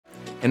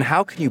And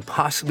how can you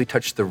possibly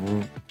touch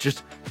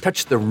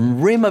the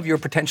rim of your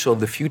potential of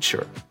the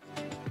future?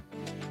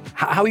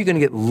 How are you going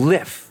to get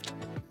lift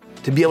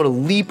to be able to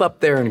leap up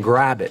there and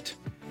grab it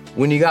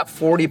when you got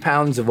 40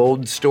 pounds of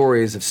old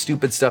stories of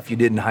stupid stuff you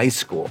did in high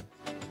school,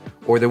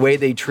 or the way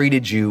they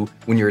treated you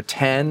when you were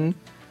 10,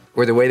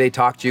 or the way they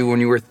talked to you when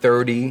you were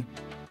 30?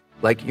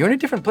 Like, you're in a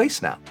different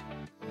place now.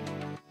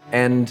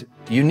 And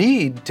you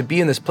need to be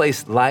in this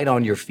place light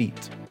on your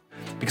feet.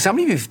 Because how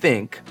many of you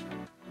think,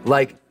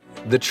 like,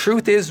 the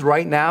truth is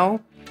right now,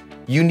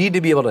 you need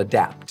to be able to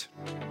adapt?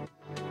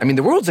 I mean,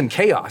 the world's in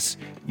chaos.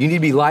 You need to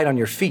be light on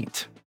your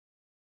feet.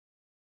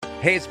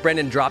 Hey, it's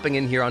Brendan dropping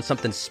in here on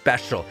something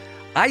special.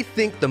 I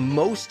think the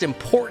most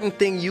important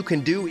thing you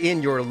can do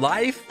in your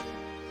life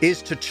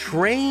is to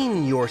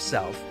train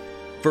yourself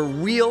for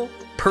real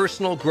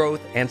personal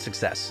growth and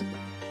success.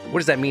 What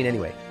does that mean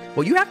anyway?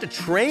 Well, you have to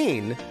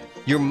train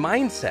your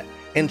mindset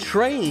and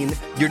train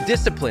your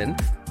discipline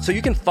so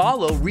you can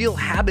follow real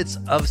habits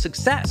of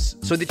success,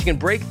 so that you can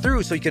break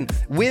through, so you can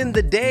win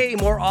the day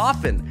more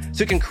often,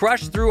 so you can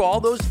crush through all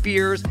those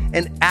fears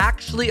and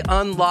actually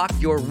unlock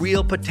your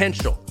real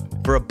potential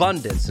for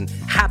abundance and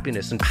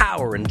happiness and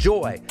power and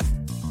joy.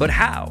 But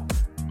how?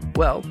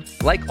 Well,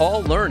 like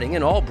all learning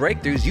and all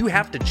breakthroughs, you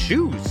have to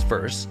choose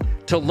first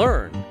to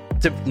learn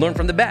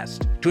from the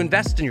best, to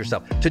invest in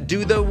yourself, to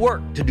do the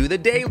work, to do the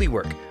daily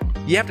work.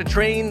 You have to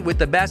train with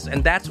the best,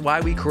 and that's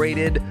why we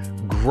created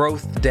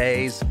Growth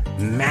Day's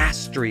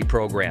Mastery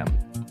Program.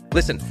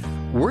 Listen,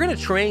 we're going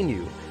to train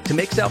you to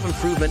make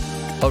self-improvement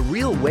a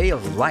real way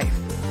of life,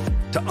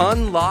 to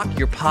unlock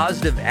your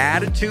positive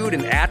attitude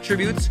and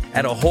attributes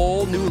at a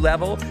whole new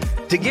level,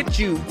 to get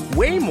you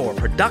way more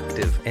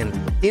productive and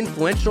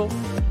influential,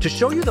 to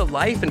show you the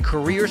life and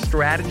career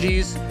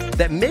strategies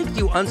that make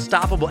you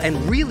unstoppable and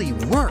really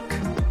work.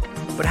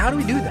 But how do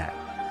we do that?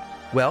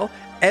 Well,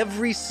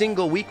 every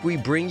single week we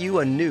bring you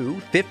a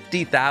new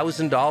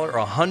 $50,000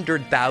 or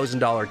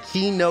 $100,000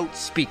 keynote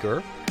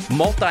speaker,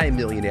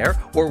 multimillionaire,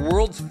 or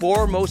world's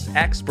foremost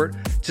expert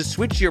to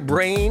switch your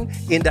brain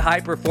into high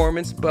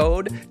performance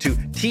mode, to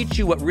teach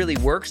you what really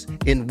works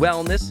in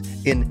wellness,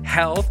 in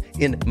health,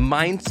 in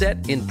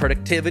mindset, in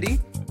productivity.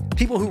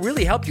 People who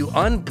really help you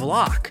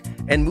unblock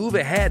and move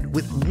ahead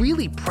with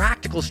really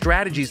practical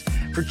strategies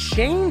for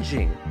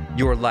changing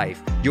your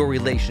life, your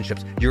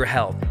relationships, your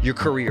health, your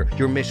career,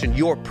 your mission,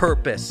 your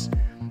purpose.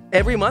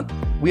 Every month,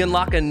 we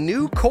unlock a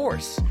new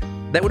course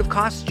that would have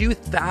cost you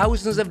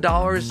thousands of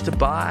dollars to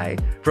buy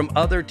from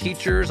other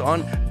teachers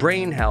on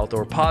brain health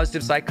or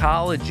positive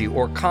psychology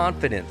or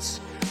confidence.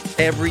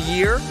 Every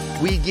year,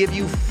 we give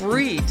you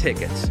free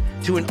tickets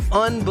to an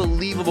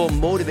unbelievable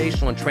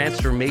motivational and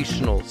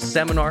transformational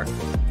seminar.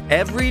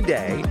 Every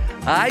day,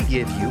 I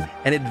give you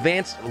an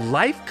advanced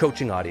life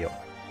coaching audio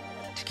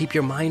to keep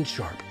your mind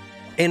sharp,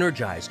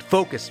 energized,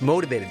 focused,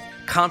 motivated,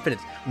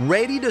 confident,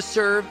 ready to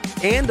serve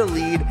and to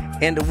lead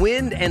and to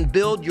win and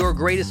build your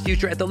greatest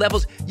future at the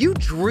levels you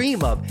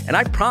dream of. And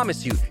I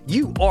promise you,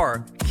 you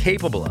are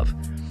capable of.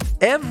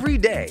 Every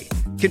day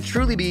can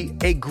truly be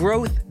a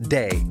growth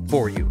day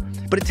for you.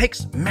 But it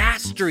takes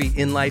mastery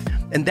in life,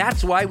 and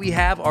that's why we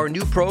have our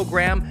new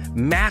program,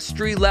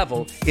 Mastery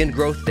Level in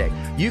Growth Day.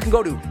 You can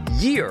go to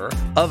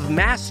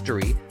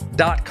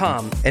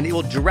yearofmastery.com, and it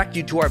will direct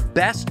you to our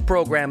best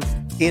program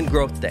in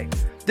Growth Day.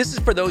 This is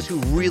for those who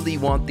really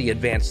want the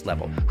advanced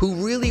level, who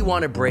really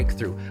want to break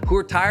through, who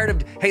are tired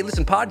of, hey,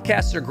 listen,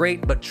 podcasts are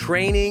great, but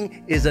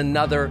training is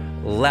another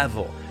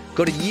level.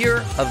 Go to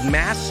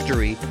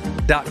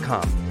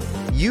yearofmastery.com.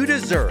 You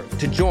deserve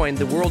to join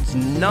the world's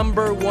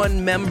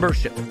 #1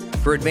 membership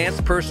for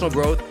advanced personal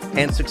growth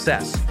and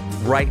success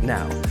right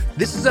now.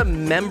 This is a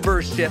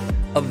membership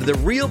of the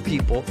real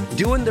people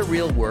doing the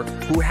real work,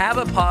 who have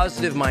a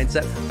positive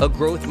mindset, a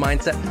growth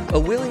mindset, a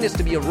willingness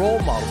to be a role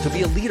model, to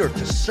be a leader,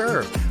 to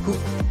serve, who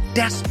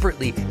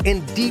desperately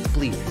and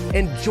deeply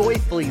and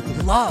joyfully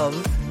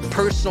love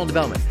personal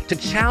development, to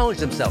challenge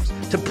themselves,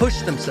 to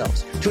push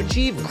themselves, to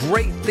achieve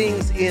great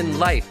things in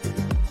life.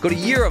 Go to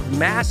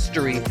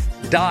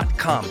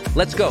yearofmastery.com.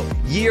 Let's go.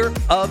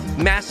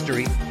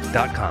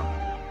 yearofmastery.com.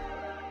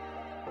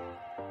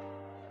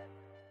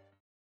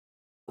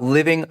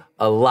 Living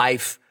a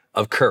life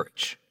of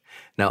courage.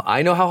 Now,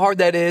 I know how hard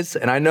that is,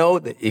 and I know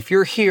that if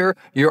you're here,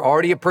 you're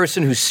already a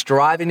person who's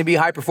striving to be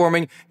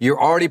high-performing. You're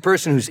already a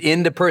person who's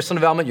into personal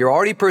development. You're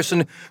already a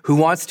person who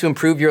wants to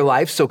improve your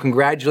life. So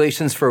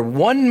congratulations for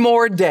one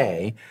more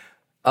day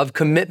of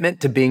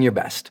commitment to being your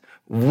best.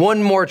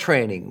 One more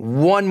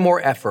training, one more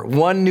effort,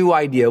 one new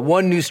idea,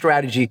 one new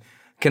strategy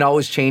can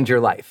always change your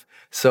life.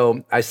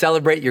 So I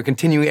celebrate your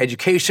continuing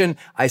education.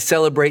 I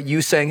celebrate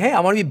you saying, hey,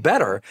 I want to be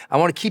better. I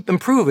want to keep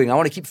improving. I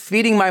want to keep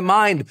feeding my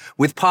mind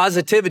with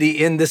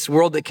positivity in this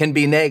world that can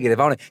be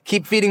negative. I want to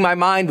keep feeding my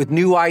mind with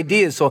new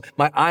ideas so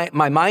my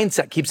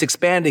mindset keeps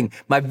expanding.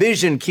 My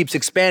vision keeps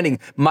expanding.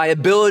 My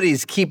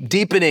abilities keep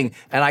deepening,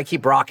 and I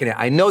keep rocking it.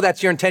 I know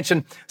that's your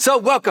intention. So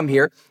welcome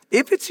here.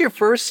 If it's your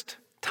first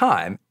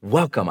time,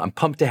 welcome. I'm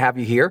pumped to have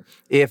you here.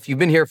 If you've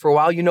been here for a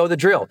while, you know the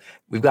drill.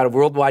 We've got a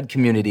worldwide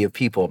community of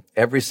people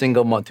every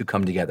single month who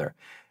come together.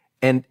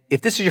 And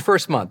if this is your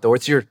first month or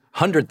it's your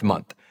 100th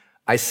month,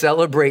 I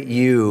celebrate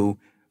you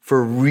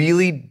for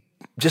really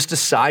just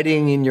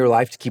deciding in your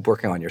life to keep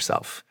working on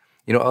yourself.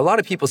 You know, a lot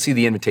of people see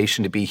the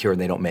invitation to be here and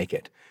they don't make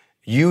it.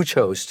 You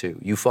chose to.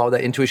 You followed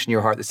that intuition in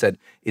your heart that said,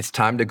 it's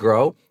time to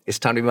grow. It's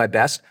time to be my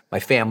best. My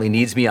family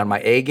needs me on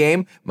my A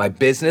game. My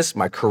business,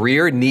 my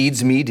career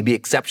needs me to be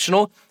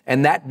exceptional.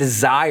 And that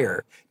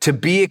desire to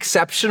be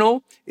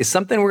exceptional is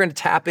something we're going to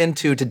tap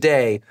into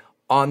today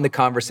on the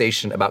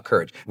conversation about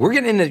courage. We're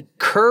getting into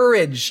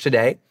courage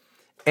today.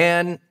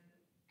 And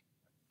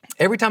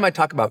every time I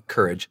talk about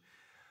courage,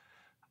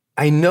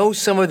 I know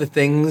some of the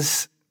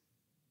things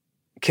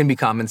can be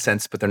common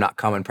sense, but they're not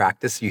common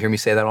practice. You hear me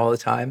say that all the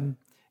time.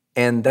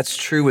 And that's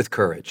true with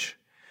courage.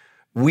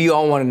 We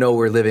all want to know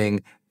we're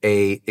living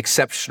a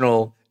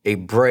exceptional, a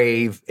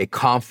brave, a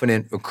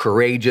confident, a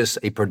courageous,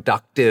 a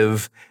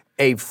productive,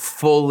 a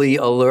fully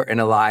alert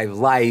and alive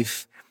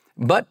life.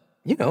 But,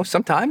 you know,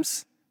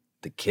 sometimes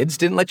the kids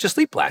didn't let you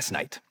sleep last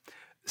night.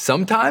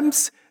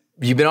 Sometimes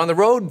you've been on the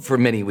road for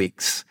many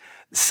weeks.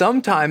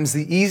 Sometimes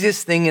the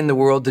easiest thing in the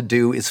world to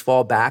do is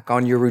fall back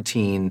on your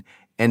routine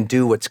and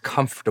do what's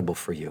comfortable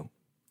for you.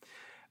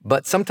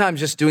 But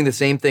sometimes just doing the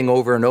same thing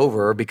over and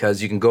over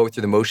because you can go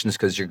through the motions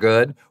because you're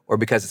good or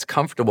because it's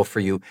comfortable for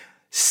you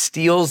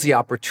steals the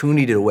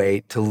opportunity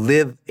away to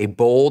live a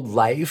bold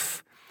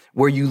life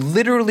where you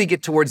literally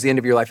get towards the end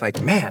of your life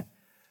like, man,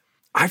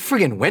 I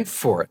friggin' went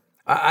for it.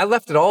 I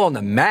left it all on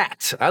the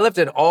mat. I left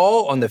it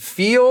all on the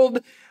field.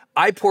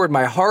 I poured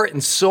my heart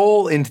and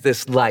soul into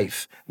this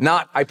life.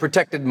 Not I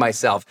protected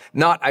myself.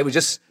 Not I was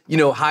just,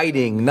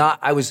 hiding. Not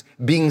I was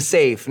being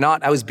safe.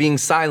 Not I was being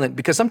silent.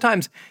 Because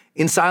sometimes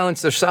in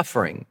silence, there's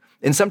suffering.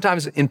 And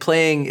sometimes in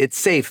playing it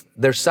safe,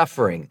 there's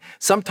suffering.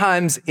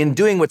 Sometimes in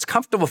doing what's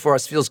comfortable for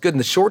us feels good in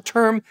the short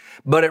term,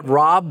 but it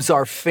robs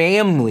our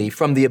family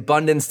from the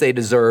abundance they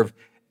deserve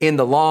in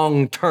the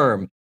long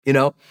term.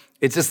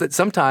 It's just that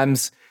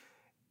sometimes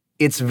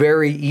it's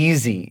very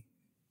easy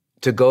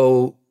to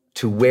go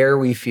to where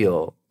we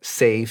feel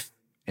safe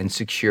and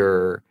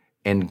secure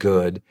and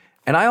good.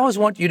 And I always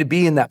want you to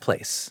be in that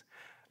place.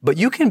 But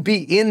you can be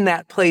in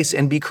that place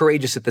and be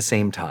courageous at the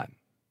same time.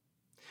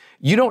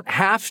 You don't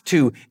have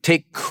to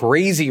take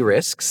crazy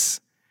risks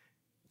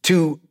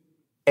to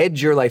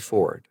edge your life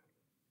forward.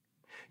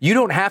 You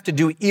don't have to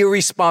do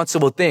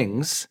irresponsible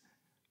things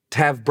to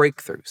have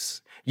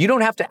breakthroughs. You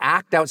don't have to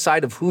act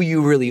outside of who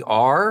you really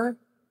are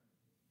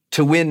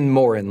to win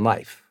more in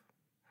life.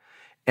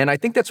 And I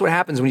think that's what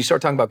happens when you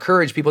start talking about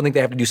courage. People think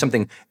they have to do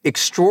something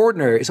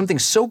extraordinary, something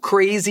so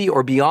crazy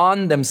or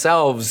beyond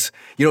themselves.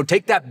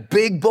 Take that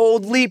big,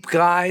 bold leap,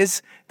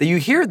 guys, that you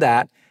hear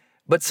that.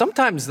 But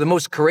sometimes the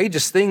most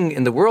courageous thing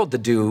in the world to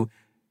do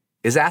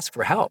is ask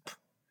for help,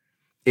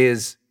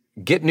 is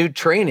get new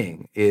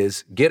training,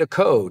 is get a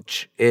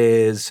coach,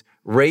 is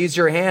raise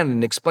your hand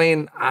and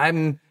explain,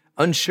 I'm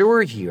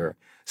unsure here.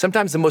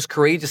 Sometimes the most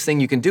courageous thing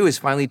you can do is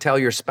finally tell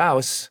your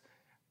spouse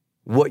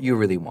what you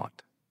really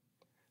want.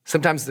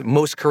 Sometimes the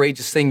most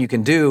courageous thing you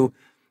can do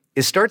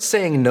is start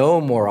saying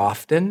no more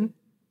often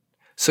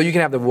so you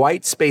can have the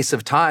white space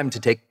of time to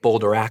take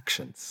bolder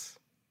actions.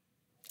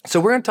 So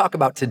we're going to talk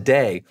about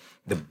today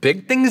the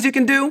big things you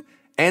can do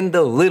and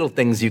the little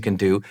things you can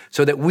do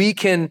so that we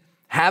can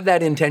have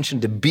that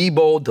intention to be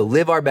bold, to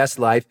live our best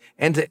life,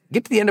 and to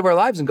get to the end of our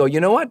lives and go, you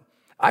know what?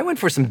 I went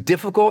for some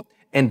difficult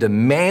and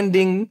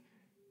demanding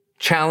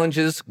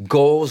challenges,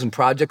 goals, and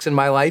projects in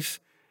my life.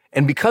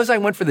 And because I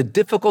went for the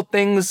difficult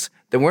things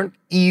that weren't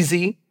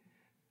easy,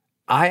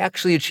 I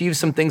actually achieved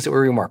some things that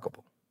were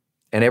remarkable.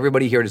 And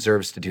everybody here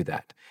deserves to do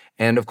that.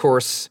 And of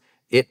course,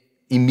 it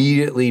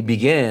immediately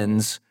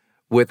begins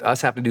with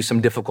us having to do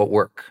some difficult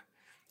work.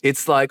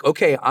 It's like,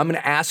 okay, I'm going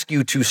to ask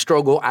you to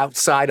struggle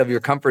outside of your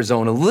comfort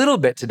zone a little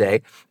bit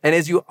today. And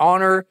as you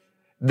honor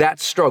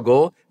that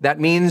struggle, that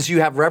means you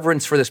have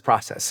reverence for this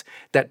process.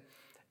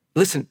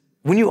 Listen,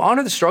 when you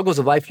honor the struggles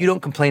of life, you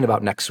don't complain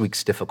about next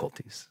week's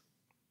difficulties.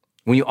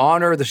 When you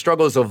honor the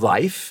struggles of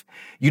life,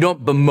 you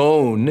don't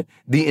bemoan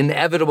the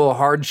inevitable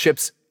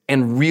hardships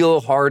and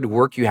real hard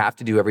work you have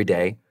to do every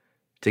day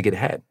to get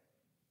ahead.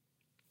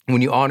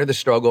 When you honor the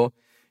struggle,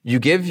 you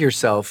give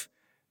yourself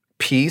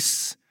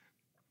peace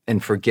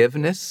and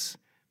forgiveness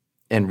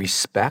and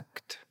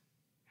respect,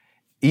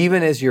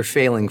 even as you're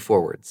failing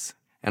forwards.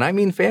 And I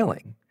mean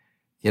failing.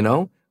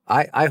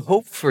 I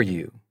hope for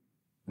you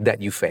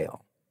that you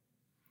fail.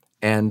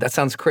 And that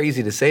sounds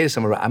crazy to say to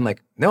someone, I'm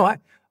like, no,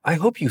 I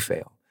hope you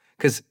fail.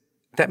 Because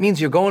that means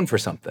you're going for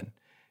something.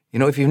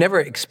 If you've never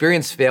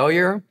experienced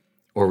failure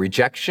or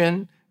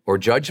rejection or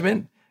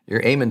judgment,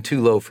 you're aiming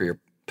too low for your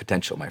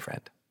potential, my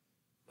friend.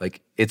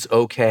 Like, it's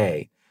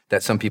okay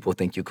that some people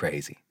think you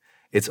crazy.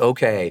 It's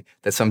okay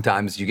that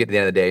sometimes you get to the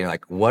end of the day and you're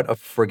like, what a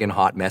friggin'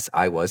 hot mess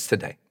I was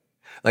today.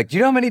 Like, do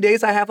you know how many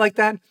days I have like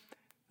that?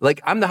 Like,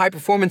 I'm the high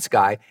performance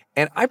guy,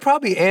 and I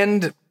probably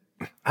end,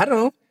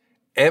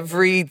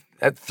 every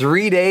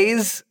 3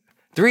 days,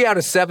 3 out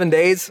of 7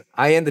 days,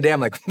 I end the day,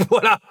 I'm like,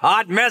 what a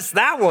hot mess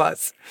that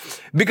was.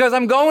 Because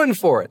I'm going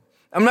for it.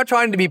 I'm not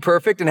trying to be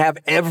perfect and have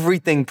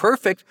everything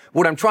perfect.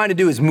 What I'm trying to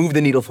do is move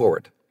the needle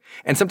forward.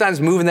 And sometimes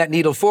moving that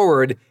needle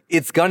forward,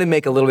 it's going to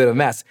make a little bit of a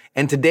mess.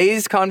 And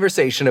today's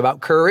conversation about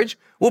courage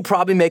will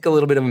probably make a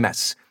little bit of a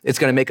mess. It's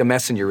going to make a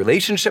mess in your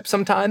relationship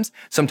sometimes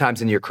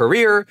in your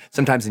career,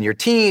 sometimes in your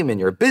team, in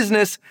your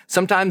business,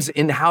 sometimes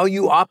in how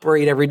you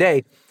operate every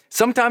day.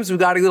 Sometimes we've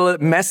got to get a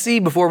little messy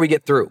before we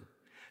get through.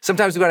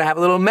 Sometimes we've got to have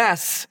a little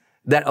mess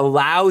that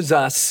allows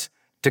us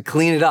to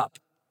clean it up.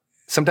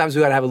 Sometimes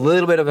we've got to have a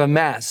little bit of a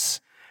mess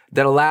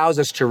that allows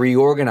us to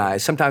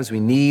reorganize. Sometimes we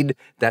need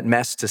that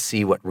mess to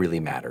see what really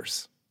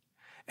matters.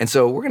 And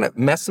so we're going to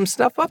mess some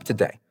stuff up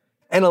today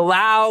and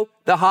allow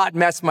the hot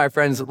mess, my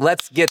friends.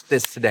 Let's get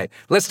this today.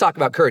 Let's talk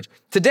about courage.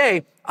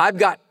 Today, I've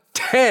got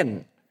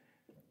 10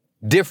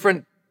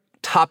 different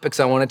topics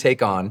I want to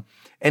take on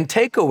and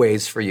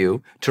takeaways for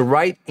you to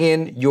write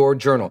in your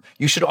journal.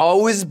 You should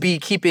always be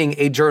keeping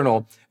a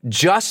journal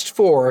just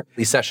for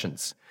these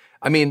sessions.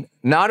 I mean,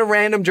 not a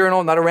random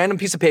journal, not a random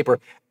piece of paper.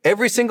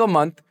 Every single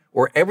month,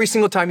 or every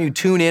single time you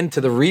tune in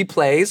to the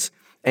replays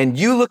and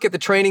you look at the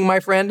training, my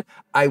friend,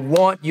 I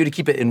want you to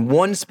keep it in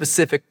one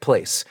specific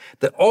place.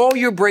 That all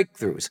your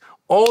breakthroughs,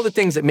 all the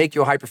things that make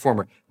you a high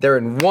performer, they're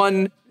in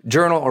one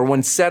journal or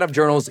one set of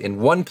journals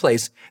in one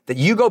place, that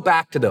you go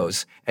back to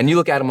those and you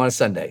look at them on a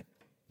Sunday.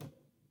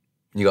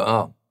 And you go,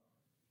 oh,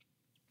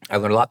 I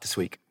learned a lot this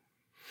week.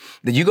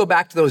 That you go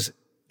back to those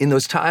in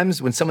those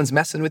times when someone's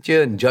messing with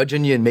you and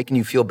judging you and making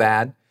you feel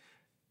bad.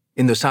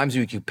 In those times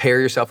when you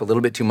compare yourself a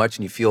little bit too much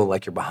and you feel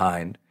like you're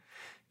behind.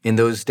 In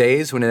those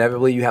days when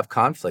inevitably you have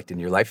conflict in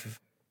your life,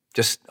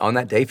 just on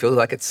that day feels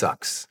like it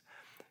sucks.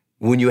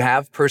 When you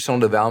have personal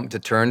development to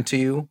turn to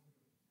you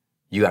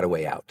got a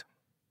way out.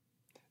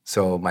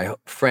 So my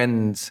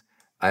friends,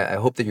 I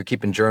hope that you're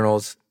keeping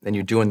journals and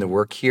you're doing the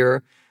work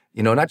here.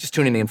 You know, not just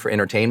tuning in for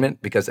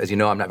entertainment, because as you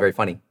know, I'm not very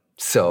funny.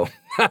 So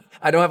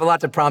I don't have a lot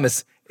to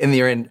promise in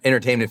the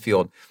entertainment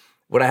field.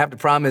 What I have to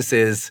promise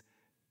is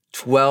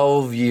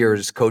 12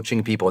 years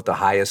coaching people at the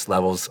highest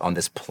levels on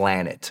this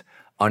planet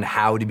on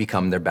how to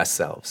become their best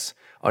selves,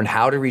 on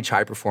how to reach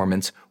high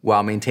performance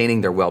while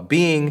maintaining their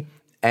well-being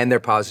and their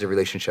positive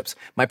relationships.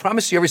 My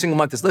promise to you every single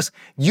month is, listen,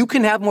 you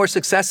can have more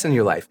success in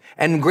your life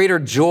and greater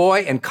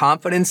joy and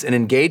confidence and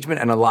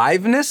engagement and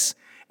aliveness,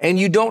 and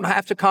you don't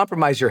have to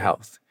compromise your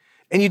health,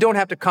 and you don't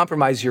have to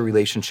compromise your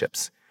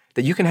relationships,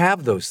 that you can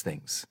have those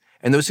things.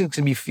 And those things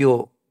can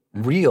feel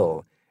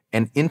real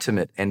and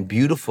intimate and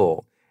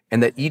beautiful,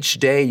 and that each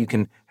day you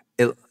can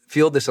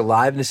feel this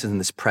aliveness and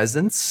this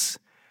presence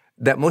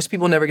that most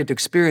people never get to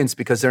experience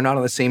because they're not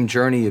on the same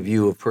journey of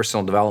you of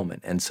personal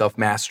development and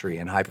self-mastery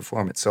and high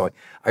performance. So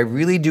I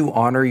really do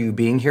honor you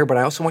being here, but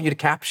I also want you to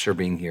capture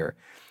being here.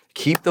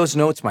 Keep those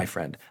notes, my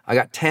friend. I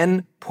got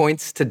 10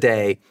 points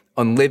today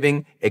on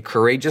living a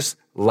courageous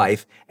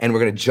life, and we're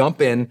going to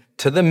jump in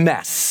to the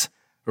mess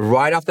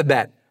right off the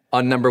bat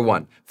on number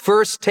 1.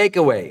 First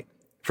takeaway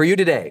for you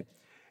today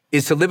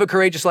is to live a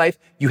courageous life,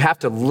 you have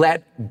to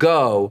let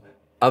go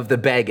of the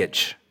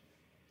baggage.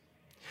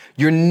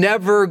 You're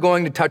never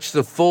going to touch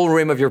the full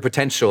rim of your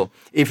potential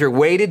if you're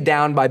weighted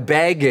down by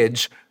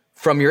baggage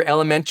from your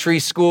elementary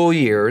school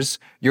years,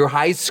 your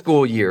high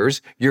school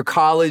years, your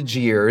college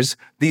years,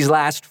 these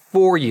last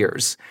 4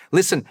 years.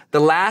 Listen,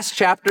 the last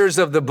chapters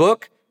of the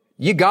book,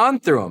 you gone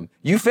through them.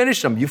 You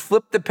finished them. You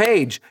flipped the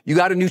page. You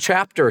got a new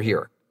chapter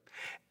here.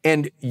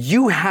 And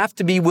you have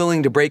to be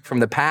willing to break from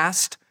the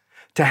past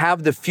to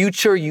have the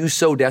future you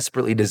so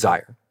desperately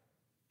desire.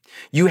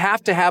 You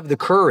have to have the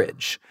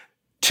courage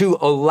to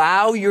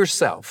allow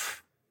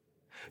yourself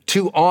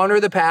to honor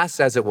the past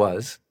as it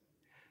was,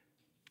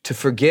 to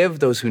forgive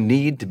those who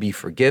need to be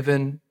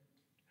forgiven,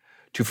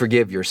 to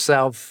forgive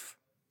yourself,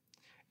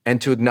 and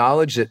to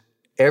acknowledge that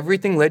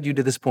everything led you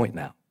to this point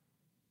now.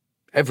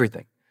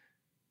 Everything.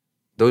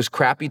 Those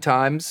crappy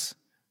times,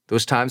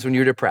 those times when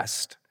you're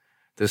depressed,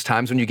 those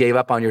times when you gave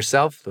up on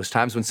yourself, those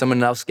times when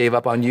someone else gave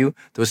up on you,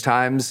 those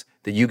times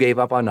that you gave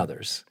up on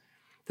others,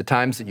 the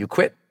times that you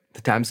quit,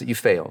 the times that you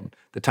failed,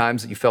 the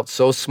times that you felt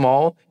so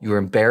small, you were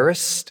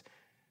embarrassed.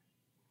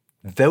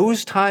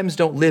 Those times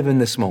don't live in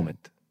this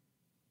moment.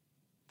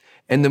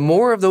 And the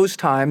more of those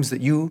times that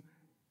you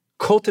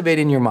cultivate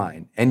in your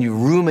mind and you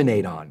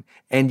ruminate on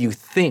and you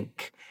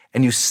think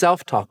and you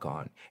self-talk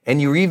on and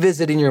you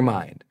revisit in your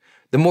mind,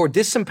 the more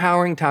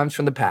disempowering times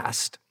from the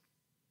past,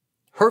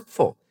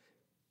 hurtful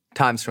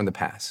times from the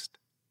past,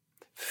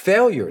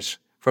 failures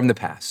from the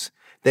past,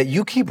 that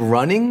you keep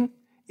running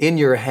in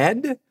your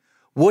head,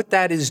 what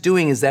that is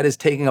doing is that is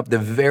taking up the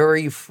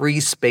very free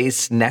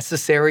space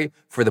necessary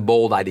for the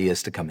bold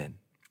ideas to come in.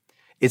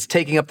 It's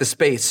taking up the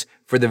space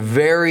for the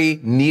very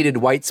needed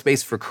white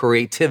space for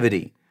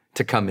creativity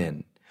to come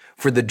in,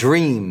 for the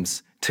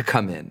dreams to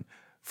come in,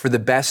 for the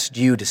best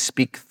you to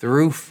speak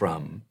through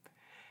from.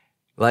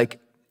 Like,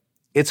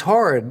 it's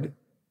hard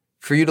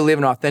for you to live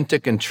an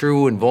authentic and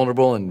true and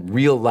vulnerable and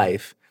real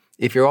life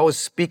if you're always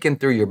speaking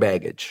through your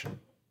baggage,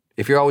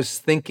 if you're always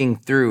thinking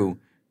through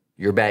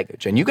your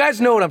baggage. And you guys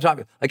know what I'm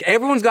talking about. Like,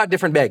 everyone's got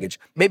different baggage.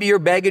 Maybe your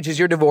baggage is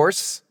your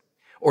divorce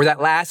or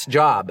that last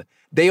job.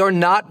 They are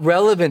not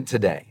relevant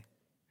today.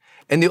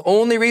 And the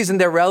only reason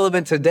they're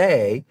relevant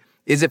today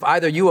is if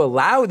either you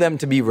allow them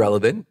to be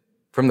relevant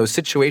from those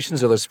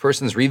situations or those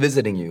persons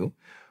revisiting you,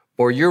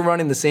 or you're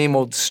running the same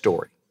old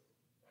story.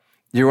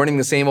 You're running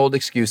the same old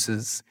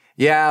excuses.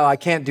 Yeah, I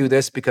can't do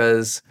this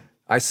because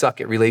I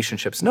suck at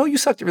relationships. No, you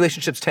sucked at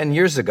relationships 10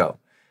 years ago.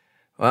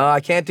 Well,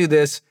 I can't do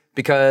this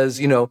because,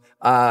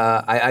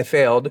 I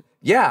failed.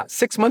 Yeah,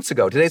 6 months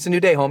ago. Today's a new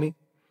day, homie.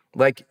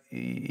 Like,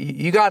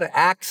 you got to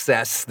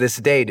access this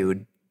day,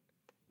 dude.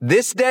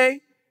 This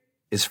day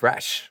is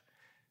fresh.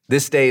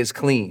 This day is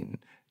clean.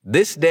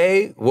 This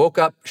day woke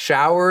up,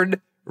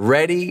 showered,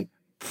 ready,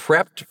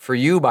 prepped for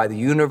you by the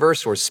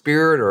universe or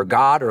spirit or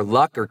God or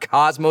luck or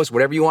cosmos,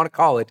 whatever you want to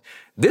call it.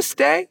 This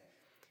day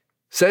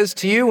says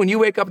to you when you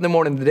wake up in the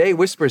morning, the day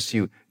whispers to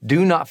you,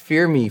 do not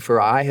fear me,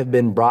 for I have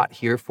been brought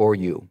here for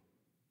you.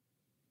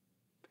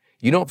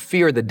 You don't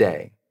fear the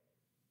day.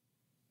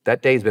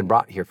 That day has been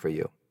brought here for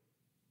you.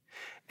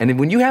 And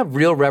when you have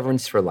real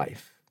reverence for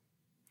life,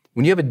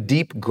 when you have a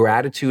deep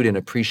gratitude and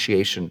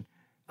appreciation,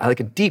 I like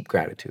a deep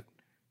gratitude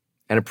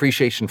and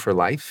appreciation for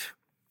life,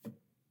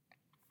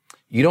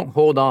 you don't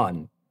hold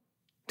on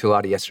to a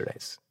lot of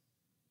yesterdays.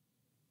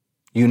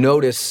 You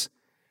notice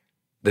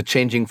the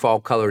changing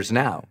fall colors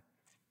now.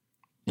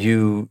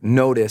 You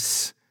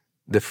notice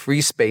the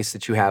free space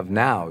that you have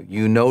now.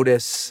 You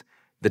notice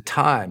the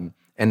time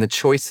and the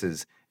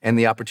choices and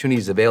the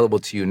opportunities available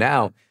to you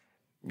now.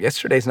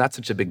 Yesterday's not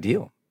such a big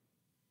deal.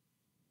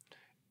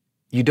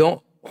 You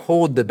don't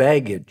hold the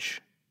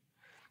baggage.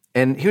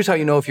 And here's how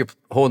you know if you're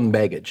holding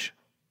baggage.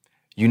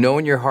 You know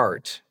in your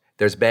heart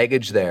there's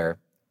baggage there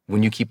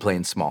when you keep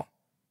playing small.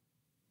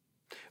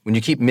 When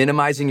you keep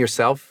minimizing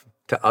yourself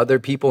to other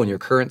people in your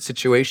current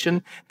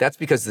situation, that's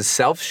because the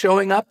self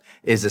showing up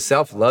is the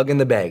self lugging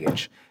the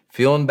baggage,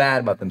 feeling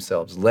bad about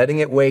themselves, letting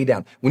it weigh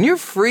down. When you're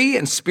free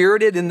and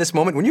spirited in this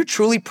moment, when you're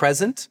truly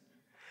present,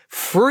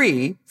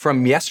 free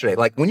from yesterday,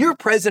 like when you're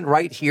present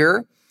right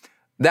here,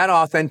 that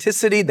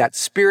authenticity, that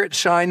spirit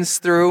shines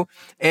through.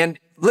 And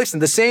listen,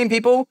 the same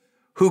people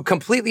who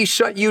completely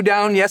shut you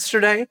down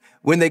yesterday,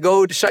 when they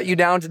go to shut you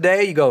down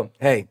today, you go,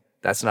 hey,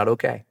 that's not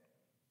okay.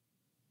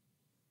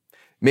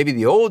 Maybe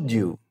the old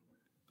you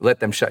let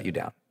them shut you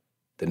down.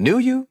 The new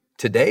you,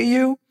 today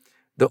you,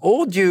 the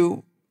old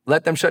you,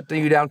 let them shut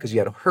you down because you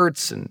had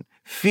hurts and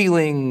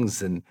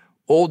feelings and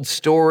old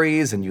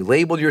stories and you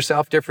labeled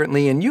yourself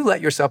differently and you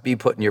let yourself be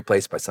put in your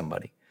place by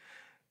somebody.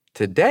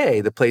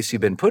 Today, the place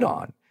you've been put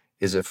on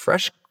is a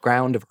fresh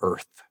ground of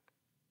earth.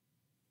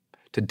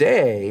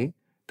 Today,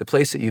 the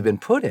place that you've been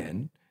put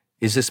in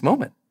is this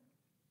moment.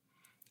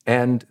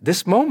 And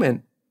this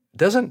moment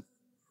doesn't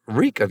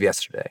reek of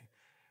yesterday.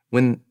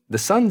 When the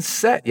sun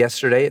set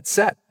yesterday, it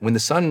set. When the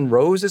sun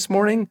rose this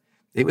morning,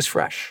 it was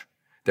fresh.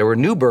 There were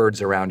new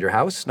birds around your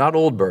house, not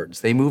old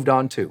birds. They moved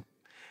on too.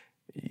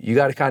 You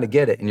got to kind of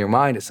get it in your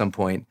mind at some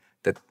point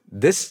that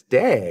this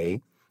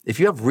day, if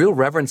you have real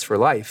reverence for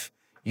life,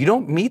 you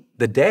don't meet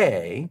the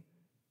day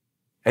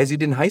as you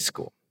did in high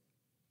school.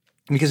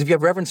 Because if you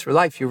have reverence for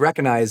life, you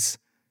recognize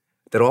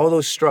that all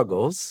those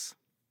struggles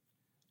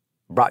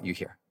brought you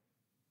here.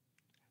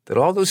 That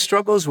all those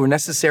struggles were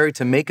necessary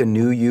to make a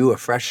new you, a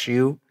fresh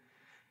you,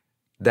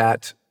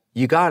 that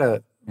you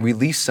gotta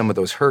release some of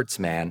those hurts,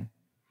 man,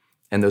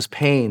 and those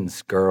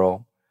pains,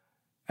 girl,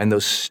 and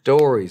those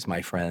stories,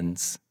 my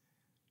friends,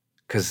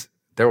 because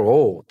they're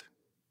old.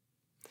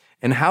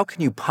 And how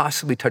can you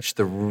possibly touch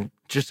the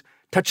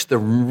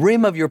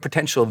rim of your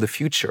potential of the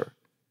future?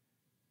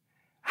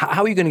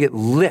 How are you gonna get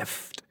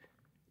lift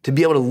to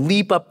be able to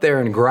leap up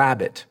there and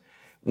grab it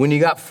when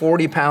you got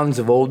 40 pounds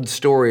of old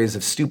stories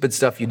of stupid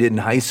stuff you did in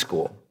high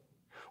school,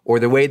 or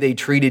the way they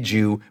treated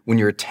you when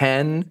you were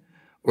 10,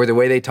 or the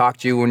way they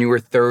talked to you when you were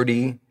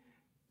 30?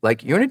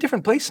 Like, you're in a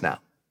different place now.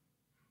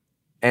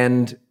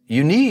 And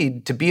you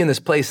need to be in this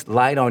place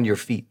light on your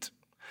feet.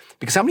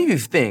 Because how many of you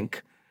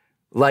think,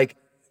 like,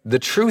 the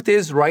truth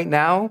is right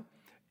now,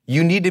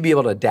 you need to be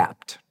able to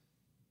adapt?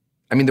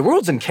 I mean, the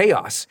world's in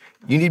chaos.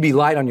 You need to be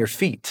light on your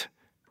feet,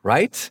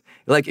 right?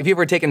 Like, if you've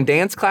ever taken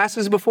dance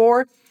classes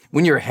before,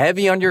 when you're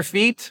heavy on your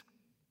feet,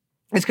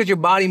 it's because your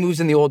body moves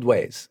in the old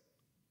ways.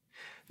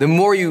 The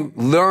more you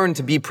learn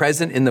to be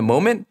present in the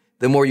moment,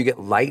 the more you get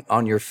light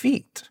on your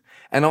feet.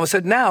 And all of a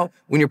sudden now,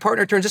 when your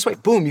partner turns this way,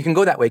 boom, you can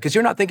go that way because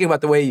you're not thinking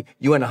about the way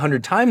you went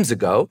 100 times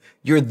ago.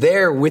 You're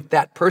there with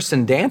that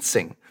person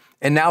dancing.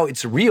 And now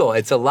it's real,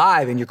 it's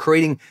alive, and you're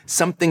creating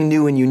something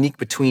new and unique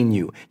between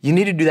you. You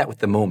need to do that with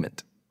the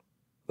moment,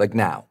 like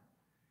now.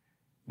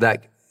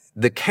 Like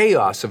the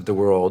chaos of the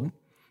world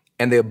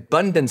and the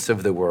abundance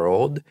of the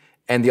world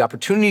and the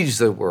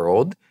opportunities of the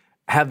world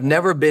have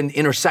never been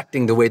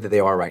intersecting the way that they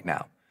are right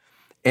now.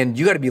 And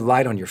you got to be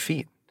light on your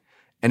feet.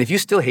 And if you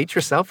still hate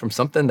yourself from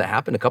something that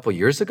happened a couple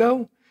years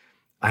ago,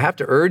 I have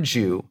to urge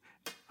you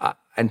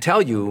and tell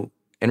you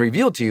and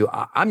reveal to you,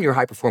 I'm your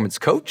high performance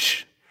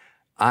coach.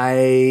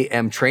 I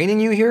am training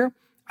you here.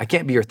 I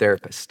can't be your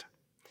therapist.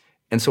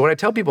 And so what I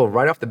tell people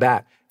right off the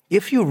bat,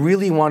 if you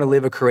really want to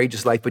live a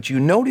courageous life, but you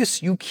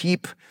notice you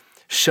keep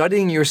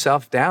shutting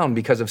yourself down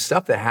because of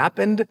stuff that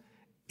happened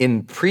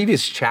in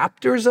previous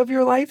chapters of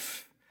your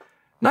life,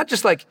 not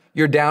just like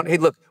you're down. Hey,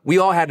 look, we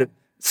all had,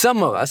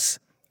 some of us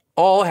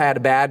all had a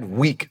bad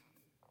week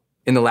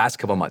in the last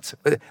couple months.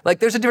 Like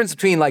there's a difference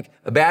between like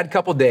a bad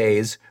couple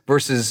days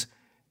versus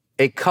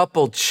a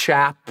couple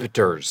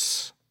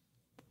chapters,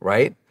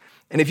 right?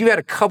 And if you had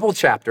a couple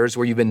chapters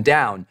where you've been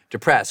down,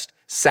 depressed,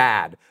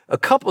 sad, a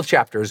couple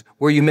chapters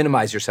where you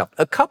minimize yourself,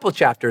 a couple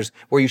chapters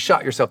where you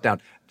shot yourself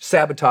down,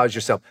 sabotage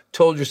yourself,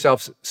 told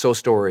yourself so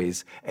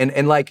stories,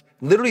 and like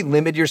literally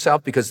limit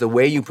yourself because the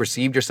way you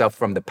perceived yourself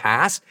from the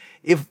past,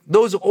 if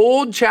those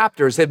old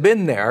chapters had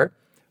been there,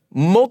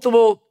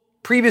 multiple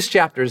previous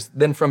chapters,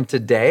 then from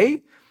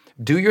today,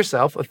 do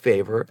yourself a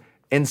favor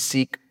and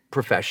seek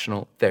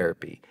professional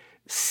therapy.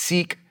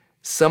 Seek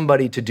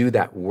somebody to do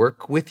that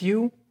work with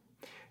you,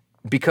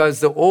 because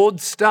the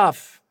old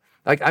stuff,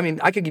 I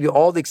could give you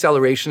all the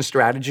acceleration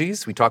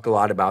strategies. We talk a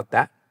lot about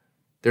that.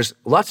 There's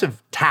lots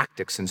of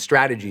tactics and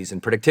strategies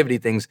and productivity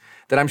things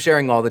that I'm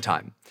sharing all the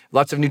time.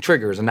 Lots of new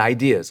triggers and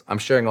ideas I'm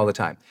sharing all the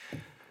time.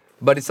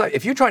 But it's like,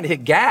 if you're trying to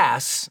hit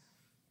gas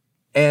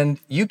and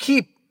you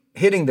keep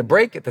hitting the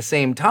brake at the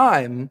same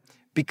time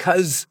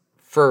because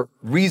for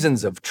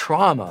reasons of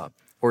trauma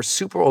or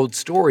super old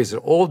stories or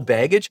old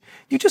baggage,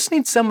 you just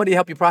need somebody to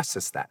help you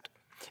process that.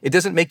 It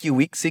doesn't make you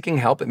weak seeking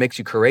help. It makes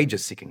you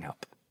courageous seeking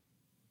help.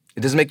 It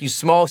doesn't make you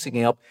small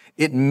seeking help.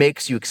 It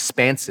makes you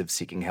expansive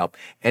seeking help.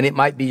 And it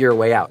might be your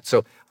way out.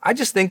 So I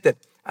just think that,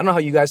 I don't know how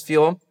you guys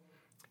feel,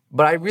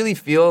 but I really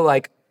feel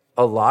like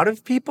a lot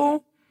of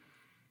people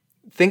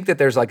think that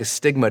there's like a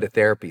stigma to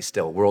therapy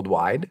still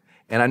worldwide.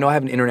 And I know I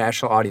have an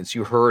international audience.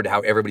 You heard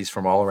how everybody's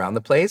from all around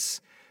the place.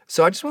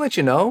 So I just want to let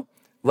you know,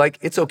 like,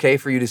 it's okay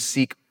for you to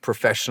seek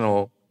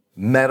professional,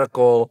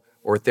 medical,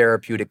 or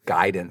therapeutic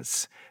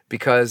guidance,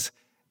 because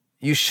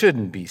you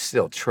shouldn't be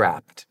still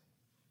trapped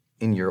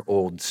in your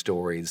old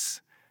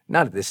stories.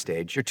 Not at this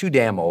stage. You're too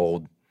damn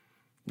old.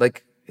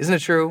 Like, isn't it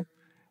true?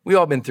 We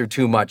all been through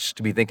too much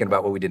to be thinking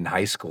about what we did in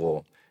high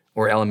school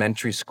or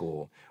elementary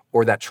school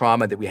or that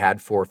trauma that we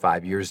had 4 or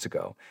 5 years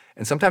ago.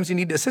 And sometimes you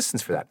need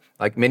assistance for that.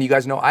 Like many of you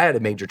guys know, I had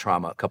a major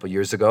trauma a couple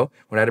years ago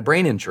when I had a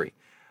brain injury.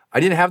 I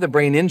didn't have the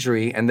brain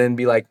injury and then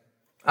be like,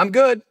 I'm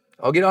good.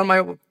 I'll get on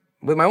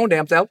with my own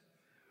damn self.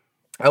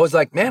 I was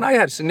like, man, I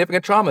had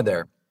significant trauma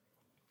there.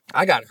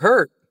 I got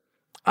hurt.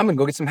 I'm gonna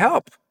go get some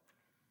help.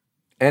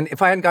 And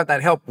if I hadn't got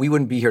that help, we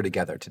wouldn't be here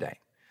together today.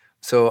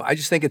 So I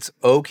just think it's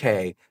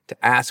okay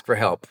to ask for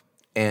help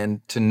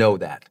and to know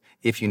that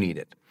if you need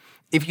it.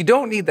 If you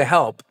don't need the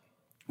help,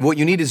 what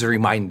you need is a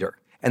reminder.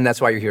 And that's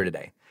why you're here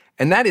today.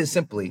 And that is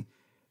simply,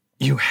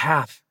 you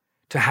have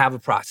to have a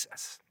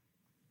process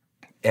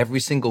every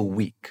single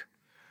week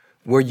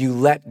where you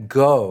let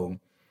go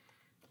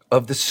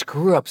of the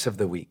screw-ups of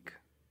the week.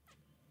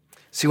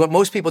 See, what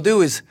most people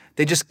do is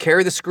they just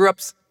carry the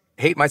screw-ups,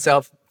 hate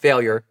myself,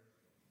 failure,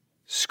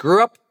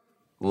 screw up,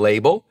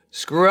 label,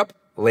 screw up,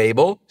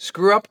 label,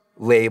 screw up,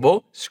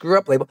 label, screw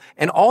up, label.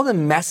 And all the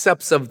mess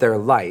ups of their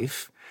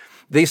life,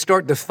 they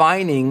start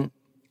defining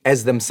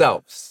as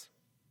themselves.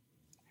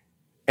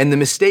 And the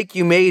mistake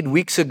you made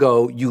weeks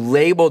ago, you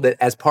labeled it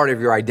as part of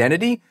your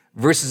identity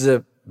versus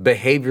a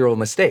behavioral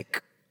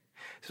mistake,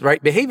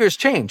 right? Behaviors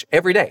change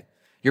every day.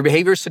 Your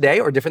behaviors today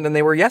are different than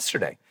they were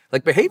yesterday.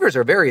 Like behaviors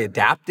are very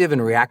adaptive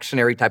and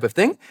reactionary type of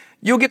thing.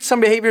 You'll get some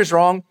behaviors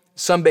wrong,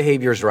 some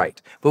behaviors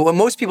right. But what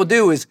most people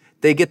do is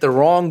they get the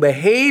wrong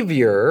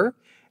behavior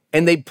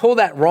and they pull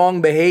that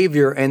wrong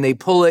behavior and they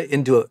pull it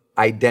into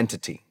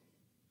identity.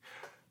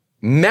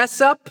 Mess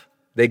up,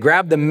 they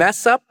grab the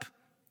mess up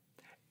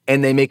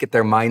and they make it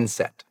their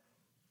mindset.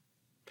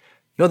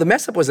 No, the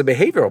mess up was a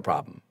behavioral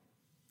problem.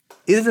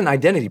 It is an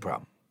identity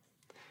problem.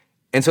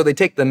 And so they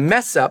take the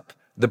mess up,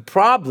 the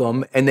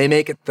problem, and they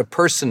make it the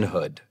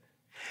personhood.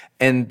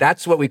 And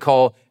that's what we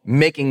call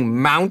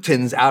making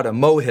mountains out of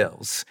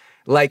molehills.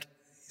 Like,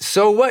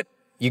 so what?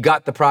 You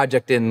got the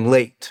project in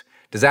late.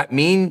 Does that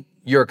mean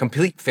you're a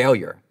complete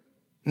failure?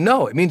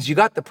 No, it means you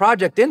got the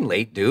project in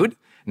late, dude.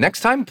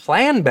 Next time,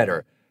 plan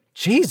better.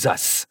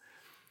 Jesus,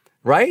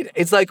 right?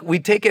 It's like we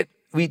take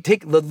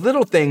the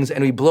little things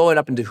and we blow it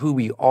up into who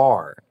we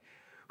are.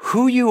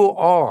 Who you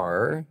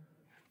are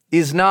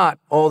is not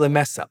all the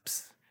mess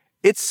ups.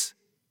 It's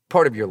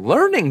part of your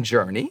learning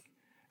journey,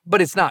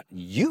 but it's not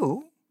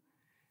you.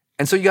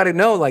 And so you got to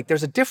know, like,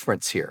 there's a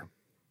difference here.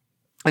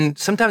 And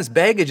sometimes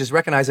baggage is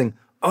recognizing,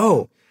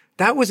 oh,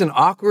 that was an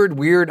awkward,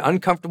 weird,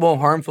 uncomfortable,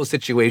 harmful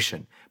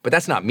situation, but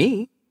that's not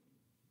me.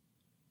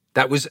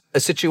 That was a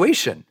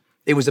situation.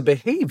 It was a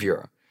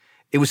behavior.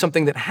 It was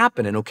something that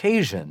happened, an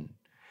occasion.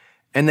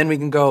 And then we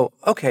can go,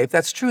 okay, if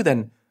that's true,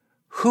 then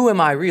who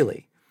am I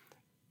really?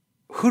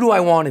 Who do I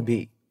want to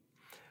be?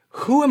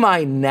 Who am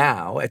I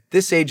now at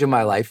this age of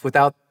my life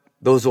without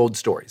those old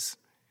stories?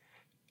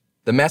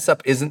 The mess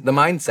up isn't the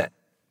mindset,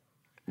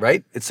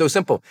 right? It's so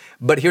simple.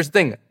 But here's the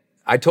thing.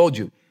 I told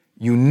you,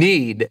 you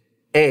need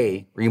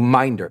a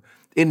reminder.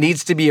 It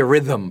needs to be a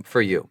rhythm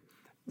for you.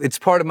 It's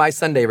part of my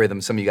Sunday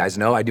rhythm. Some of you guys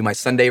know I do my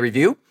Sunday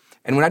review.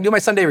 And when I do my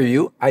Sunday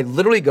review, I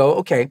literally go,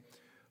 okay,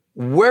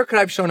 where could I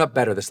have shown up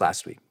better this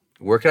last week?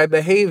 Where could I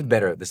behave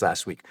better this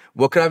last week?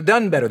 What could I have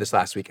done better this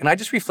last week? And I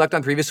just reflect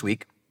on previous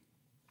week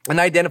and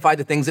I identify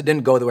the things that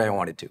didn't go the way I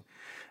wanted to.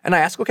 And I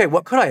ask, okay,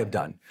 what could I have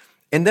done?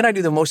 And then I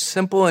do the most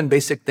simple and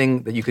basic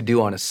thing that you could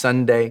do on a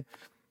Sunday.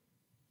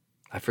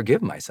 I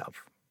forgive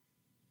myself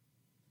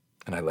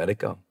and I let it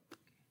go.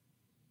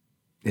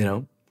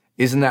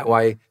 Isn't that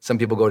why some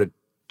people go to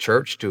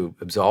church, to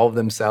absolve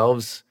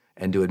themselves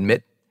and to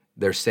admit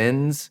their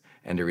sins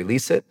and to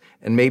release it?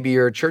 And maybe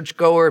you're a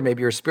churchgoer,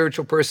 maybe you're a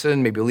spiritual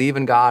person, maybe you believe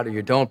in God or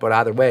you don't, but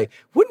either way,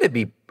 wouldn't it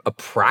be a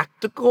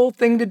practical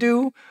thing to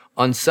do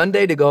on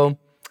Sunday to go,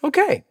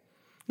 okay,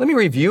 let me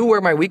review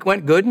where my week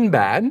went, good and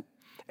bad,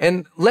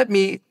 and let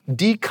me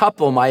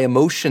decouple my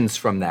emotions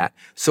from that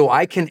so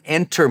I can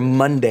enter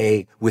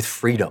Monday with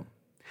freedom.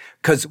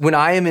 Because when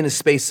I am in a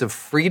space of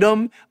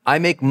freedom, I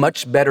make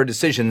much better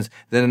decisions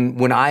than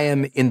when I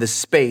am in the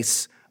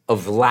space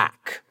of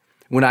lack,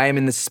 when I am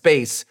in the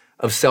space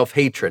of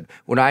self-hatred,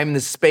 when I'm in the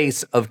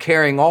space of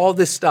carrying all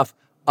this stuff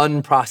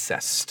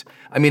unprocessed.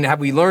 I mean, have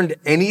we learned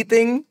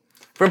anything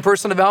from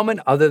personal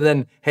development other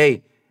than,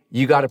 hey,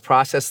 you got to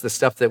process the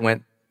stuff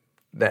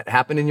that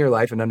happened in your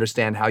life and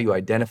understand how you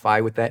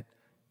identify with that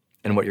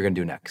and what you're going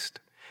to do next.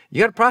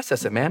 You got to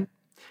process it, man.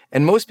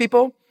 And most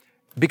people,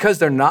 because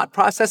they're not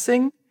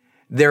processing,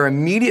 their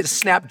immediate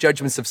snap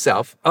judgments of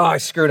self, oh, I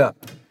screwed up.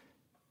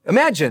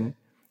 Imagine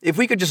if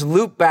we could just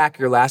loop back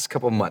your last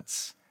couple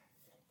months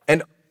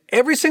and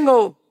every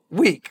single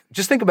week,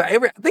 just think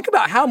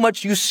about how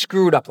much you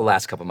screwed up the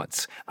last couple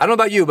months. I don't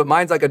know about you, but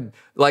mine's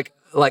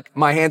like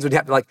my hands would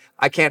have to,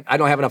 I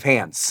don't have enough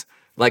hands,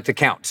 to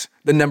count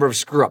the number of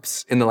screw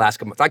ups in the last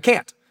couple months. I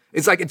can't.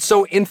 It's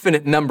so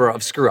infinite number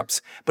of screw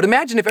ups. But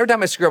imagine if every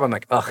time I screw up, I'm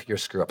like, ugh, you're a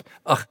screw up.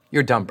 Ugh,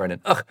 you're dumb,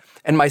 Brendan. Ugh.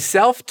 And my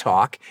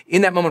self-talk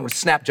in that moment was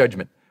snap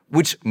judgment,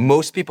 which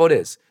most people it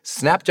is.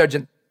 Snap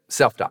judgment,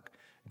 self-talk.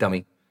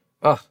 Dummy.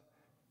 Ugh,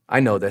 I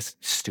know this.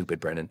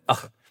 Stupid, Brendan.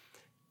 Ugh.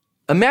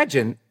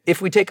 Imagine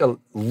if we take a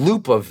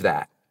loop of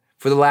that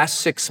for the last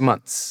 6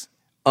 months,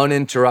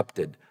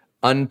 uninterrupted,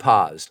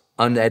 unpaused,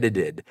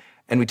 unedited,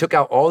 and we took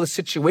out all the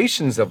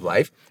situations of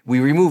life, we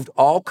removed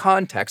all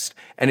context,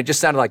 and it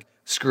just sounded like,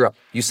 screw up,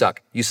 you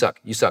suck, you suck,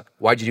 you suck.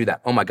 Why'd you do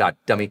that? Oh my God,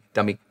 dummy,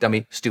 dummy,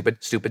 dummy, stupid,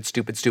 stupid,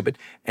 stupid, stupid.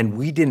 And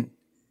we didn't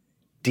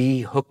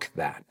de-hook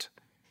that.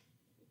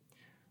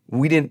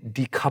 We didn't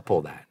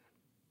decouple that.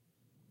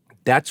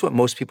 That's what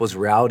most people's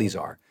realities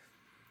are.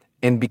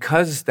 And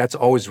because that's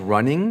always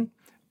running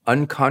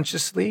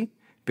unconsciously,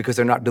 because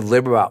they're not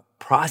deliberate about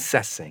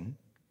processing,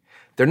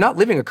 they're not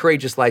living a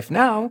courageous life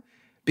now,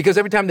 because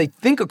every time they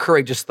think a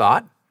courageous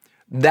thought,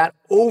 that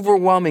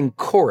overwhelming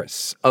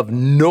chorus of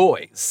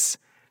noise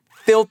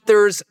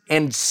filters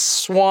and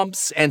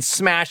swamps and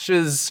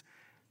smashes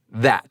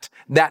that.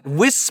 That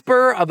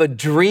whisper of a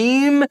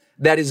dream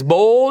that is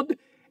bold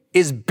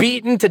is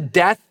beaten to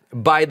death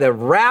by the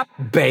rap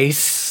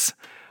bass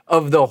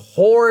of the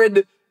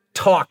horrid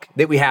talk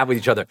that we have with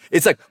each other.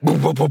 It's like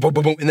boom, boom, boom, boom,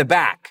 boom, boom in the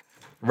back,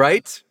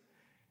 right?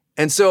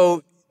 And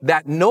so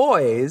that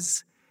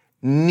noise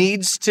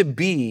needs to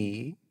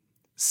be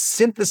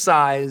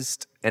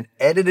synthesized and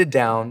edited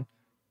down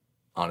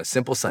on a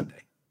simple Sunday.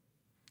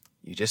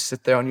 You just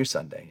sit there on your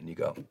Sunday and you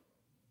go,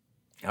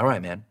 all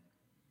right, man.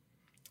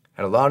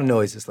 Had a lot of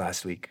noise this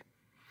last week.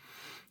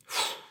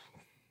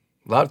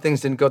 A lot of things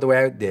didn't go the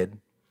way I did.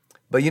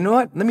 But you know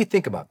what? Let me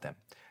think about them.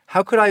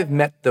 How could I have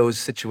met those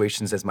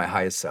situations as my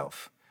highest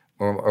self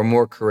or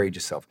more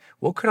courageous self?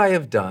 What could I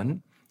have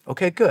done?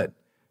 Okay, good.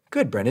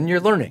 Good, Brendan,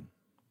 you're learning.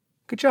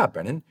 Good job,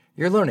 Brendan.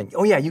 You're learning.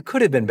 Oh yeah, you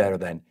could have been better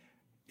then.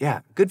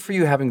 Yeah, good for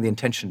you having the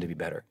intention to be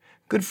better.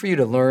 Good for you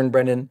to learn,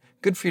 Brendan.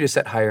 Good for you to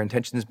set higher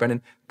intentions,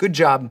 Brendan. Good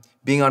job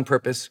being on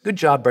purpose. Good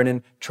job,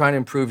 Brendan, trying to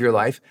improve your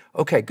life.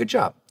 Okay, good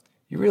job.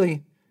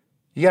 You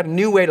got a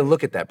new way to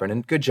look at that,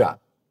 Brendan. Good job.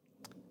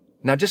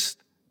 Now just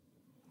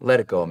let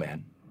it go,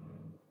 man.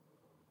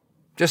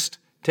 Just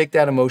take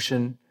that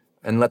emotion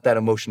and let that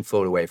emotion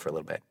float away for a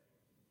little bit.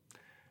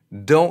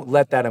 Don't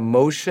let that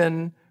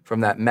emotion from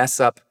that mess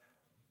up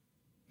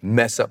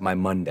my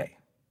Monday.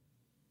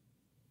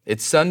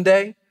 It's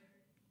Sunday.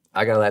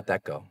 I got to let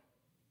that go.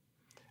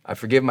 I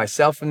forgive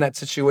myself in that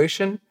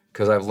situation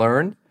because I've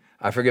learned.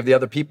 I forgive the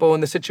other people in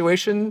the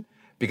situation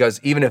because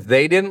even if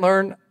they didn't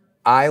learn,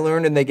 I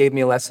learned and they gave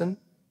me a lesson.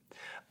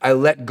 I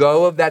let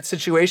go of that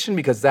situation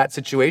because that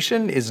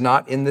situation is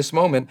not in this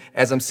moment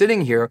as I'm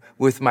sitting here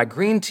with my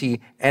green tea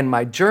and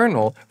my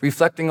journal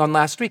reflecting on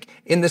last week.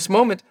 In this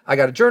moment, I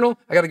got a journal,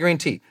 I got a green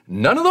tea.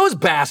 None of those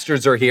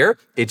bastards are here.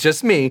 It's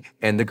just me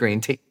and the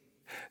green tea.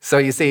 So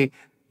you see,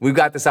 we've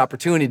got this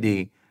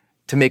opportunity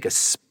to make a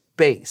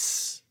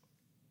space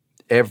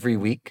every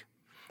week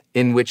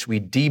in which we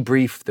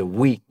debrief the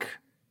week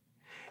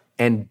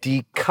and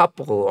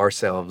decouple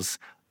ourselves,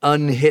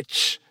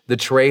 unhitch the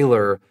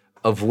trailer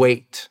of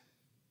weight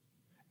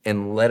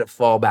and let it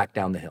fall back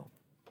down the hill.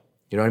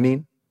 You know what I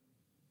mean?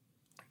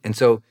 And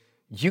so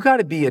you got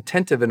to be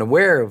attentive and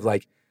aware of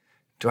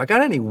do I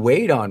got any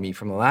weight on me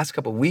from the last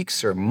couple of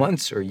weeks or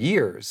months or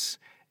years?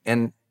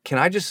 And can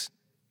I just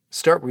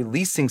start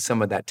releasing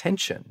some of that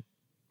tension?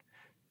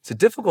 It's a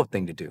difficult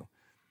thing to do,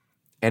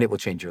 and it will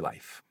change your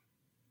life.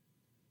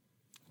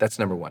 That's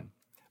number one.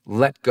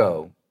 Let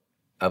go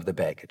of the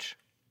baggage.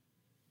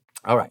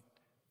 All right.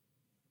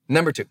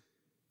 Number two,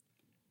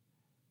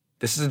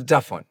 this is a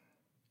tough one,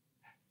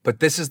 but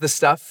this is the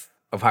stuff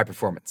of high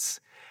performance.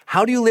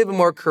 How do you live a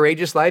more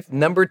courageous life?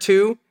 Number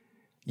two,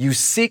 you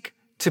seek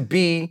to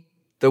be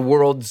the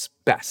world's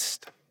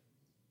best,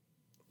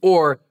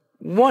 or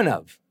one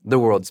of the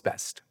world's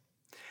best.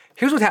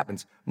 Here's what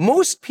happens.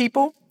 Most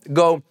people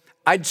go,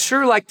 I'd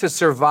sure like to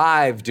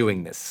survive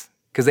doing this,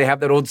 because they have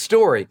that old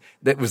story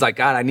that was like,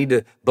 God, I need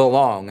to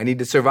belong. I need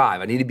to survive.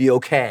 I need to be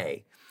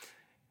okay.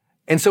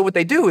 And so what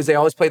they do is they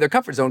always play their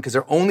comfort zone because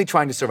they're only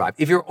trying to survive.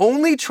 If you're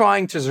only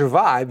trying to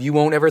survive, you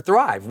won't ever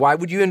thrive. Why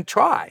would you even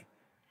try?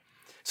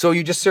 So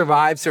you just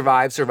survive,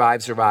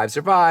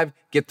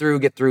 get through.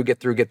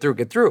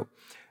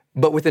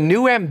 But with a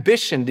new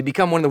ambition to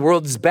become one of the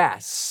world's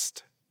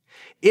best,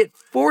 it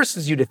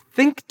forces you to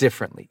think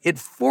differently. It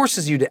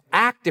forces you to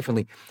act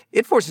differently.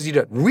 It forces you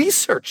to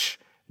research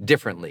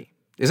differently.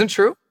 Isn't it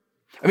true?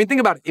 I mean, think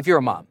about it. If you're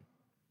a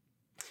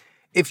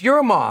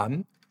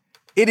mom,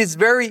 it is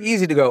very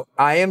easy to go,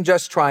 I am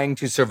just trying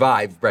to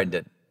survive,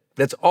 Brendan.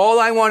 That's all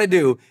I want to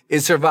do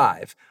is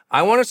survive.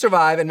 I want to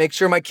survive and make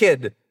sure my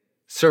kid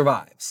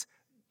survives.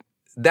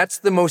 That's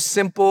the most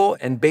simple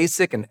and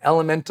basic and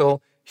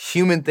elemental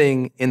human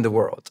thing in the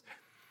world.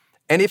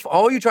 And if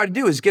all you try to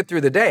do is get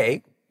through the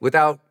day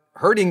without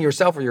hurting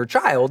yourself or your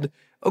child,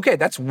 okay,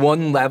 that's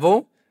one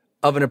level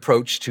of an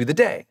approach to the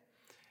day.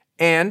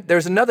 And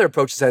there's another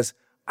approach that says,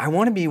 I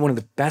want to be one of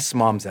the best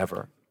moms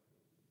ever.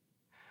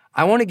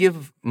 I want to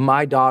give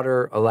my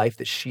daughter a life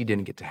that she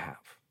didn't get to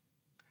have,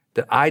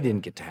 that I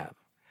didn't get to have.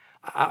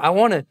 I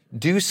want to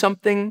do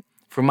something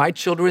for my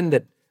children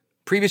that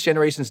previous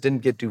generations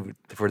didn't get to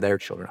for their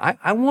children.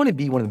 I want to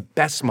be one of the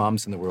best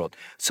moms in the world.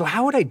 So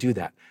how would I do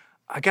that?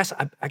 I guess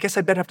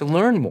I'd better have to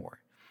learn more.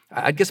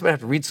 I guess I'd have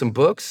to read some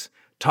books,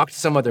 talk to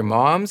some other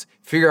moms,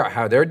 figure out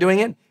how they're doing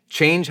it,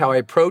 change how I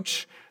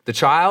approach the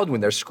child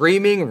when they're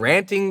screaming,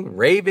 ranting,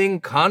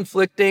 raving,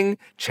 conflicting,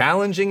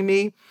 challenging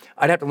me.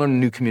 I'd have to learn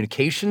new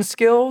communication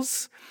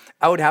skills.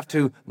 I would have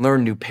to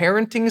learn new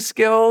parenting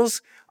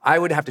skills. I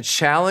would have to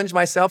challenge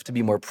myself to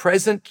be more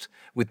present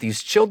with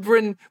these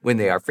children when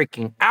they are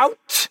freaking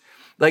out.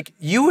 Like,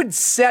 you would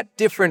set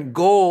different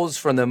goals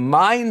from the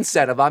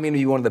mindset of, I'm going to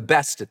be one of the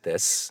best at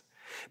this,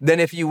 than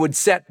if you would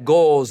set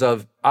goals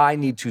of, I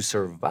need to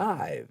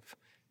survive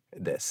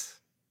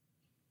this,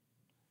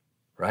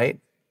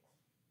 right?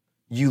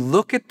 You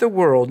look at the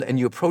world and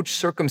you approach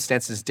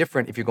circumstances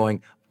different if you're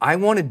going, I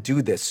want to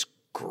do this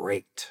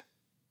great,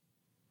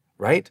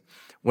 right?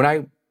 When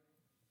I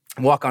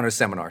walk on a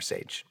seminar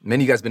stage,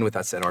 many of you guys have been with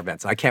us at our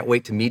events, and I can't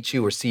wait to meet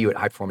you or see you at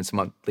High Performance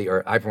Monthly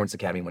or High Performance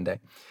Academy one day.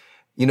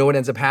 You know what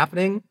ends up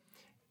happening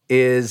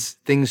is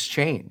things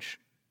change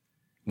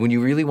when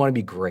you really want to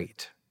be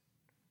great.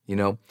 You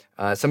know,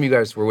 some of you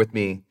guys were with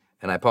me,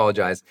 and I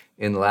apologize,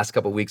 in the last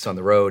couple of weeks on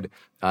the road.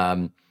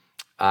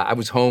 I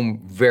was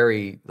home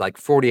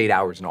 48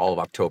 hours in all of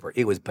October.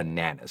 It was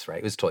bananas, right?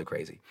 It was totally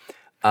crazy.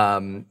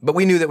 But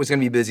we knew that it was going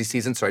to be a busy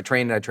season, so I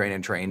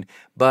trained.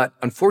 But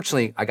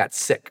unfortunately, I got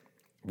sick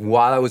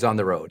while I was on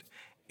the road.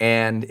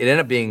 And it ended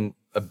up being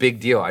a big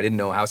deal. I didn't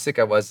know how sick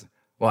I was.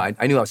 Well,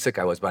 I knew how sick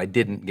I was, but I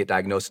didn't get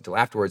diagnosed until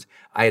afterwards.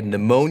 I had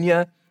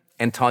pneumonia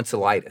and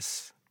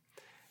tonsillitis.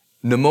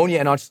 Pneumonia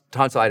and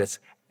tonsillitis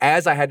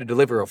as I had to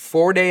deliver a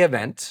 4-day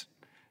event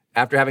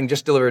after having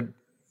just delivered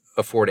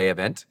a 4-day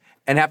event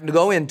and having to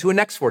go into a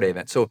next 4-day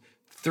event. So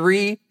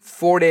 3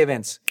 4-day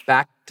events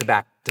back to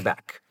back to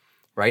back,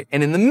 right?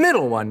 And in the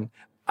middle one,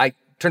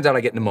 turns out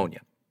I get pneumonia.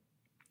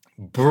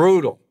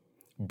 Brutal.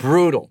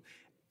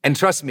 And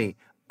trust me,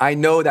 I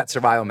know that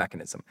survival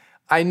mechanism.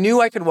 I knew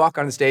I could walk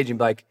on the stage and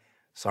be like,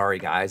 sorry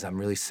guys, I'm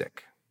really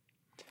sick.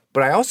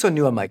 But I also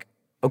knew, I'm like,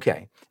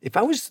 okay, if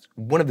I was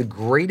one of the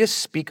greatest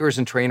speakers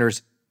and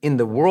trainers in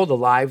the world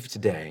alive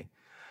today,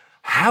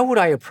 how would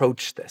I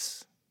approach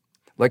this?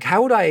 Like,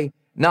 how would I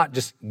not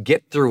just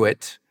get through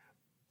it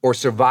or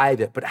survive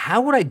it, but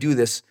how would I do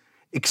this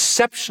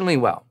exceptionally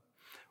well?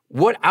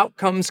 What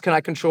outcomes can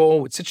I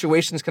control? What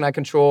situations can I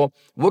control?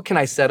 What can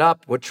I set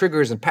up? What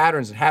triggers and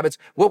patterns and habits?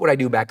 What would I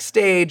do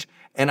backstage?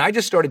 And I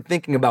just started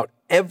thinking about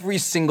every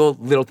single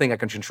little thing I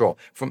can control,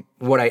 from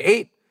what I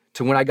ate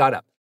to when I got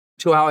up,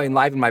 to how I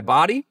enlivened my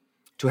body,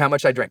 to how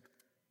much I drank.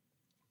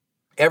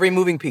 Every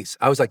moving piece.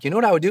 I was like, you know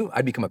what I would do?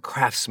 I'd become a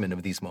craftsman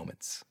of these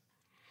moments,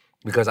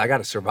 because I got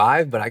to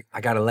survive, but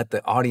I got to let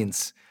the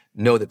audience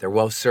know that they're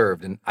well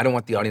served, and I don't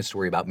want the audience to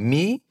worry about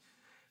me.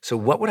 So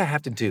what would I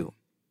have to do?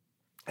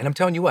 And I'm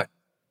telling you what,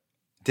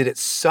 did it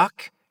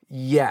suck?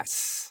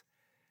 Yes.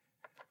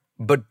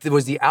 But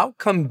was the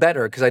outcome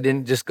better because I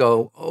didn't just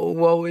go, oh,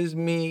 woe is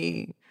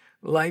me.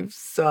 Life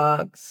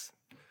sucks.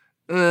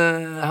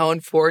 How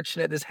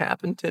unfortunate this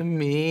happened to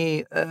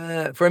me.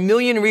 For a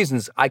million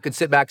reasons, I could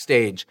sit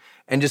backstage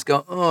and just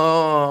go,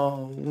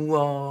 oh,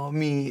 woe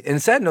me.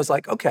 Instead, I was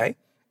like, okay,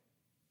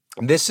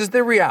 this is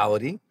the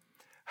reality.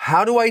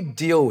 How do I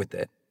deal with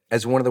it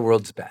as one of the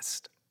world's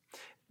best?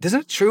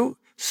 Isn't it true?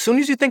 As soon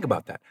as you think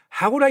about that,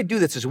 how would I do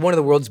this as one of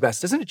the world's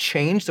best? Doesn't it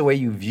change the way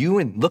you view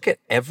and look at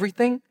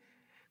everything?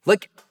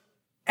 Like,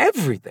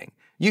 everything.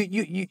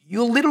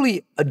 You'll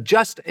literally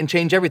adjust and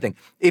change everything.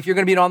 If you're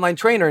going to be an online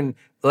trainer, and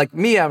like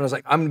me, I was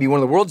like, I'm going to be one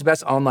of the world's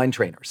best online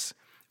trainers.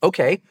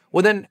 Okay,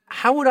 well then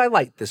how would I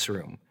light this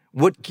room?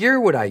 What gear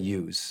would I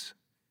use?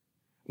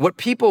 What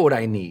people would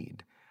I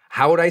need?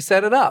 How would I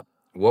set it up?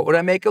 What would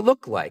I make it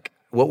look like?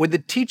 What would the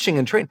teaching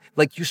and training,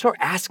 like you start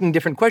asking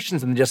different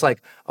questions and just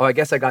like, oh, I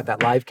guess I got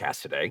that live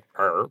cast today.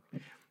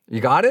 You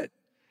got it?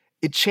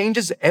 It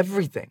changes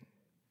everything.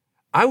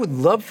 I would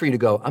love for you to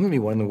go, I'm gonna be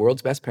one of the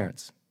world's best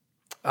parents.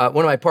 One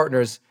of my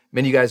partners,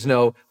 many of you guys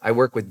know, I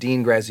work with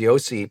Dean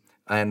Graziosi,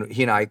 and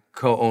he and I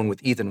co-own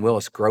with Ethan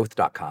Willis,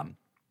 growth.com.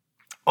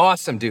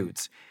 Awesome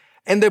dudes.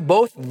 And they're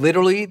both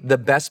literally the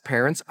best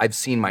parents I've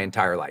seen my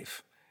entire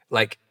life.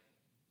 Like,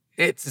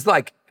 it's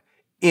like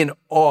in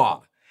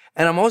awe.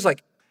 And I'm always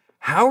like,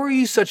 how are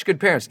you such good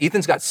parents?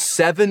 Ethan's got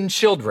 7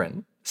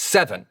 children,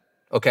 7,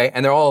 okay?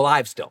 And they're all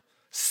alive still.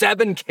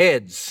 7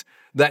 kids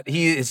that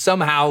he has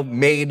somehow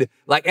made,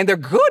 like, and they're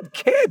good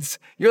kids.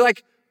 You're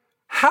like,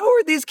 how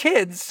are these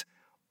kids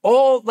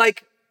all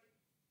like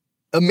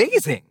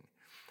amazing?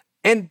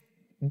 And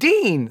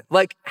Dean,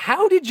 like,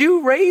 how did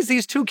you raise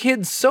these 2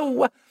 kids so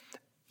well?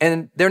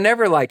 And they're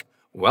never like,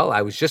 well,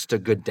 I was just a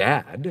good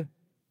dad.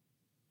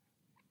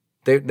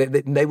 They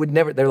would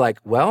never, they're like,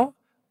 well,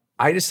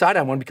 I decided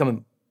I want to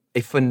become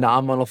a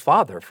phenomenal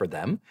father for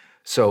them.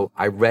 So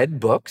I read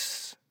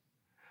books,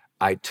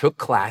 I took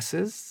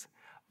classes,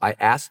 I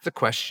asked the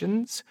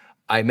questions,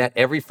 I met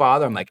every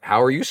father. I'm like,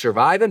 how are you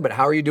surviving? But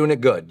how are you doing it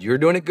good? You're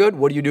doing it good?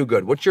 What do you do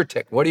good? What's your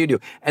tick? What do you do?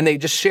 And they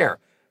just share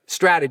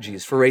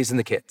strategies for raising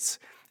the kids.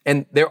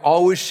 And they're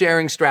always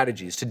sharing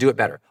strategies to do it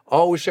better.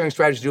 Always sharing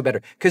strategies to do it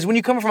better. Because when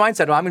you come from a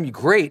mindset, oh, I'm going to be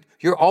great,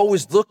 you're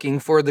always looking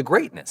for the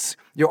greatness.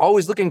 You're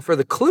always looking for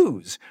the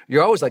clues.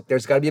 You're always like,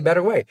 there's got to be a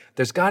better way.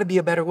 There's got to be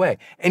a better way.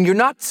 And you're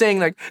not saying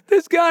like,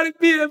 there's got to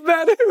be a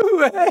better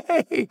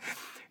way.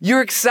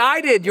 You're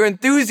excited. You're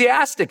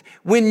enthusiastic.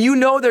 When you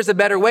know there's a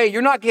better way,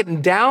 you're not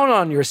getting down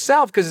on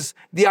yourself because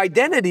the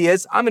identity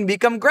is, I'm going to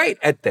become great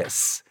at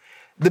this.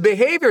 The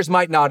behaviors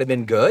might not have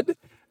been good.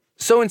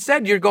 So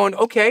instead, you're going,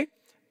 okay,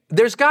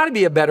 there's got to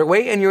be a better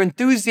way, and you're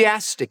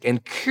enthusiastic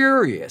and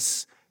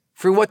curious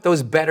for what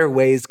those better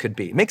ways could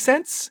be. Make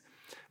sense?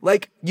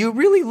 Like, you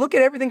really look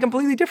at everything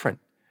completely different.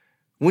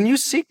 When you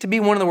seek to be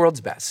one of the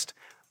world's best,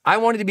 I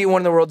wanted to be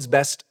one of the world's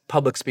best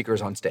public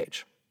speakers on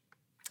stage.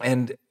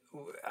 And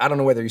I don't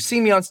know whether you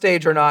see me on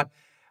stage or not,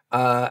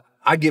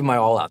 I give my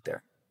all out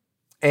there.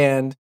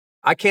 And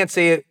I can't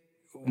say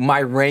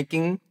my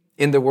ranking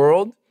in the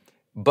world,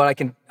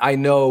 but I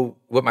know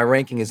what my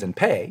ranking is in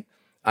pay.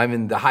 I'm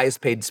in the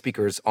highest paid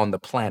speakers on the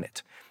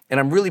planet. And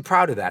I'm really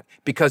proud of that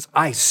because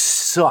I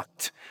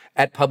sucked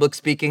at public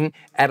speaking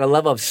at a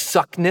level of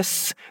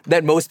suckness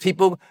that most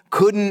people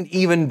couldn't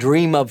even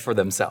dream of for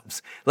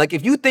themselves. Like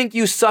if you think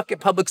you suck at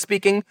public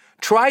speaking,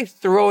 try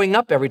throwing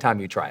up every time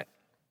you try it.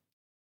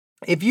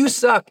 If you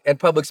suck at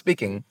public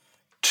speaking,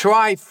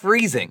 try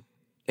freezing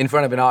in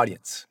front of an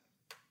audience.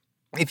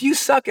 If you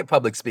suck at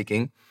public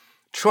speaking,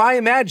 try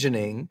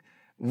imagining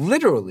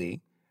literally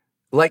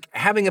like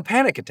having a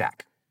panic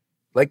attack.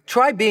 Like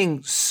try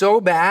being so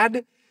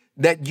bad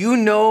that you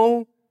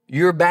know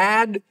you're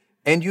bad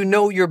and you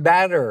know you're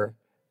badder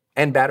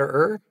and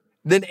badderer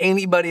than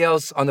anybody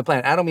else on the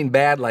planet. I don't mean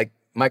bad like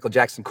Michael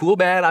Jackson, cool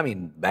bad. I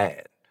mean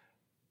bad.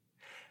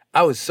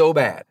 I was so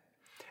bad.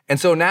 And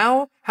so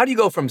now, how do you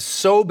go from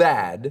so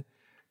bad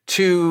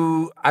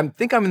to, I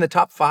think I'm in the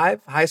top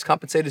 5 highest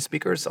compensated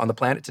speakers on the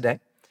planet today?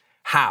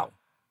 How?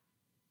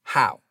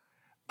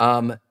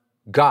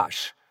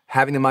 Gosh,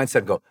 having the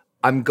mindset go,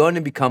 I'm going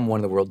to become one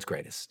of the world's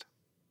greatest.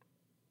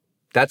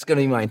 That's going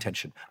to be my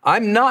intention.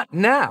 I'm not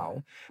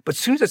now, but as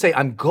soon as I say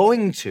I'm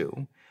going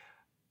to,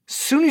 as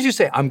soon as you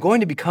say I'm going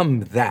to become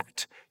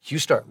that, you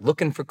start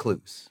looking for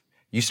clues.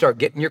 You start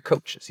getting your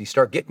coaches. You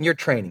start getting your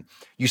training.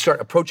 You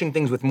start approaching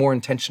things with more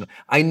intention.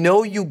 I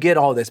know you get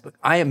all this, but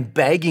I am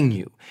begging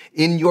you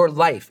in your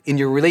life, in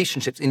your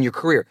relationships, in your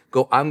career,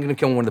 go, I'm going to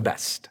become one of the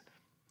best.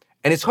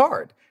 And it's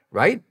hard,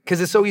 right? Because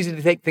it's so easy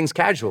to take things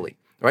casually.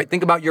 Right?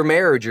 Think about your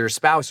marriage, your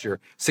spouse, your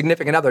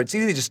significant other. It's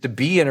easy just to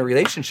be in a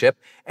relationship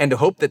and to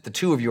hope that the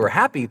two of you are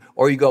happy,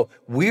 or you go,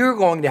 we're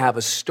going to have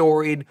a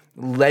storied,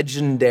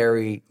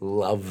 legendary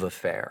love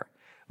affair.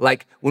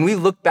 Like when we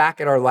look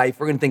back at our life,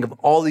 we're going to think of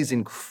all these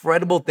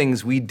incredible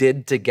things we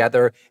did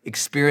together,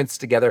 experienced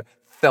together,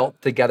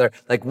 felt together.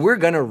 Like we're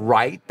going to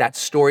write that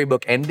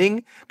storybook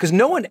ending because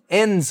no one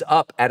ends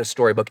up at a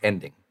storybook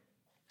ending.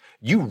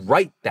 You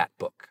write that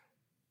book.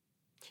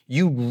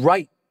 You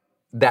write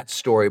that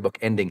storybook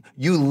ending.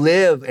 You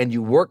live and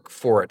you work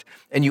for it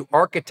and you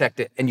architect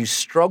it and you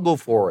struggle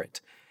for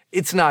it.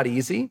 It's not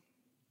easy.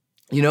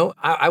 You know,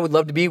 I would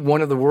love to be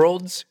one of the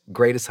world's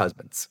greatest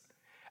husbands.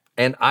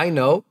 And I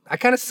know I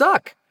kind of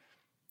suck,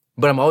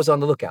 but I'm always on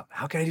the lookout.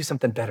 How can I do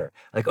something better?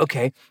 Like,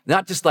 okay,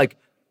 not just like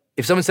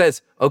if someone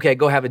says, okay,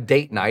 go have a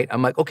date night.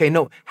 I'm like, okay,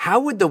 no,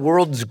 how would the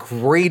world's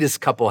greatest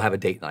couple have a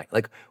date night?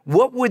 Like,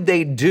 what would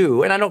they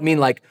do? And I don't mean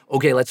like,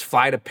 okay, let's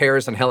fly to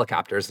Paris on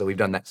helicopters. So we've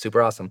done that.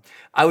 Super awesome.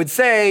 I would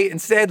say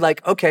instead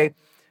like, okay,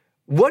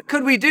 What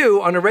could we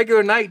do on a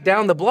regular night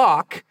down the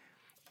block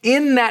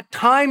in that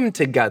time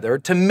together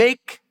to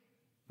make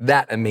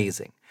that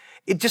amazing?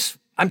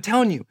 I'm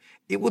telling you,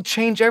 it will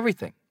change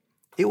everything.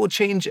 It will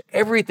change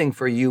everything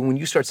for you when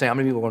you start saying, I'm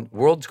gonna be one of the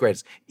world's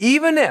greatest.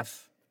 Even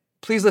if,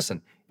 please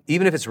listen,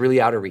 even if it's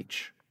really out of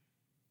reach.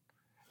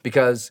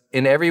 Because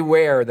in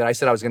everywhere that I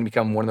said I was gonna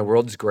become one of the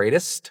world's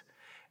greatest,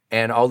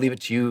 and I'll leave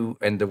it to you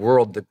and the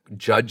world to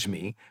judge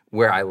me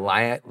where I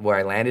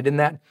landed in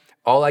that,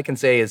 all I can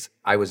say is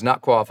I was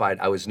not qualified,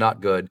 I was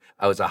not good,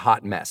 I was a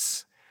hot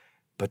mess.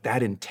 But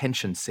that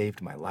intention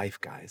saved my life,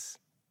 guys.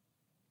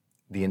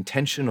 The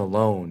intention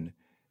alone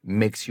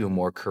makes you a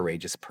more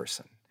courageous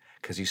person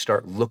because you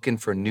start looking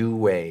for new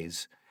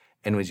ways.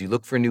 And as you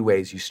look for new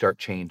ways, you start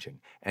changing.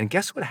 And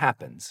guess what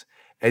happens?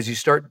 As you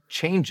start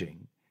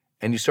changing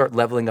and you start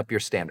leveling up your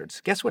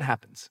standards, guess what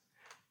happens?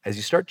 As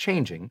you start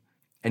changing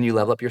and you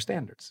level up your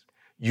standards,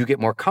 you get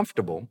more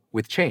comfortable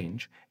with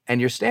change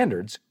and your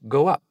standards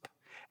go up.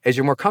 As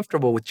you're more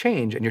comfortable with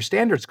change and your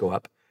standards go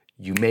up,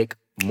 you make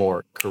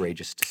more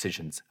courageous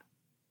decisions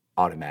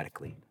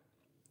automatically.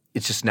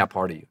 It's just now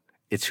part of you.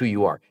 It's who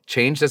you are.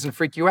 Change doesn't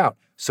freak you out.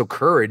 So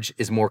courage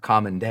is more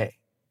common day.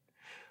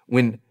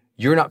 When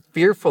you're not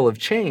fearful of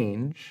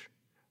change,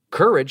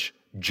 courage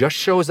just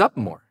shows up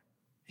more.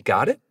 You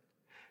got it?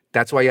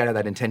 That's why you have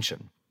that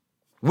intention.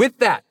 With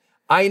that,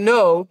 I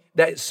know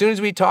that as soon as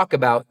we talk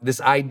about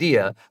this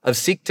idea of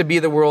seek to be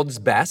the world's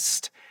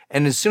best,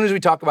 and as soon as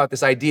we talk about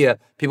this idea,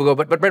 people go,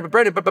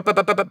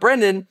 but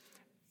Brendan,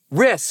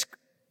 risk,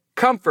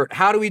 comfort,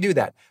 how do we do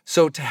that?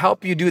 So to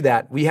help you do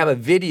that, we have a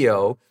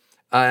video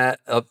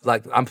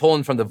I'm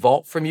pulling from the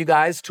vault from you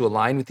guys to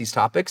align with these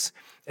topics.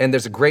 And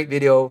there's a great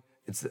video,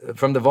 it's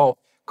from the vault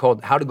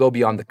called How to Go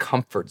Beyond the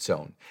Comfort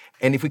Zone.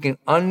 And if we can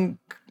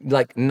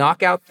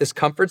knock out this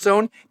comfort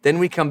zone, then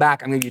we come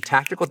back. I'm gonna give you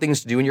tactical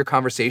things to do in your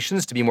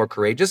conversations to be more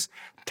courageous,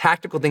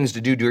 tactical things to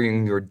do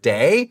during your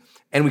day,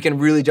 and we can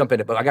really jump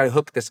into it. But I gotta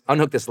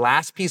unhook this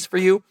last piece for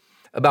you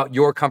about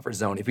your comfort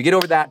zone. If we get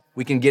over that,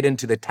 we can get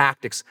into the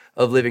tactics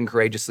of living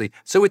courageously.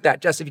 So with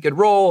that, Jess, if you could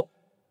roll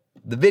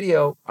the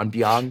video on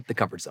Beyond the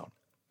Comfort Zone.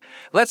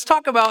 Let's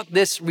talk about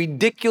this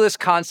ridiculous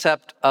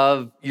concept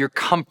of your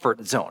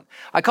comfort zone.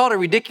 I call it a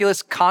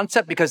ridiculous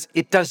concept because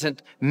it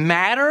doesn't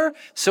matter,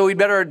 so we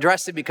better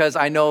address it because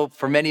I know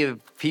for many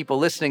of people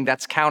listening,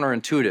 that's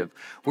counterintuitive.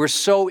 We're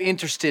so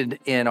interested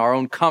in our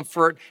own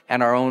comfort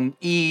and our own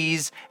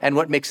ease and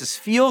what makes us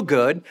feel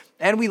good,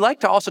 and we like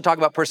to also talk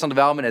about personal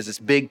development as this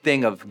big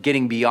thing of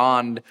getting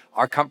beyond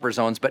our comfort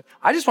zones, but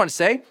I just want to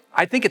say,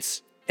 I think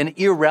it's an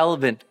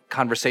irrelevant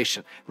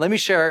conversation. Let me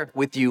share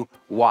with you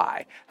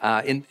why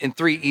in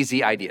 3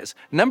 easy ideas.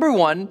 Number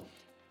 1,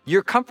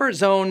 your comfort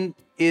zone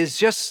is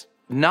just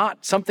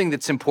not something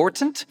that's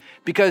important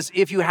because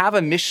if you have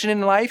a mission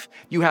in life,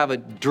 you have a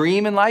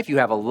dream in life, you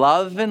have a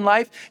love in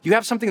life, you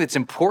have something that's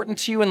important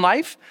to you in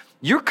life,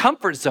 your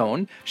comfort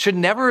zone should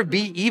never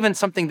be even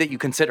something that you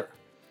consider.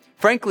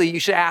 Frankly, you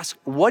should ask,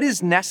 what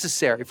is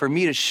necessary for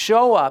me to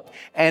show up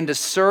and to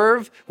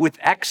serve with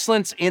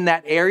excellence in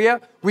that area,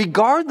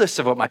 regardless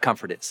of what my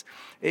comfort is?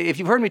 If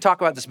you've heard me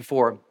talk about this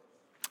before,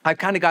 I've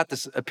kind of got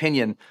this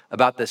opinion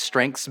about the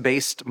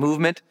strengths-based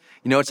movement.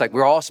 You know, it's like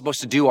we're all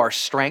supposed to do our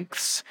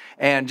strengths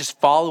and just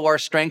follow our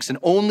strengths and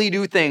only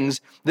do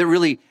things that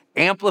really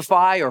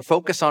amplify or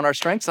focus on our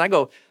strengths. And I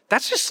go,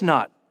 that's just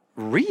not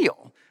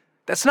real.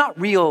 That's not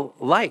real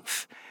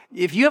life.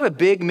 If you have a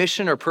big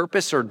mission or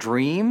purpose or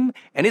dream,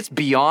 and it's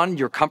beyond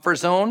your comfort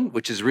zone,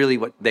 which is really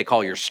what they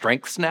call your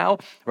strengths now,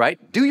 right?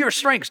 Do your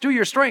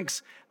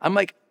strengths. I'm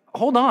like,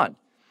 hold on.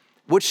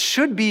 What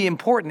should be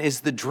important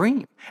is the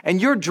dream.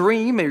 And your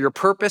dream or your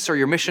purpose or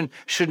your mission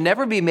should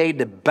never be made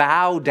to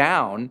bow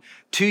down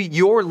to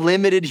your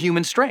limited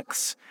human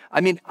strengths. I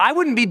mean, I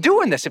wouldn't be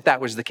doing this if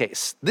that was the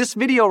case. This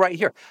video right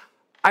here,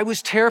 I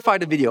was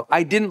terrified of video.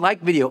 I didn't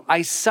like video.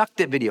 I sucked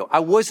at video.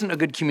 I wasn't a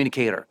good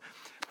communicator.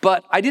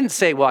 But I didn't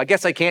say, well, I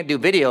guess I can't do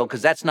video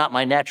because that's not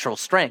my natural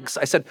strengths.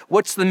 I said,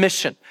 what's the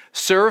mission?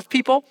 Serve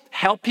people,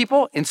 help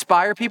people,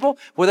 inspire people?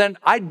 Well, then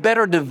I'd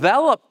better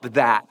develop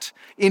that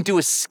into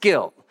a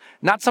skill,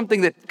 not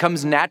something that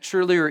comes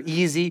naturally or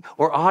easy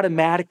or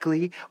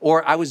automatically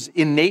or I was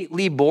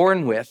innately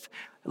born with.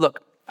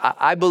 Look,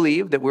 I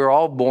believe that we're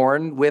all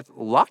born with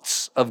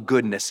lots of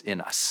goodness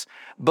in us,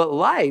 but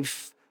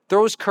life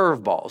throws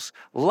curveballs.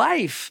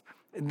 Life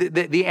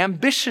The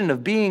ambition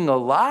of being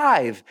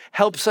alive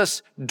helps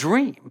us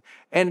dream.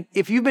 And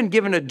if you've been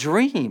given a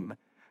dream,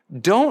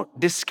 don't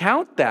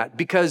discount that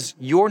because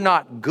you're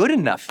not good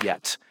enough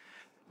yet.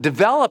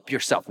 Develop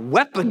yourself,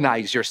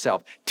 weaponize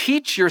yourself,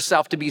 teach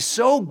yourself to be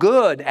so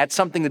good at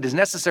something that is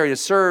necessary to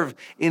serve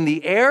in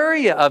the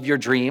area of your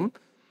dream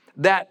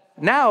that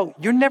now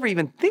you're never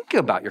even thinking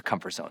about your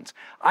comfort zones.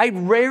 I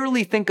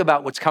rarely think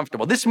about what's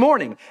comfortable. This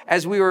morning,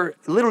 as we were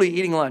literally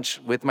eating lunch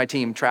with my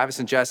team, Travis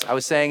and Jess, I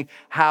was saying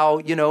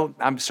how,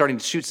 I'm starting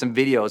to shoot some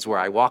videos where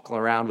I walk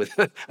around with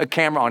a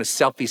camera on a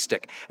selfie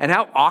stick and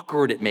how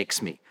awkward it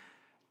makes me.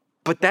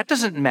 But that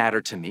doesn't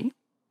matter to me.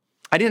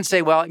 I didn't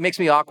say, well, it makes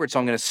me awkward, so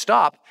I'm going to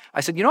stop.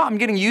 I said, I'm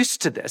getting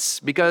used to this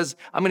because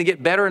I'm going to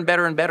get better and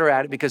better and better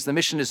at it because the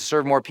mission is to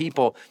serve more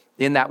people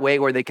in that way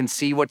where they can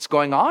see what's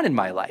going on in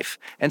my life.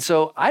 And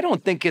so I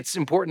don't think it's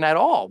important at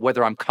all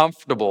whether I'm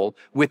comfortable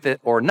with it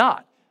or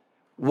not.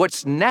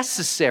 What's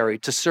necessary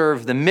to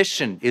serve the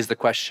mission is the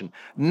question,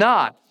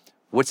 not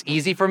what's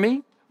easy for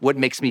me, what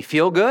makes me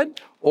feel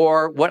good,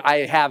 or what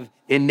I have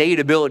innate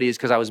abilities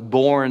because I was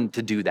born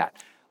to do that.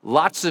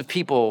 Lots of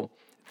people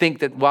think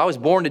that, well, I was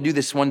born to do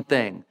this one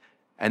thing,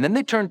 and then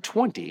they turn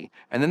 20,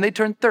 and then they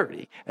turn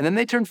 30, and then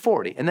they turn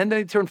 40, and then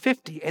they turn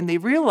 50, and they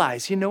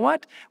realize, you know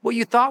what? What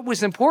you thought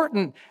was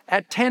important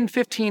at 10,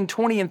 15,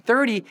 20, and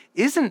 30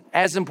 isn't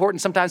as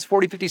important sometimes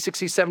 40, 50,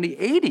 60, 70,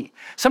 80.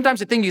 Sometimes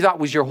the thing you thought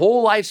was your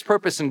whole life's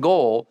purpose and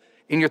goal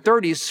in your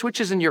 30s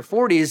switches in your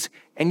 40s,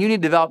 and you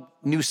need to develop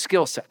new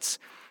skill sets.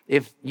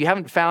 If you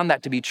haven't found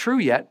that to be true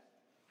yet,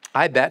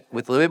 I bet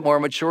with a little bit more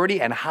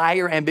maturity and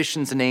higher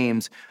ambitions and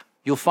aims,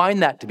 you'll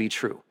find that to be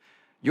true.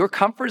 Your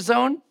comfort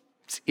zone,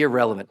 it's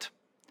irrelevant.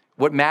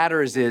 What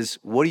matters is,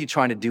 what are you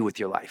trying to do with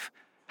your life?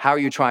 How are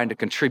you trying to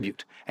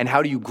contribute? And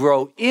how do you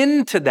grow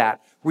into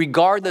that,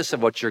 regardless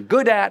of what you're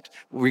good at,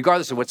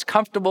 regardless of what's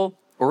comfortable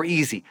or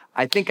easy?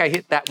 I think I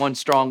hit that one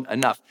strong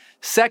enough.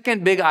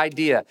 Second big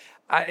idea,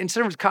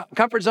 instead of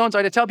comfort zones,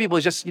 I tell people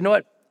is just,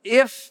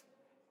 if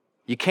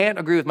you can't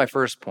agree with my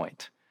first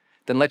point,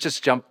 then let's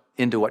just jump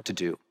into what to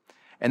do.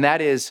 And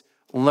that is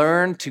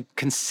learn to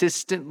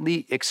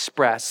consistently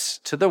express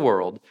to the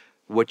world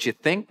what you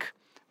think,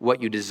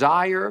 what you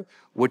desire,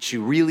 what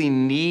you really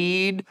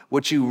need,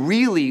 what you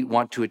really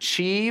want to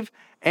achieve,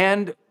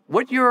 and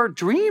what your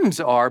dreams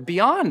are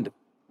beyond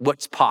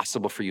what's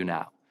possible for you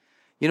now.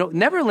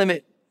 Never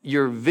limit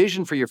your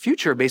vision for your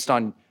future based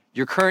on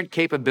your current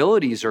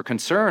capabilities or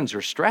concerns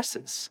or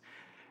stresses.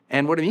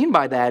 And what I mean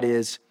by that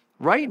is,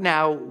 right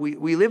now,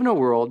 we live in a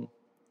world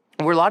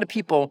where a lot of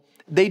people,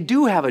 they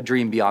do have a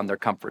dream beyond their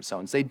comfort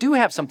zones. They do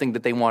have something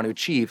that they want to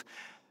achieve,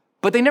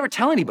 but they never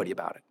tell anybody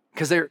about it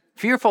because they're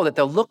fearful that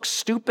they'll look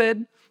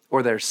stupid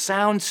or they'll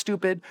sound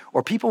stupid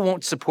or people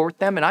won't support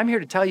them. And I'm here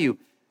to tell you,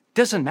 it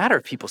doesn't matter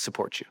if people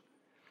support you.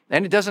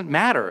 And it doesn't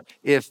matter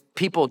if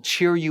people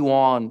cheer you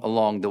on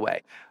along the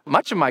way.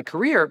 Much of my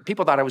career,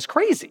 people thought I was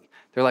crazy.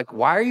 They're like,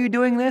 why are you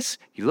doing this?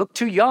 You look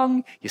too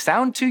young. You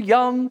sound too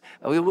young.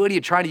 What are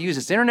you trying to use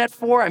this internet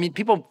for? I mean,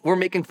 people were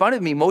making fun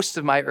of me most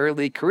of my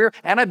early career.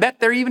 And I bet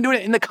they're even doing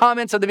it in the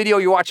comments of the video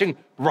you're watching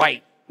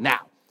right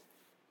now.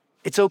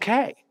 It's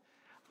okay.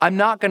 I'm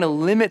not going to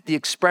limit the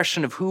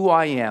expression of who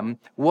I am,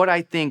 what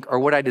I think, or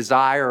what I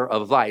desire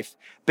of life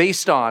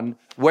based on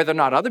whether or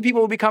not other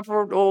people will be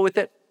comfortable with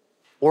it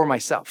or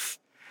myself.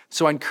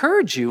 So I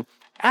encourage you,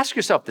 ask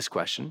yourself this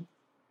question.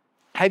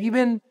 Have you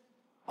been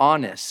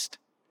honest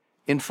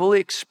in fully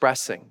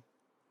expressing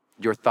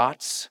your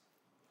thoughts,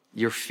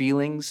 your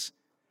feelings,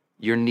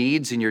 your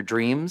needs, and your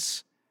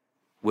dreams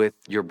with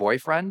your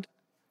boyfriend,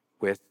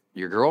 with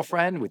your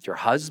girlfriend, with your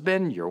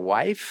husband, your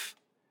wife,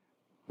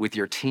 with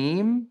your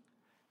team,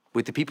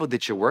 with the people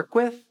that you work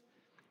with?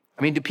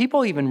 I mean, do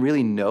people even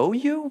really know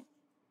you?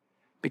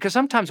 Because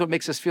sometimes what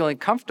makes us feel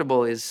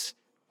uncomfortable is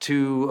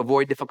to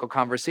avoid difficult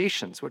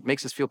conversations. What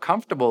makes us feel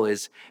comfortable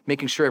is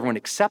making sure everyone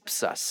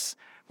accepts us.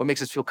 What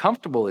makes us feel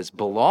comfortable is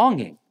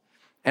belonging.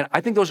 And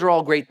I think those are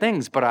all great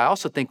things, but I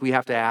also think we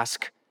have to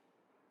ask,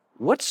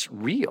 what's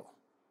real?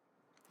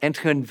 And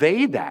to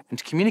convey that and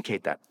to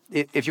communicate that.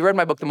 If you read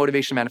my book, The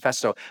Motivation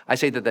Manifesto, I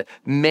say that the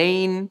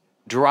main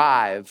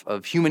drive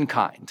of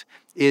humankind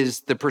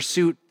is the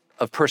pursuit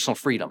of personal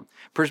freedom.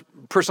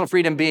 Personal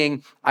freedom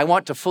being, I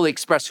want to fully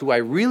express who I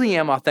really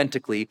am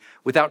authentically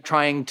without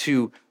trying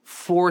to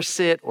force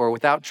it or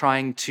without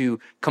trying to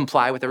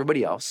comply with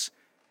everybody else.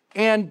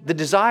 And the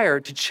desire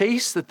to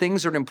chase the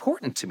things that are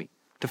important to me,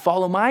 to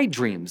follow my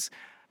dreams,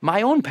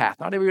 my own path,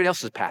 not everybody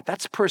else's path.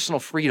 That's personal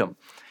freedom.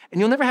 And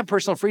you'll never have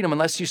personal freedom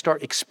unless you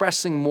start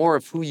expressing more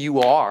of who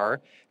you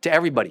are to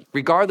everybody,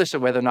 regardless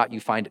of whether or not you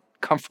find it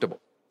comfortable.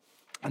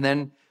 And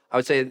then I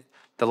would say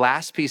the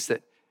last piece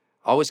that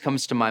always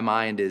comes to my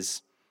mind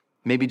is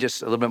maybe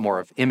just a little bit more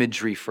of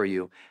imagery for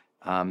you.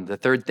 The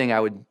third thing I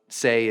would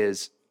say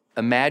is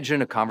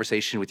imagine a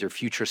conversation with your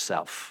future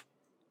self.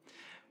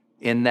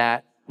 In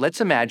that,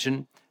 let's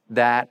imagine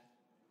that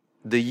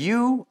the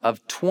you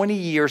of 20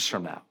 years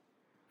from now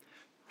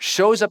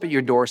shows up at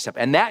your doorstep,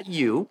 and that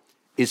you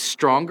is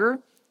stronger,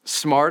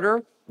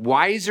 smarter,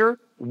 wiser,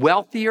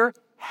 wealthier,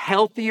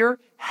 healthier,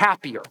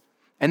 happier.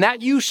 And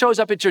that you shows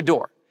up at your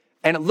door,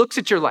 and it looks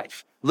at your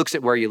life, looks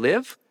at where you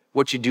live,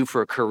 what you do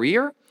for a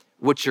career,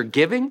 what you're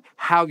giving,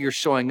 how you're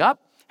showing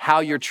up, how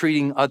you're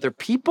treating other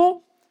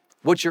people,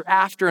 what you're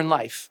after in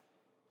life.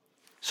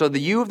 So the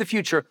you of the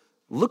future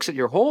looks at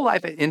your whole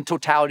life in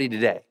totality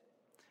today,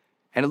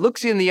 and it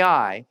looks you in the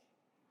eye,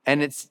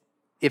 and it's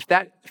if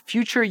that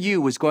future you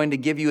was going to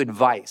give you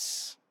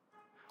advice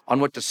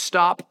on what to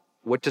stop,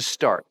 what to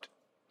start,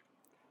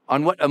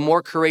 on what a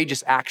more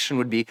courageous action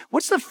would be,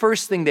 what's the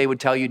first thing they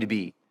would tell you to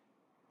be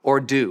or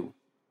do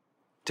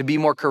to be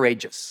more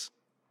courageous?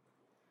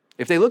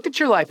 If they looked at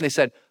your life and they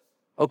said,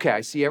 okay,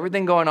 I see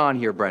everything going on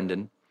here,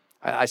 Brendan.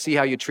 I see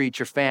how you treat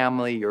your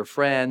family, your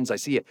friends. I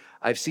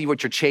see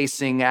what you're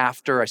chasing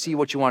after. I see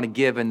what you want to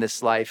give in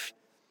this life.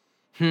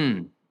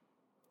 You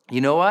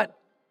know what?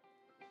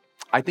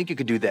 I think you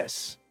could do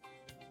this.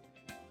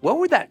 What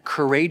would that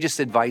courageous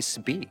advice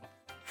be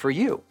for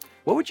you?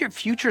 What would your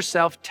future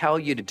self tell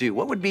you to do?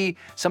 What would be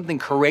something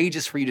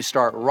courageous for you to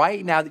start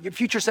right now that your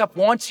future self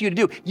wants you to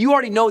do? You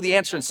already know the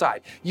answer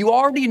inside. You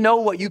already know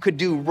what you could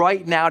do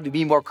right now to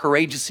be more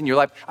courageous in your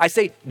life. I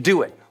say,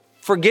 do it.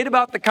 Forget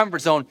about the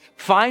comfort zone.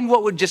 Find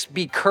what would just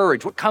be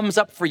courage, what comes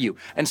up for you.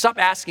 And stop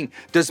asking,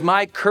 does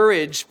my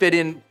courage fit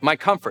in my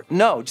comfort?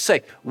 No, just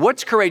say,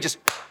 what's courageous?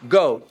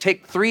 Go.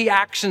 Take 3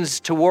 actions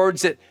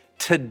towards it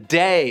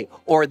today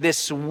or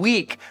this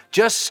week.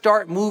 Just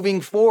start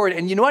moving forward.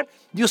 And you know what?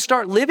 You'll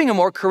start living a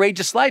more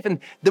courageous life. And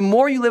the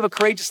more you live a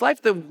courageous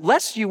life, the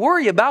less you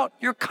worry about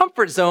your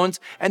comfort zones.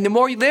 And the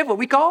more you live what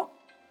we call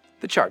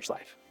the charged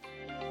life.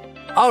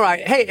 All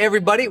right. Hey,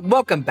 everybody.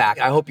 Welcome back.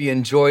 I hope you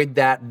enjoyed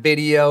that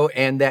video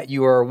and that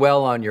you are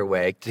well on your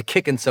way to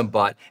kicking some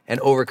butt and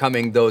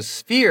overcoming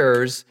those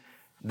fears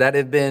that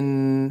have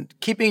been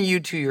keeping you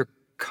to your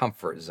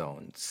comfort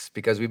zones.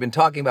 Because we've been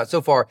talking about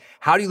so far,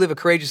 how do you live a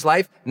courageous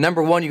life?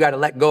 Number 1, you got to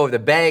let go of the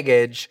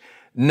baggage.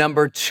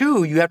 Number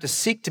 2, you have to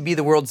seek to be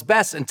the world's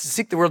best. And to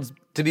seek the world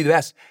to be the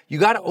best, you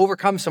got to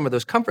overcome some of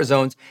those comfort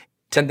zones.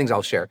 10 things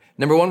I'll share.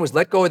 Number 1 was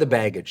let go of the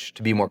baggage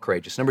to be more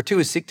courageous. Number 2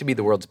 is seek to be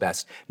the world's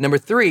best. Number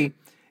 3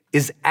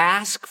 is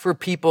ask for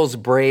people's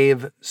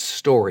brave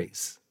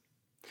stories.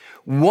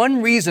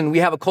 One reason we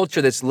have a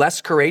culture that's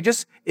less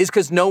courageous is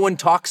because no one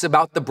talks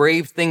about the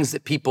brave things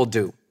that people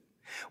do.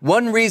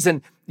 One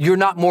reason you're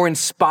not more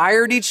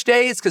inspired each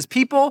day is because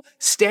people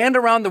stand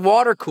around the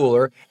water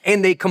cooler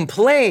and they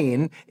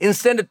complain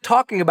instead of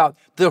talking about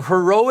the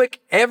heroic,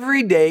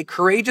 everyday,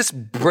 courageous,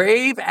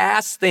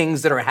 brave-ass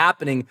things that are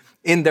happening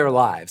in their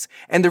lives.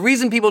 And the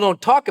reason people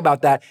don't talk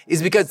about that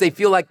is because they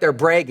feel like they're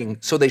bragging.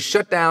 So they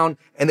shut down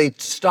and they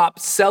stop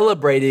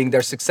celebrating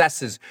their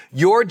successes.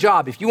 Your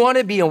job, if you want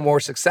to be a more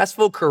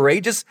successful,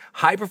 courageous,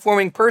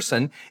 high-performing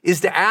person, is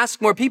to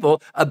ask more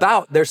people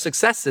about their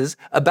successes,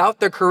 about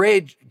their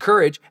courage,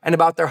 and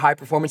about their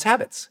high-performance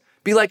habits.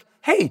 Be like,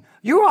 hey,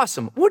 you're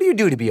awesome. What do you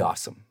do to be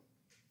awesome?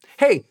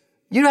 Hey,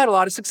 you had a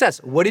lot of success.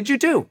 What did you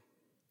do?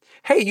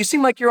 Hey, you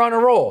seem like you're on a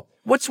roll.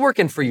 What's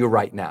working for you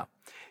right now?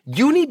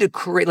 You need to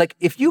create, like,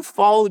 if you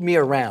followed me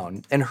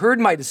around and heard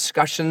my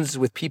discussions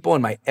with people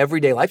in my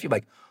everyday life, you'd be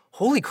like,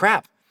 holy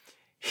crap,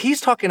 he's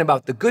talking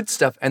about the good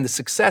stuff and the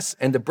success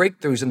and the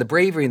breakthroughs and the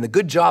bravery and the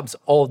good jobs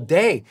all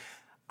day.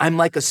 I'm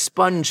like a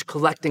sponge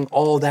collecting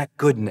all that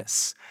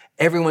goodness.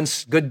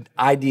 Everyone's good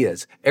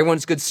ideas,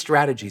 everyone's good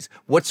strategies,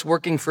 what's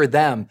working for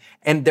them,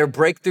 and their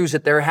breakthroughs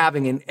that they're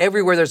having. And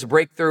everywhere there's a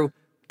breakthrough,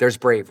 there's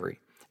bravery.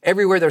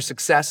 Everywhere there's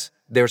success,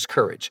 there's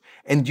courage.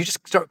 And you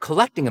just start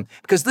collecting them.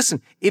 Because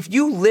listen, if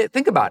you live,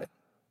 think about it.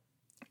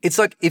 It's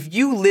like if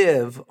you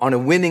live on a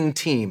winning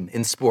team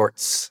in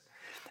sports,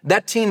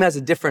 that team has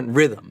a different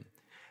rhythm,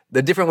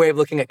 the different way of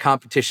looking at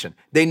competition.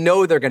 They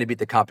know they're going to beat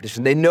the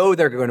competition. They know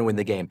they're going to win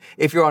the game.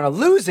 If you're on a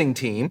losing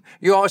team,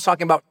 you're always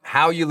talking about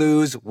how you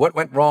lose, what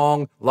went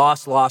wrong,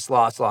 loss.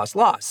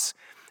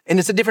 And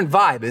it's a different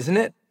vibe, isn't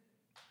it?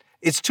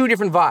 It's 2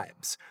 different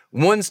vibes.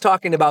 One's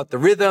talking about the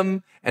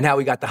rhythm and how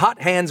we got the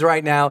hot hands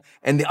right now.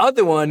 And the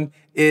other one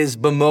is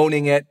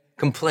bemoaning it,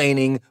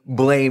 complaining,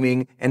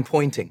 blaming, and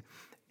pointing.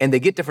 And they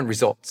get different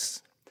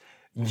results.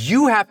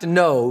 You have to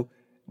know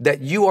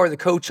that you are the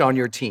coach on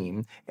your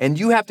team, and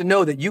you have to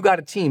know that you got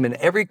a team, and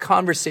every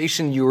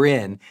conversation you're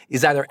in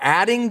is either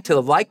adding to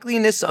the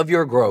likeliness of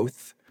your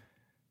growth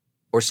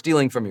or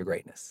stealing from your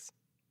greatness.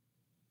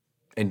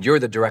 And you're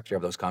the director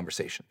of those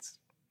conversations.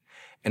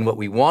 And what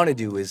we want to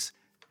do is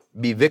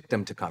be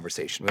victim to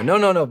conversation.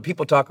 No,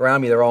 people talk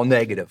around me, they're all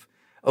negative.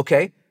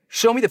 Okay,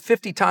 show me the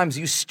 50 times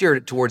you steered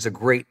it towards a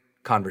great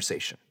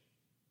conversation.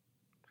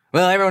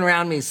 Well, everyone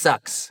around me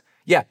sucks.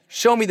 Yeah,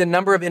 show me the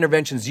number of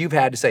interventions you've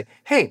had to say,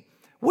 hey,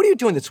 what are you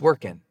doing that's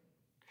working?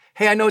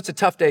 Hey, I know it's a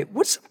tough day.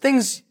 What's some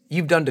things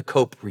you've done to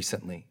cope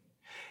recently?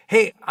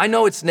 Hey, I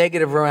know it's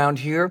negative around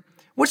here.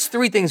 What's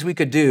 3 things we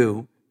could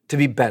do to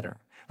be better?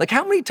 Like,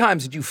 how many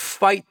times did you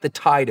fight the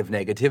tide of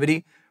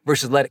negativity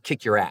versus let it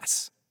kick your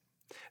ass?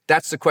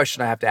 That's the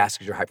question I have to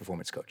ask as your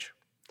high-performance coach.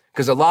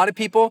 Because a lot of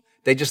people,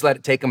 they just let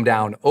it take them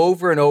down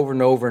over and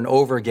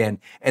over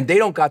again. And they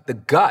don't got the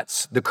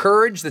guts, the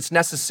courage that's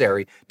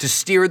necessary to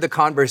steer the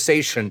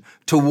conversation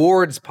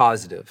towards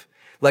positive.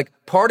 Like,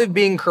 part of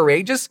being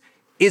courageous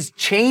is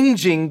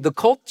changing the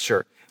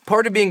culture.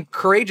 Part of being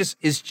courageous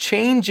is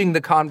changing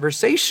the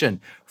conversation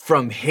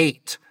from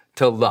hate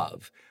to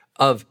love,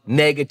 of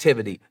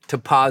negativity to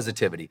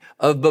positivity,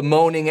 of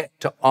bemoaning it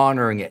to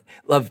honoring it,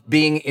 of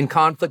being in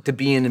conflict to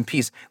being in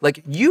peace.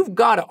 Like, you've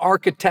got to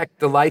architect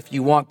the life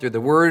you want through the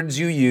words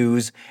you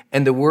use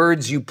and the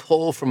words you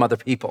pull from other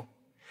people.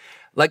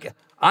 Like,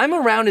 I'm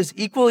around as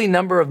equally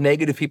number of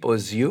negative people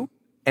as you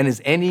and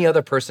as any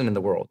other person in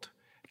the world.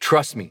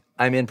 Trust me,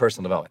 I'm in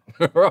personal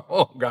development.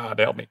 Oh, God,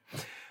 help me.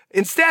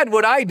 Instead,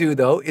 what I do,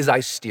 though, is I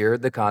steer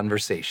the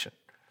conversation.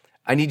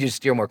 I need you to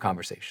steer more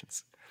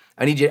conversations.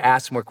 I need you to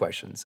ask more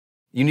questions.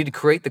 You need to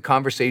create the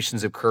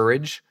conversations of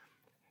courage,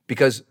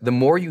 because the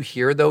more you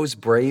hear those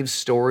brave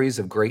stories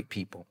of great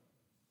people,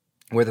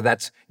 whether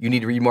that's you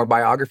need to read more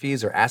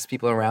biographies or ask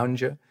people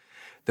around you,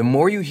 the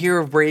more you hear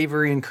of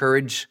bravery and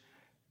courage,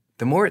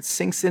 the more it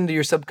sinks into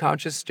your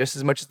subconscious just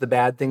as much as the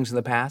bad things in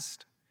the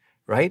past,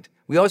 right?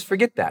 We always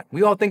forget that.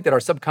 We all think that our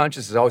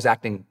subconscious is always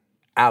acting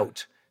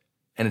out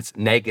and it's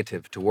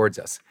negative towards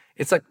us.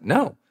 It's like,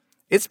 no,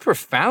 it's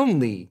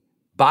profoundly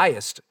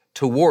biased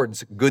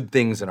towards good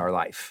things in our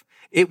life.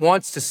 It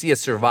wants to see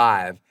us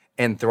survive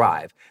and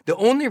thrive. The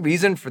only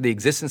reason for the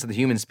existence of the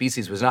human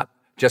species was not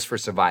just for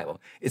survival.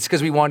 It's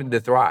because we wanted to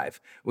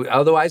thrive.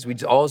 Otherwise,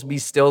 we'd always be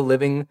still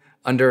living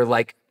under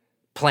like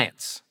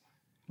plants.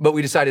 But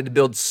we decided to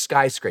build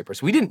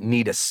skyscrapers. We didn't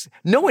need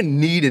no one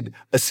needed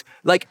us.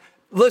 Like,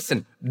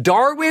 listen,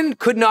 Darwin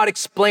could not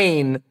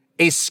explain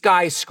a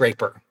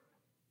skyscraper.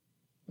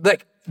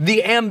 Like,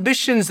 the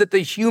ambitions that the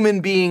human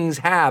beings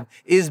have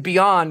is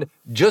beyond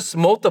just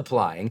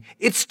multiplying.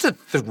 It's to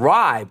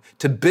thrive,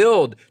 to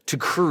build, to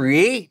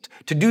create,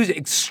 to do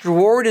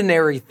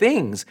extraordinary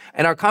things.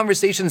 And our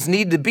conversations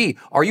need to be,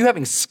 are you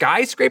having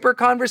skyscraper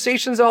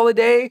conversations all the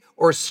day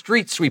or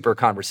street sweeper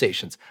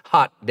conversations?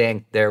 Hot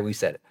dang, there we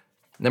said it.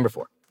 Number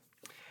 4,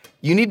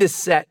 you need to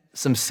set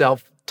some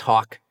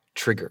self-talk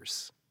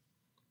triggers.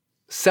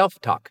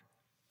 Self-talk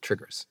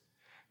triggers.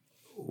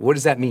 What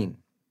does that mean?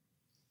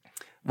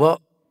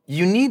 Well,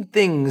 you need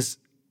things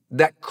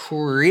that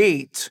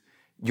create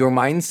your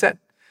mindset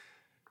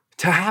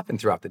to happen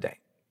throughout the day.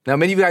 Now,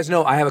 many of you guys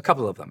know I have a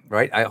couple of them,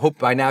 right? I hope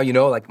by now you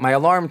know, like my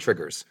alarm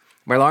triggers.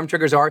 My alarm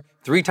triggers are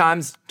 3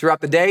 times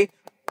throughout the day,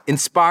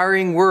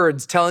 inspiring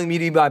words telling me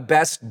to be my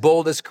best,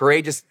 boldest,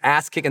 courageous,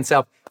 ass-kicking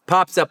self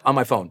pops up on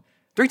my phone.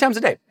 3 times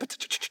a day,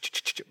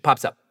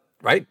 pops up,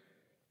 right?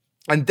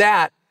 And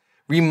that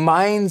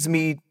reminds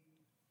me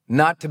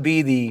not to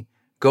be the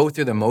go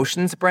through the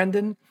motions,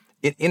 Brendan.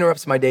 It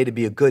interrupts my day to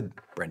be a good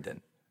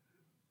Brendan.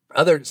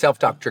 Other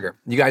self-talk trigger.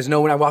 You guys know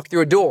when I walk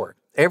through a door,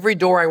 every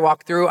door I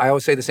walk through, I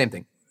always say the same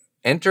thing.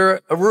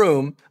 Enter a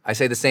room, I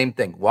say the same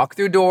thing. Walk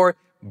through a door,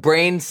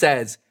 brain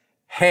says,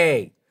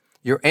 hey,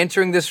 you're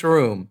entering this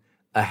room,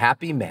 a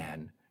happy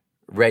man,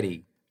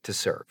 ready to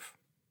serve.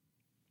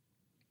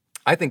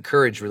 I think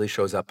courage really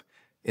shows up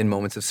in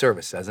moments of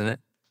service, doesn't it?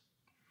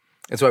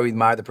 That's why we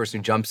admire the person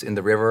who jumps in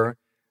the river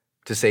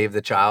to save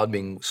the child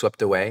being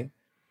swept away.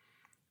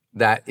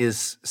 That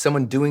is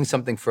someone doing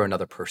something for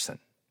another person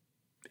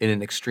in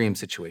an extreme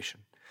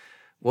situation.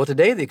 Well,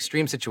 today, the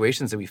extreme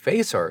situations that we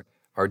face are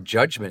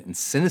judgment and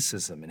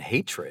cynicism and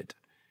hatred.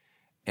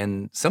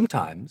 And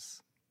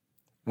sometimes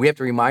we have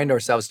to remind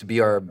ourselves to be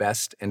our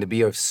best and to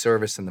be of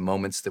service in the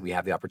moments that we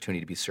have the opportunity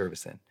to be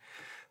service in.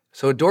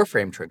 So a door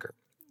frame trigger.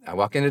 I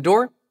walk in the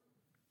door,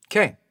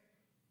 okay,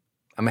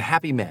 I'm a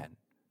happy man,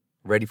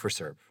 ready to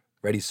serve.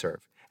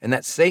 And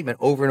that statement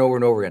over and over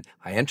and over again,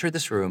 I enter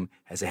this room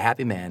as a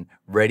happy man,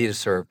 ready to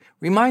serve,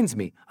 reminds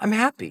me, I'm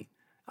happy,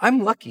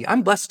 I'm lucky,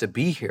 I'm blessed to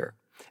be here.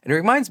 And it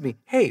reminds me,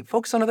 hey,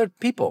 focus on other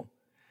people.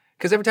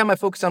 Because every time I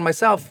focus on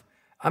myself,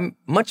 I'm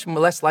much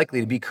less likely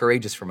to be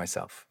courageous for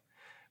myself.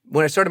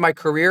 When I started my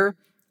career,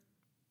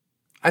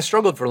 I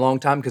struggled for a long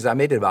time because I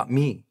made it about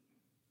me.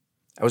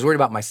 I was worried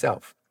about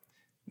myself.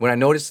 When I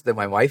noticed that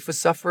my wife was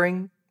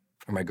suffering,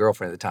 or my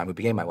girlfriend at the time, who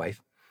became my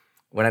wife,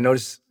 when I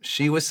noticed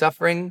she was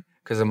suffering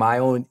because of my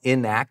own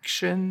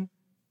inaction,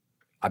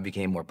 I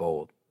became more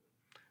bold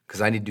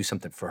because I need to do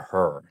something for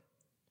her.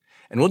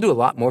 And we'll do a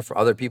lot more for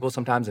other people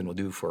sometimes than we'll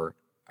do for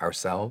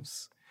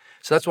ourselves.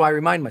 So that's why I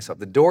remind myself,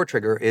 the door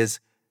trigger is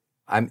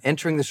I'm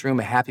entering this room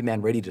a happy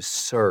man ready to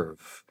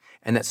serve.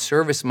 And that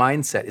service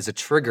mindset is a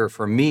trigger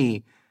for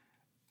me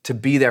to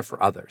be there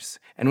for others.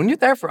 And when you're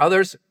there for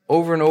others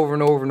over and over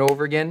and over and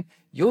over again,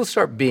 you'll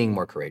start being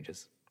more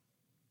courageous.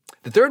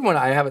 The third one,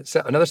 I have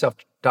another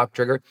self-talk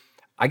trigger.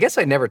 I guess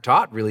I never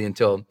taught really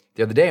until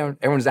the other day.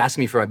 Everyone was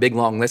asking me for my big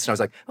long list, and I was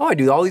like, oh, I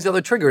do all these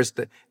other triggers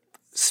to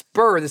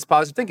spur this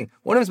positive thinking.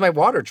 One of them is my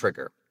water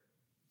trigger,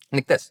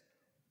 like this.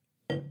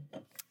 And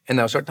then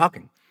I'll start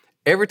talking.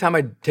 Every time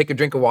I take a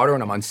drink of water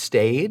when I'm on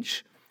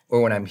stage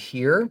or when I'm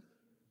here,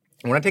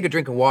 when I take a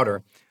drink of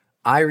water,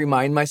 I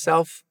remind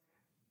myself,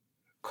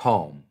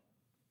 calm,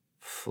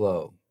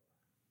 flow,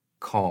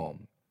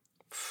 calm,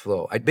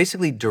 flow. I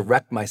basically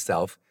direct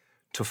myself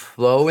to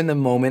flow in the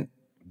moment,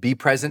 be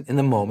present in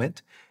the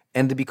moment,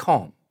 and to be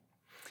calm.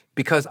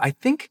 Because I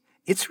think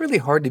it's really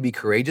hard to be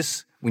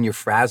courageous when you're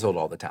frazzled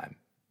all the time.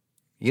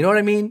 You know what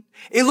I mean?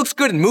 It looks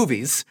good in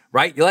movies,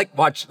 right? You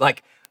watch,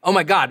 oh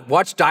my God,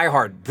 watch Die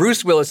Hard.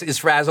 Bruce Willis is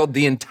frazzled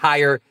the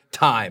entire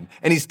time,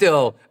 and he's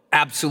still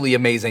absolutely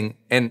amazing,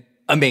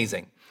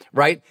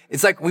 right?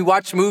 It's like we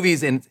watch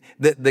movies and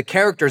the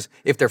characters,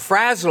 if they're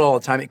frazzled all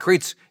the time, it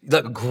creates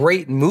a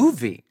great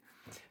movie.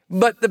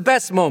 But the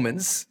best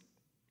moments,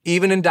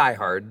 even in Die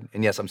Hard,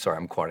 and yes, I'm sorry,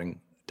 I'm quoting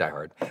Die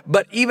Hard,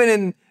 but even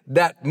in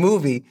that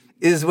movie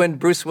is when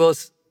Bruce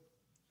Willis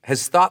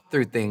has thought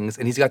through things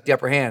and he's got the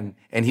upper hand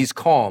and he's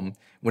calm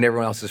when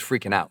everyone else is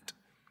freaking out.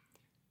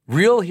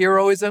 Real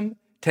heroism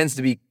tends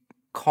to be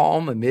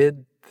calm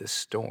amid the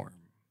storm.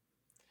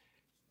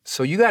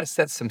 So you got to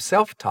set some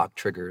self-talk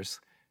triggers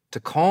to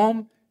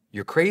calm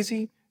your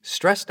crazy,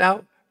 stressed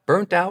out,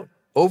 burnt out,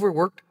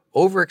 overworked,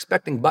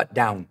 over-expecting butt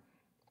down.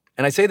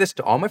 And I say this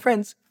to all my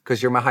friends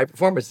because you're my high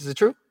performers. This is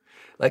true.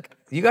 Like,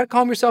 you got to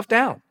calm yourself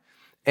down.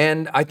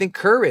 And I think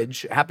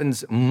courage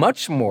happens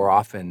much more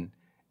often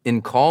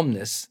in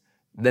calmness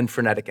than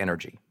frenetic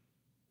energy,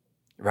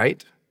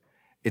 right?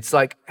 It's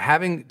like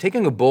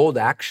taking a bold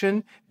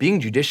action, being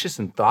judicious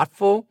and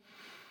thoughtful,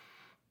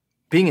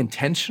 being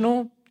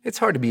intentional. It's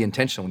hard to be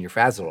intentional when you're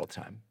frazzled all the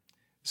time.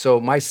 So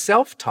my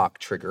self-talk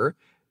trigger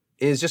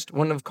is just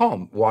one of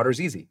calm.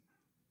 Water's easy.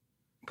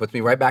 Puts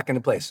me right back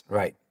into place.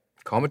 Right.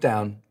 Calm it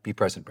down. Be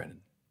present, Brendan.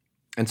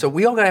 And so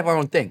we all gotta have our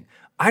own thing.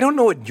 I don't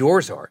know what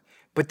yours are,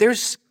 but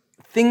there's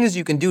things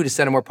you can do to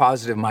set a more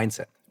positive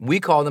mindset. We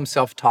call them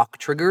self-talk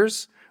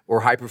triggers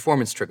or high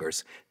performance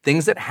triggers,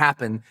 things that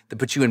happen that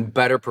put you in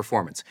better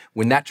performance.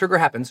 When that trigger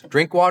happens,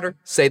 drink water,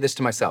 say this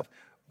to myself.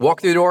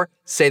 Walk through the door,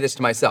 say this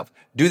to myself.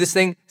 Do this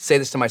thing, say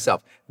this to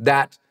myself.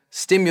 That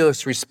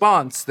stimulus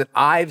response that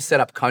I've set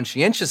up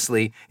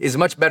conscientiously is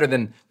much better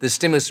than the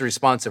stimulus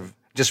response of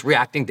just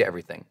reacting to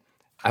everything.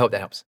 I hope that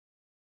helps.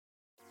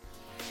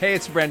 Hey,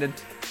 it's Brendan.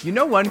 You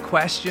know one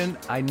question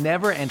I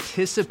never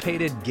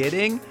anticipated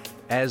getting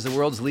as the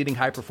world's leading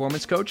high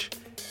performance coach?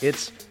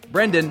 It's,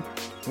 Brendan,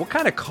 what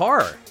kind of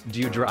car do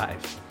you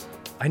drive?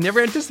 I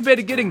never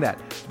anticipated getting that,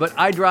 but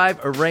I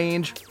drive a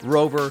Range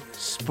Rover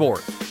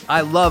Sport.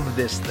 I love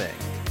this thing.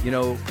 You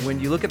know, when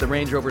you look at the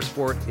Range Rover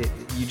Sport,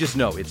 you just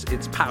know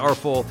it's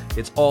powerful,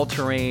 it's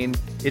all-terrain,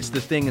 it's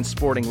the thing in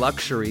sporting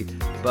luxury.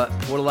 But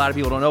what a lot of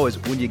people don't know is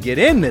when you get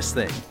in this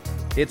thing,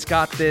 it's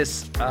got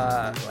this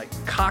like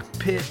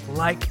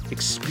cockpit-like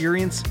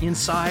experience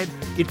inside.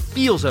 It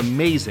feels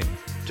amazing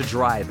to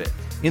drive it.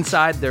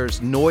 Inside,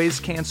 there's noise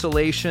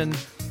cancellation,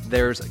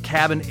 there's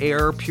cabin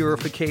air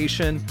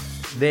purification,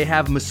 they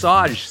have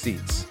massage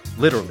seats,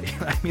 literally.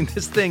 I mean,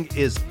 this thing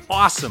is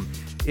awesome.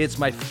 It's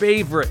my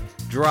favorite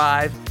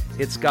drive.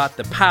 It's got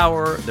the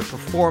power, the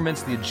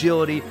performance, the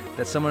agility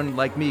that someone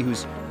like me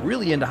who's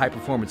really into high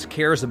performance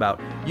cares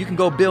about. You can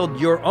go build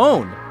your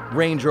own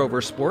Range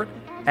Rover Sport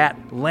at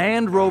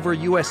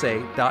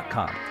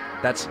LandRoverUSA.com.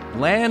 That's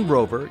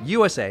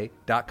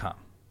LandRoverUSA.com.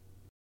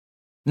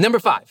 Number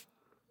 5,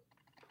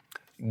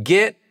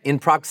 get in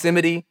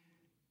proximity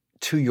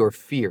to your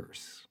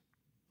fears.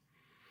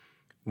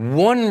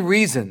 One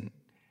reason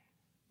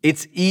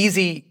it's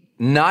easy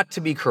not to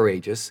be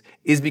courageous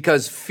is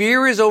because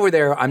fear is over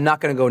there. I'm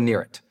not going to go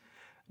near it.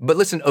 But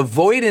listen,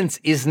 avoidance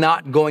is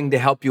not going to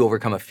help you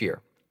overcome a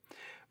fear.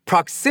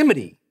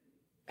 Proximity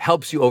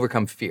helps you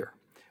overcome fear.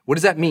 What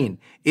does that mean?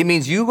 It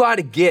means you got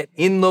to get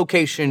in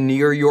location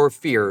near your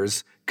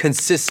fears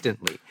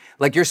consistently.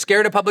 Like you're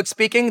scared of public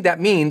speaking, that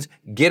means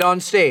get on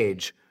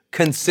stage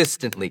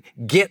consistently.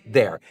 Get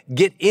there.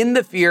 Get in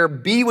the fear,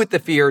 be with the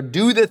fear,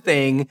 do the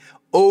thing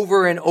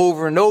over and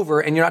over and over,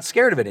 and you're not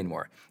scared of it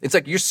anymore. It's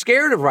like you're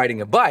scared of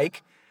riding a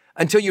bike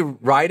until you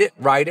ride it.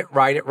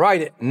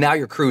 Now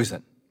you're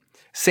cruising.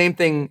 Same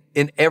thing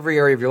in every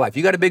area of your life.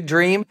 You got a big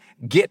dream,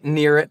 get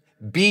near it,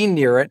 be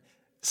near it,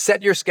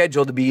 set your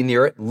schedule to be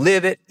near it,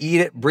 live it,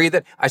 eat it, breathe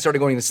it. I started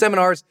going to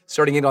seminars,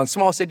 starting it on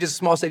small stages,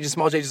 small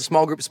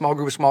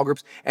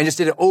groups, and just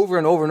did it over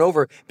and over and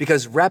over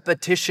because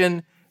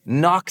repetition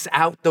knocks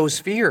out those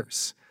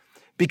fears.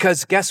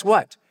 Because guess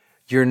what?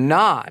 You're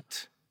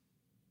not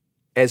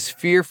as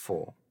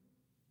fearful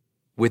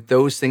with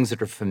those things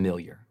that are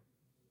familiar,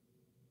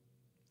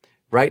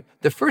 right?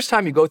 The first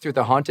time you go through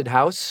the haunted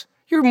house,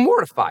 you're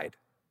mortified.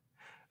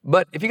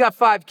 But if you got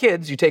 5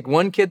 kids, you take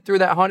one kid through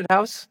that haunted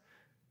house,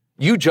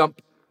 you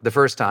jump the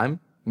first time,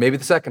 maybe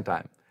the second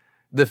time.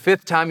 The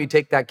 5th time you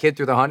take that kid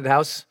through the haunted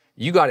house,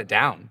 you got it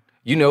down.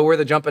 You know where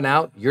they're jumping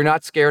out. You're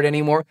not scared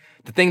anymore.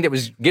 The thing that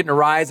was getting a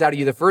rise out of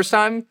you the first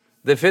time,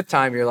 the 5th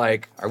time, you're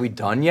like, are we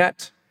done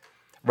yet?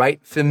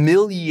 Right?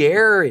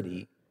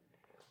 Familiarity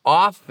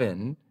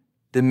often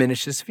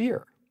diminishes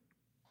fear.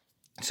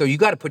 So you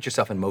got to put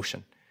yourself in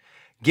motion.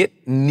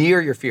 Get near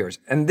your fears.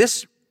 And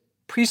this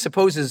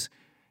presupposes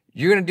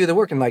you're going to do the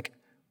work. And like,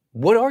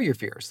 what are your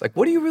fears? Like,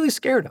 what are you really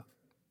scared of?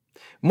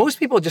 Most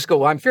people just go,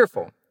 well, I'm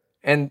fearful.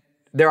 And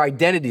their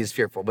identity is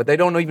fearful, but they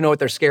don't even know what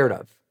they're scared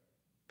of.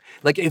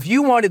 Like, if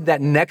you wanted that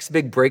next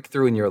big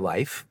breakthrough in your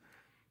life,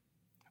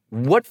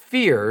 what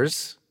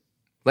fears,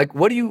 like,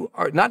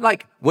 not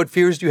like, what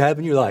fears do you have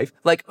in your life?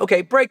 Like,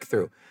 okay,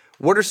 breakthrough.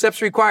 What are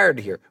steps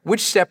required here?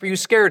 Which step are you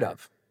scared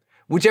of?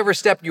 Whichever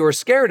step you're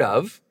scared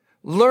of,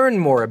 learn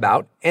more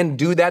about and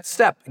do that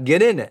step.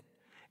 Get in it.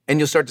 And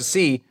you'll start to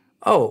see,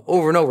 oh,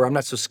 over and over, I'm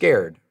not so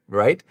scared,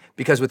 right?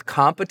 Because with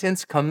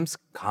competence comes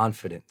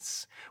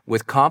confidence.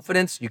 With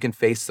confidence, you can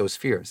face those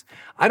fears.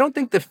 I don't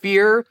think the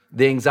fear,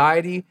 the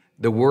anxiety,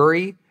 the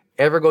worry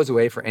ever goes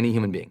away for any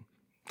human being.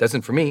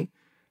 Doesn't for me.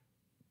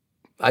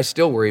 I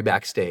still worry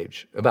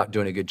backstage about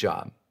doing a good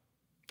job.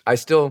 I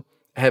still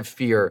have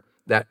fear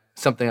that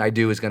something I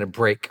do is going to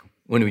break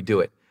when we do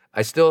it.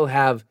 I still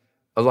have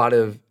a lot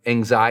of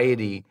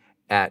anxiety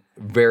at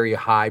very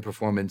high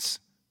performance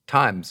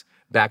times.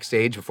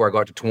 Backstage, before I go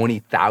out to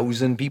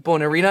 20,000 people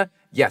in an arena,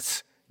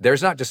 yes,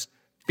 There's not just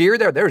fear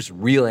there, there's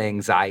real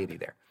anxiety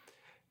there.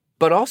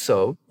 But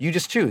also, you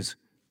just choose,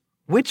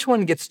 which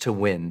one gets to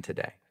win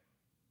today?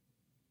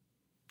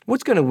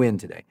 What's going to win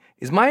today?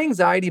 Is my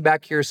anxiety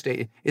back here, is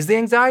the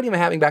anxiety I'm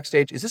having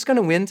backstage, is this going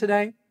to win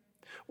today?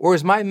 Or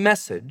is my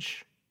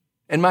message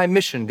and my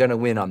mission going to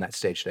win on that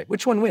stage today?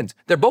 Which one wins?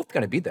 They're both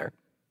going to be there.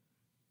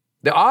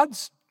 The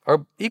odds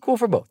are equal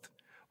for both.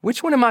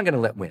 Which one am I going to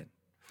let win?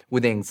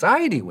 Will the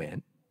anxiety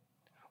win,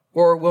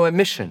 or will my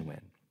mission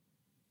win?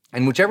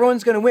 And whichever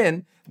one's going to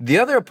win, the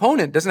other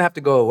opponent doesn't have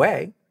to go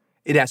away.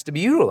 It has to be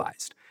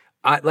utilized.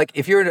 Like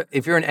if you're an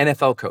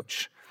NFL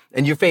coach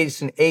and you're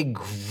facing a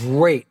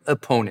great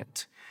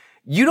opponent,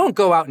 you don't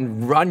go out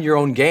and run your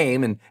own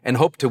game and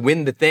hope to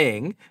win the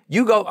thing.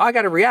 You go, I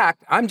got to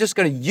react. I'm just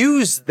going to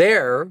use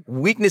their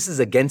weaknesses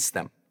against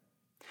them.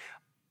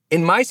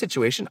 In my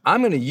situation,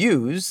 I'm going to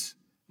use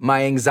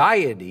my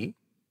anxiety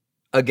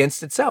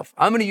against itself.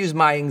 I'm going to use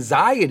my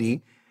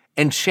anxiety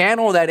and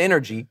channel that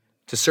energy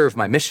to serve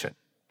my mission.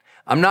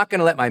 I'm not going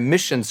to let my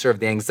mission serve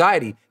the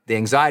anxiety. The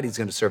anxiety is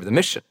going to serve the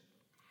mission,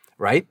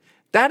 right?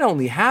 That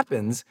only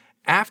happens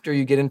after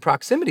you get in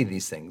proximity to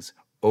these things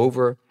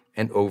over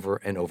and over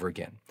and over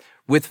again.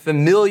 With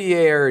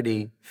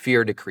familiarity,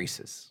 fear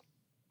decreases.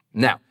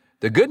 Now,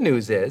 the good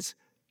news is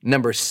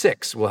number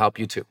 6 will help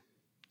you too.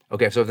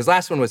 Okay, so if this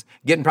last one was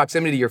get in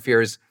proximity to your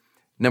fears,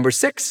 number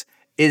 6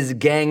 is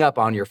gang up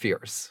on your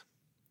fears.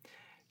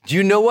 Do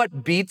you know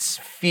what beats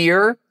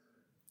fear?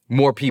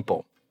 More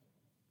people.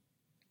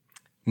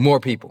 More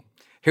people.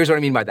 Here's what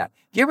I mean by that.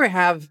 Do you ever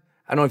have,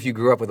 I don't know if you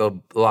grew up with a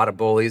lot of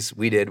bullies.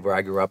 We did, where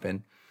I grew up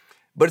in.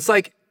 But it's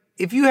like,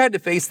 if you had to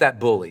face that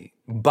bully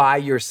by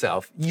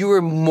yourself, you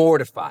were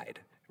mortified,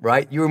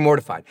 right? You were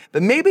mortified.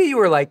 But maybe you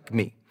were like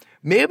me.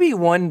 Maybe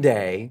one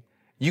day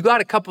you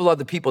got a couple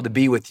other people to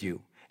be with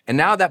you, and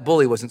now that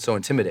bully wasn't so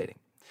intimidating.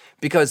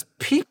 Because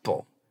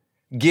people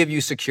give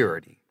you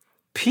security.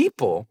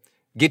 People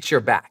get your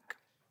back.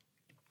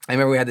 I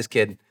remember we had this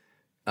kid,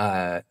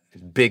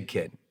 big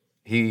kid.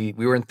 We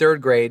were in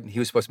 3rd grade. He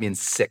was supposed to be in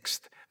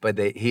 6th, but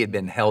he had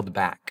been held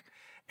back.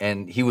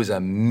 And he was a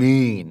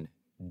mean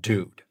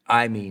dude.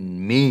 I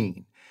mean,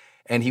 mean.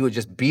 And he would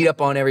just beat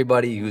up on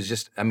everybody.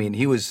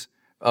 He was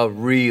a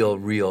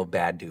real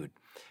bad dude.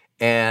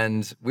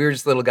 And we were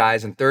just little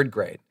guys in 3rd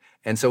grade.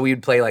 And so we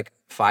would play like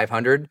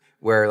 500,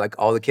 where like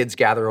all the kids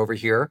gather over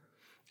here.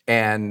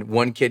 And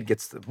one kid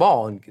gets the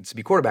ball and gets to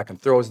be quarterback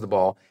and throws the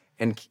ball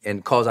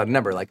and calls out a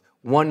number like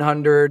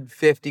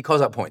 150,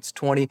 calls out points,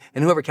 20,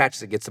 and whoever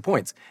catches it gets the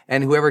points.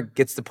 And whoever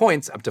gets the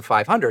points up to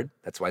 500,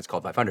 that's why it's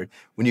called 500,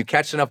 when you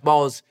catch enough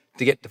balls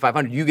to get to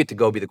 500, you get to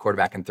go be the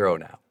quarterback and throw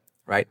now,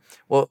 right?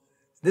 Well,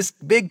 this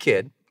big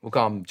kid, we'll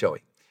call him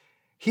Joey,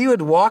 he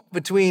would walk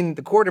between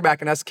the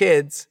quarterback and us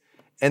kids,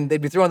 and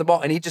they'd be throwing the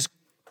ball, and he'd just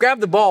grab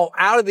the ball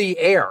out of the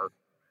air,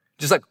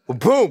 just like,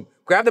 boom,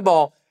 grab the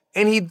ball,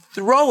 and he'd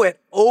throw it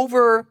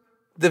over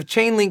the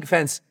chain link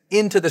fence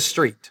into the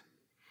street.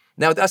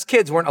 Now, us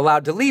kids weren't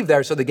allowed to leave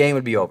there, so the game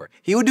would be over.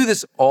 He would do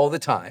this all the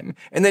time,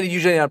 and then he'd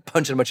usually end up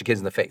punching a bunch of kids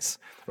in the face,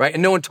 right?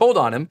 And no one told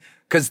on him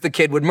because the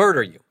kid would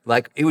murder you.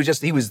 Like, he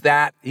was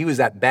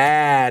that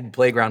bad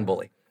playground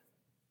bully.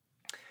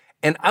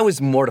 And I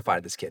was mortified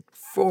of this kid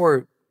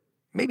for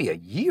maybe a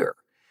year.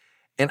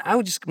 And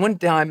one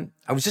time,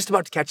 I was just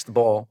about to catch the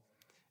ball,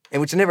 and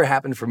which never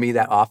happened for me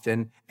that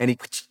often, and he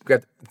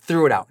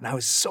threw it out. And I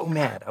was so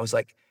mad. I was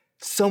like,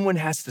 someone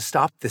has to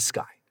stop this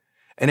guy.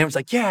 And everyone's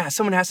like, yeah,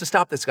 someone has to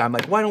stop this guy. I'm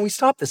like, why don't we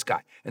stop this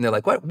guy? And they're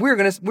like, what? We're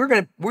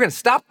gonna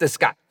stop this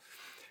guy.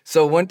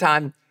 So one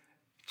time,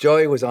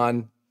 Joey was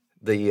on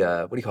the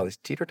what do you call this?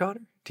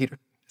 Teeter-totter? Is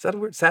that a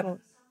word? Saddle?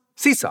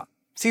 Seesaw.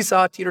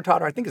 Seesaw,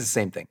 teeter-totter. I think it's the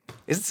same thing.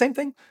 Is it the same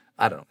thing?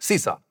 I don't know.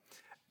 Seesaw.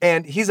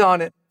 And he's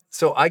on it.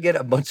 So I get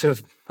a bunch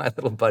of my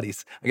little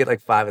buddies. I get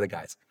like 5 of the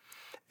guys.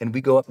 And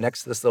we go up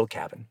next to this little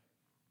cabin.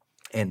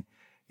 And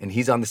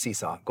he's on the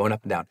seesaw, going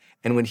up and down.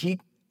 And when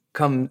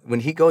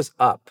he goes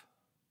up,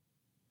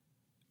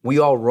 we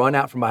all run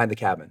out from behind the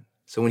cabin.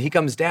 So when he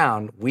comes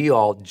down, we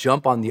all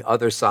jump on the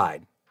other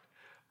side.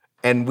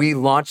 And we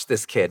launch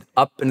this kid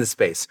up into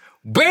space.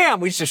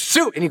 Bam! We just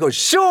shoot. And he goes,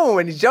 shoo!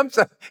 And he jumps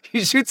up.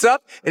 He shoots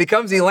up. And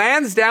he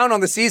lands down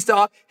on the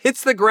seesaw,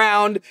 hits the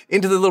ground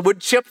into the little wood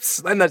chips.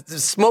 And the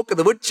smoke of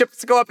the wood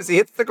chips go up as he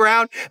hits the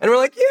ground. And we're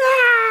like,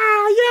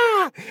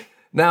 yeah!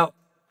 Now,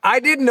 I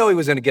didn't know he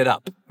was going to get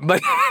up.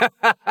 But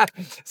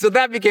so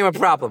that became a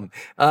problem.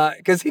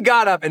 Because he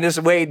got up and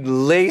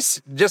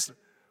this just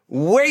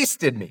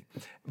wasted me.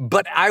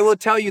 But I will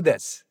tell you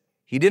this.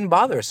 He didn't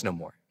bother us no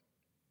more.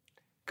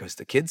 Because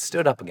the kids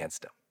stood up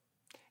against him.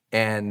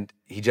 And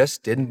he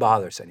just didn't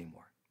bother us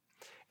anymore.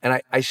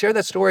 And I share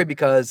that story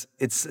because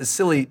it's a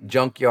silly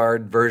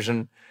junkyard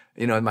version,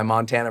 my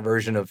Montana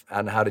version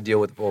on how to deal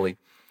with a bully.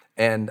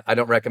 And I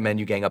don't recommend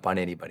you gang up on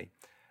anybody.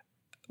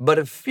 But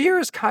a fear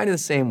is kind of the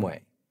same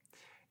way.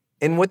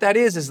 And what that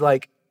is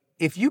like,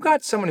 if you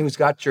got someone who's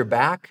got your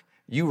back,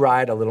 you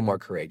ride a little more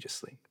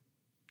courageously.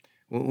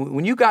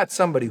 When you got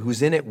somebody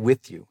who's in it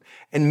with you,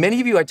 and many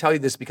of you, I tell you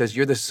this because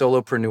you're the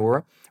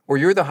solopreneur or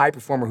you're the high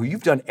performer who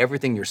you've done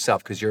everything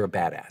yourself because you're a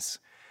badass.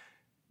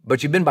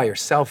 but you've been by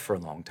yourself for a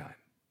long time.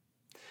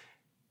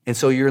 And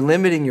so you're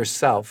limiting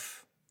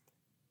yourself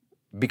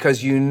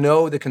because you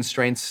know the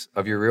constraints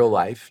of your real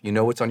life. You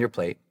know what's on your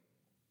plate.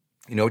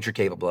 You know what you're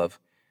capable of.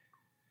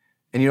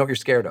 And you know what you're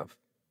scared of.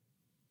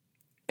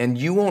 And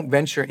you won't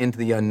venture into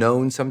the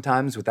unknown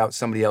sometimes without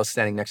somebody else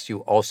standing next to you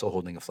also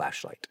holding a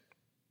flashlight.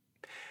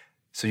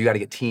 So you got to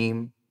get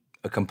team,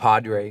 a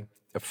compadre,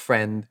 a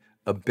friend,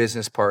 a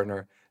business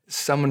partner,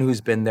 someone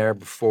who's been there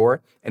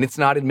before. And it's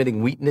not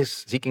admitting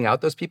weakness, seeking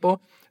out those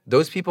people.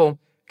 Those people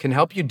can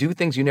help you do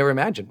things you never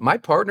imagined. My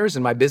partners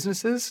in my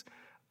businesses,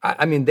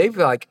 I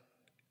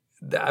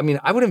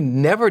would have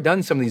never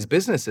done some of these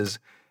businesses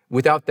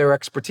without their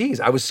expertise.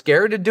 I was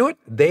scared to do it.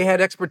 They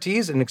had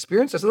expertise and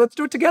experience. I said, let's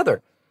do it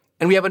together.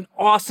 And we have an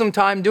awesome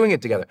time doing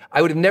it together.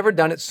 I would have never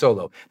done it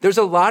solo. There's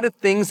a lot of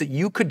things that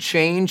you could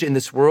change in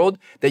this world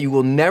that you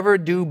will never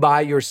do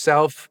by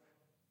yourself.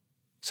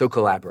 So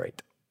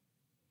collaborate.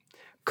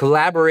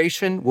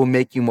 Collaboration will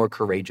make you more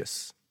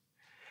courageous.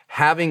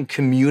 Having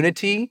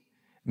community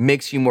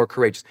makes you more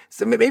courageous.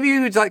 So maybe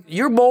it's like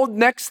your bold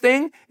next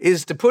thing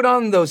is to put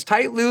on those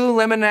tight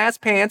Lululemon ass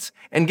pants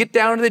and get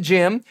down to the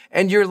gym.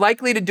 And you're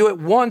likely to do it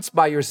once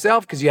by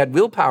yourself because you had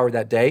willpower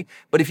that day.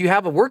 But if you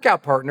have a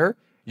workout partner,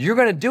 you're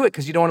going to do it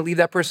because you don't want to leave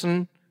that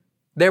person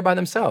there by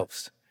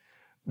themselves.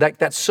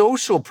 That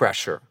social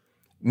pressure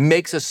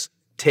makes us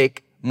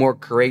take more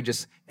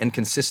courageous and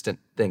consistent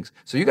things.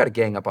 So you got to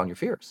gang up on your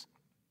fears.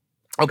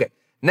 Okay,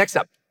 next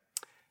up,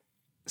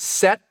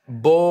 set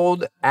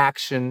bold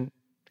action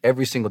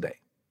every single day.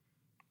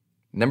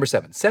 Number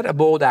 7, set a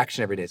bold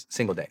action every day,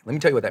 single day. Let me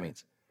tell you what that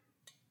means.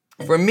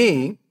 For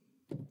me,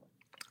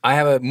 I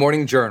have a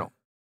morning journal,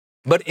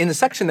 but in the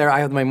section there, I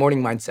have my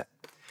morning mindset.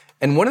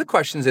 And one of the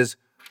questions is,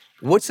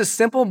 what's a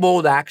simple,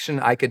 bold action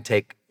I could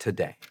take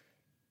today?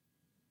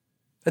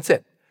 That's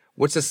it.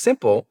 What's a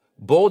simple,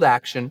 bold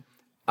action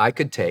I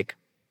could take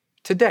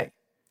today?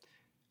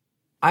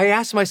 I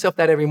ask myself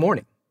that every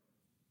morning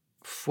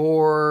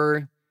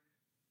for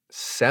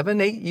 7,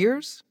 8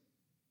 years.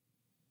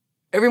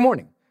 Every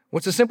morning,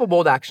 what's a simple,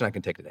 bold action I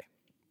can take today?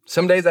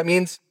 Some days that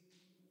means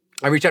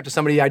I reach out to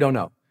somebody I don't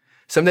know.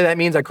 Some days that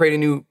means I create a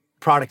new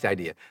product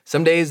idea.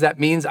 Some days that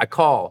means I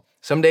call.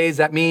 Some days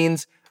that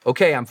means,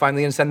 okay, I'm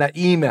finally gonna send that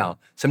email.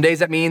 Some days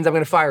that means I'm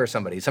gonna fire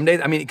somebody. Some days,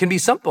 it can be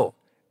simple.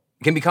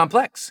 It can be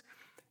complex.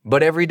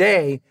 But every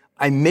day,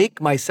 I make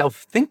myself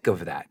think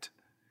of that.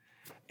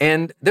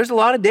 And there's a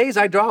lot of days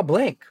I draw a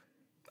blank.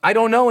 I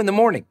don't know in the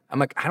morning. I'm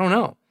like, I don't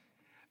know.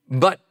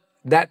 But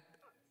that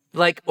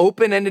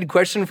open-ended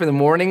question for the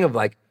morning of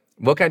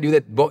what can I do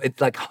that,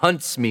 it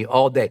hunts me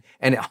all day.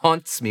 And it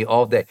haunts me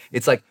all day.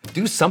 It's like,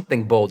 do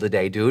something bold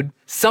today, dude.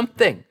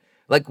 Something.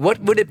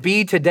 What would it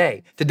be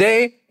today?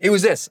 Today, it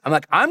was this. I'm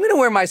like, I'm gonna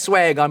wear my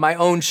swag on my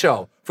own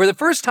show. For the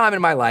first time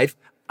in my life,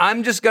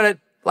 I'm just gonna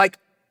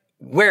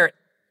wear it.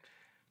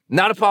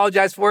 Not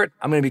apologize for it.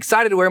 I'm gonna be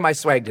excited to wear my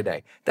swag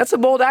today. That's a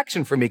bold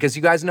action for me because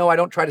you guys know I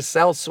don't try to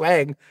sell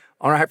swag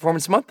on our High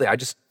Performance Monthly. I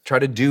just try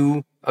to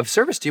do of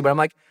service to you, but I'm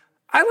like,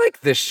 I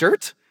like this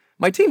shirt.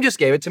 My team just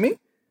gave it to me.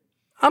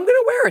 I'm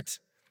gonna wear it.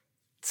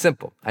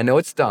 Simple. I know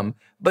it's dumb,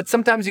 but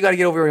sometimes you gotta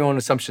get over your own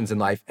assumptions in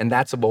life, and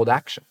that's a bold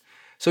action.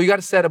 So you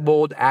gotta set a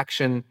bold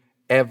action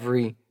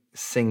every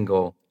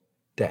single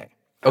day.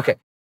 Okay,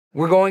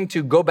 we're going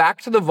to go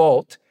back to the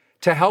vault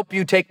to help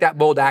you take that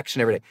bold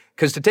action every day.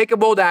 Because to take a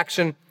bold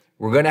action,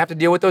 we're gonna have to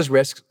deal with those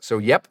risks. So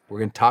yep, we're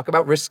gonna talk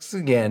about risks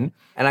again.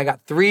 And I got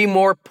 3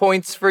 more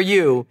points for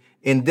you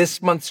in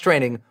this month's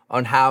training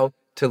on how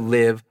to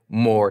live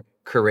more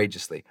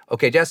courageously.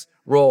 Okay, Jess,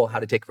 roll how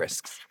to take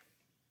risks.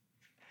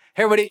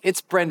 Hey everybody,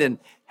 it's Brendan.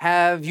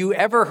 Have you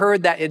ever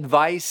heard that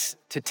advice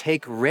to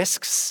take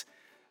risks,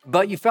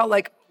 but you felt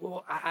like,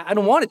 well, I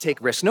don't want to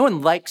take risks. No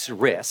one likes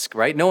risk,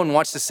 right? No one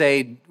wants to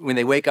say when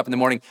they wake up in the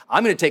morning,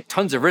 I'm going to take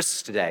tons of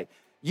risks today.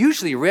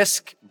 Usually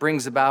risk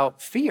brings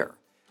about fear.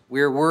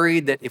 We're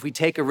worried that if we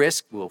take a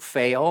risk, we'll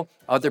fail.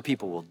 Other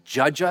people will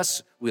judge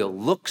us. We'll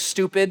look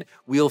stupid.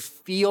 We'll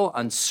feel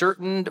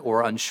uncertain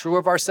or unsure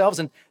of ourselves.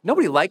 And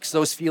nobody likes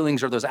those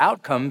feelings or those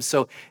outcomes.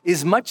 So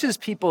as much as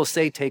people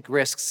say take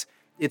risks,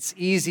 it's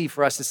easy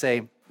for us to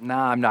say,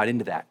 nah, I'm not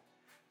into that.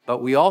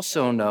 But we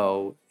also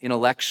know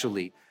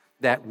intellectually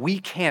that we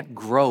can't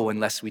grow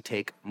unless we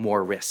take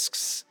more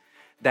risks.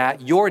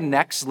 That your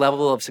next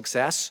level of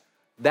success,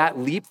 that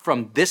leap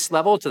from this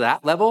level to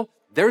that level,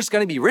 there's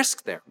gonna be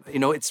risk there.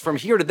 It's from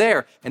here to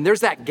there, and there's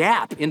that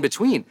gap in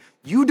between.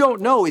 You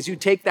don't know as you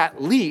take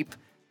that leap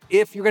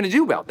if you're gonna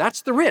do well.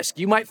 That's the risk.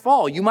 You might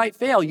fall, you might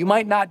fail, you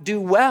might not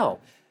do well.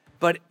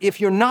 But if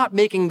you're not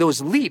making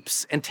those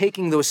leaps and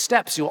taking those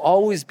steps, you'll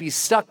always be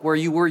stuck where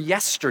you were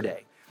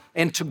yesterday.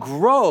 And to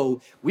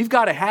grow, we've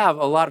got to have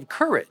a lot of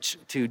courage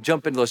to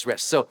jump into those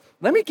risks. So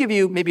let me give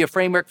you maybe a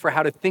framework for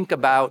how to think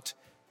about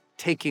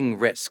taking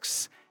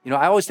risks.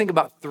 I always think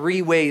about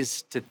 3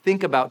 ways to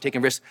think about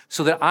taking risks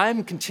so that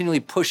I'm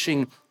continually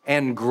pushing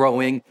and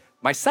growing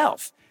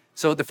myself.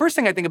 So the first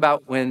thing I think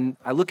about when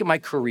I look at my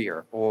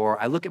career or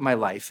I look at my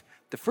life,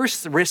 the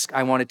first risk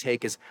I want to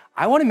take is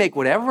I want to make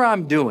whatever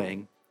I'm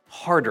doing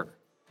harder.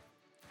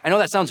 I know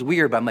that sounds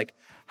weird, but I'm like,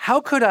 how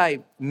could I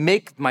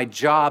make my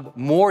job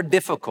more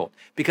difficult?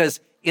 Because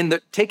in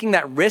taking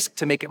that risk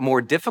to make it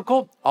more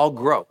difficult, I'll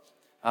grow.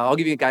 I'll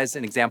give you guys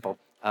an example.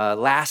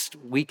 Last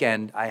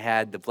weekend, I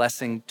had the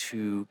blessing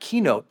to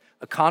keynote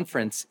a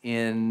conference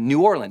in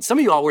New Orleans. Some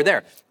of you all were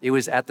there. It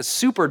was at the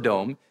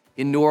Superdome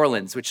in New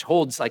Orleans, which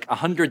holds like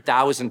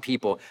 100,000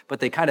 people, but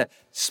they kind of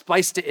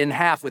spiced it in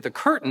half with a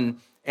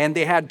curtain, and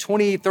they had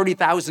 20,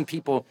 30,000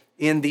 people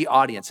in the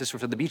audience. This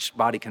was for the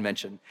Beachbody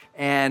Convention,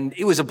 and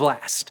it was a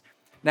blast.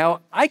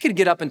 Now, I could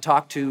get up and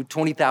talk to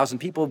 20,000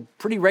 people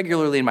pretty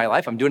regularly in my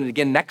life. I'm doing it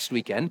again next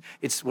weekend.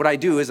 It's what I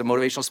do as a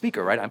motivational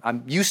speaker, right?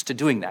 I'm used to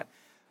doing that.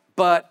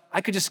 But I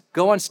could just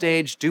go on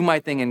stage, do my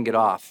thing, and get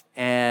off,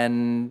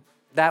 and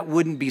that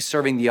wouldn't be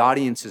serving the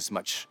audience as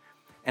much.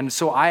 And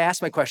so I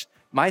asked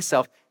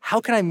myself, how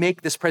can I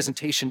make this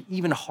presentation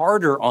even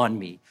harder on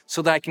me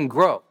so that I can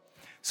grow?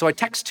 So I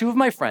text two of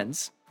my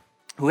friends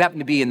who happen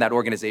to be in that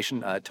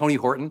organization, Tony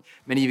Horton.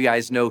 Many of you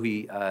guys know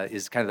he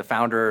is kind of the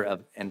founder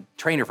and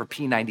trainer for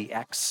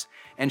P90X,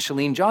 and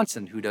Chalene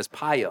Johnson, who does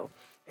PiYo.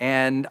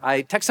 And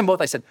I text them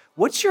both. I said,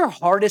 what's your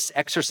hardest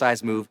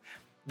exercise move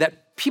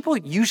that people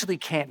usually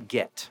can't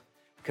get?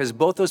 Because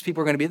both those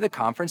people are going to be at the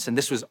conference, and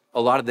this was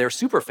a lot of their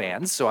super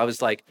fans. So I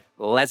was like,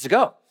 let's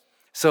go.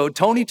 So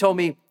Tony told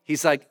me,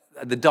 he's like,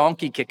 the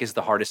donkey kick is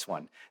the hardest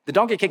one. The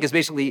donkey kick is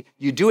basically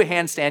you do a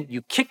handstand,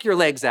 you kick your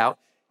legs out,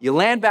 you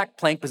land back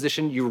plank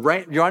position, you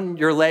run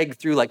your leg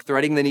through like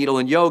threading the needle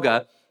in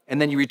yoga,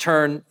 and then you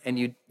return and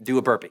you do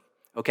a burpee,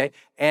 okay?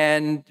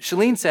 And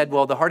Chalene said,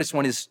 well, the hardest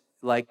one is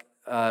like,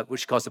 what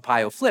she calls the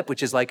PiYo flip,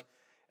 which is like,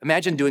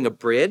 imagine doing a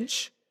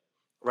bridge,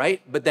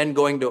 right? But then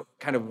going to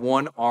kind of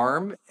one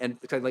arm, and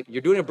it's like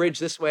you're doing a bridge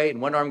this way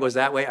and one arm goes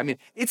that way. I mean,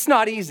 it's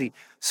not easy.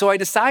 So I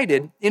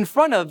decided in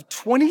front of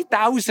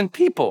 20,000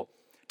 people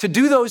to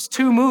do those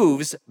two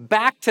moves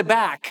back to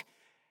back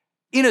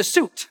in a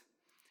suit.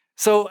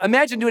 So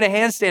imagine doing a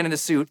handstand in a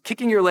suit,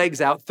 kicking your legs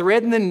out,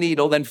 threading the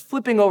needle, then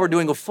flipping over,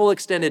 doing a full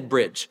extended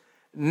bridge.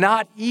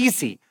 Not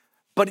easy,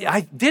 but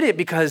I did it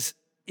because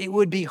it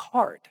would be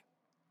hard.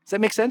 Does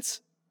that make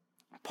sense?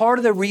 Part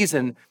of the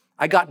reason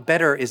I got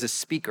better as a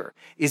speaker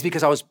is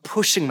because I was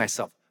pushing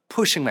myself.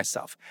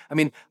 I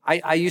mean,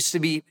 I used to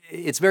be,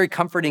 it's very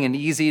comforting and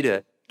easy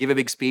to give a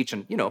big speech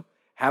and,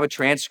 have a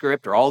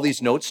transcript or all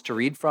these notes to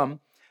read from.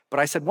 But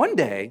I said, one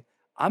day,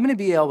 I'm going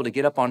to be able to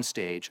get up on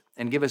stage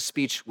and give a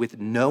speech with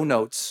no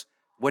notes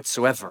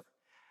whatsoever.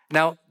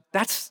 Now,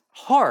 that's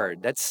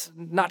hard. That's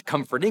not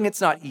comforting.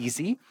 It's not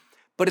easy.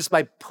 But it's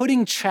by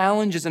putting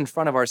challenges in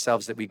front of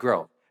ourselves that we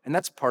grow. And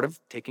that's part of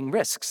taking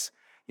risks.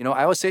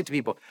 I always say to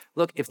people,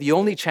 look, if the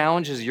only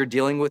challenges you're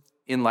dealing with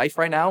in life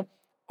right now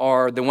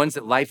are the ones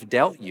that life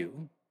dealt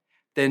you,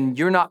 then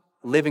you're not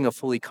living a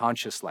fully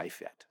conscious life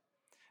yet.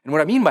 And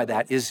what I mean by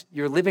that is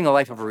you're living a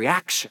life of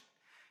reaction.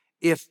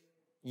 If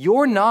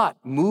you're not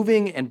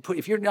moving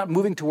if you're not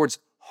moving towards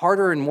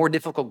harder and more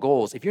difficult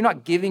goals, if you're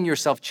not giving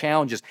yourself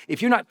challenges, if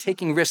you're not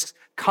taking risks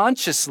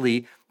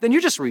consciously, then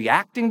you're just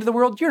reacting to the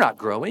world. You're not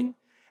growing.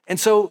 And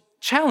so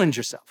challenge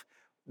yourself.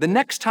 The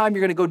next time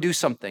you're going to go do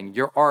something,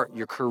 your art,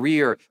 your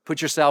career,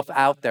 put yourself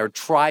out there,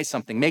 try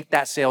something, make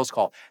that sales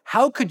call.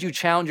 How could you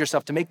challenge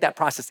yourself to make that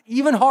process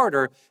even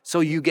harder so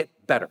you get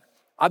better?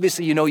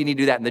 Obviously, you need to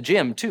do that in the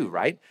gym too,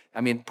 right?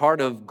 I mean,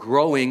 part of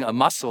growing a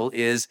muscle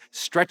is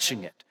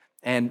stretching it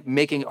and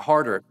making it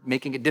harder,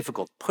 making it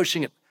difficult,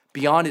 pushing it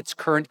beyond its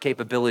current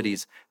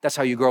capabilities. That's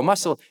how you grow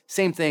muscle.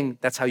 Same thing,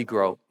 that's how you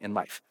grow in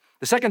life.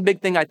 The second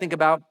big thing I think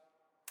about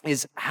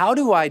is how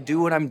do I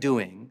do what I'm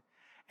doing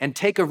and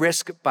take a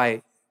risk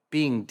by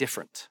being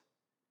different,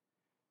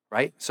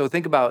 right? So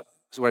think about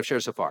what I've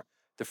shared so far.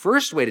 The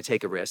first way to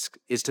take a risk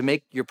is to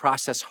make your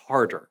process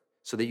harder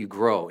so that you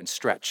grow and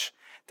stretch.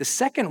 The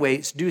second way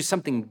is to do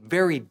something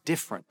very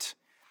different.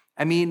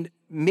 I mean,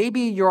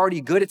 maybe you're already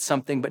good at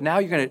something, but now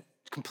you're going to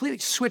completely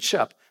switch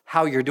up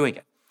how you're doing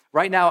it.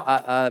 Right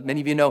now,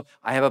 many of you know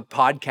I have a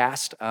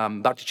podcast.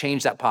 I'm about to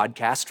change that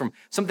podcast from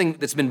something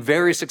that's been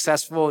very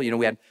successful.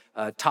 We had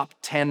top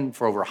 10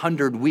 for over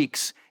 100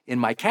 weeks in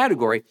my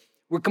category.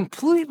 We're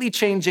completely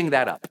changing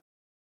that up.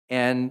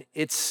 And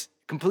it's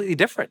completely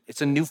different.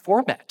 It's a new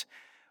format.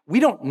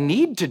 We don't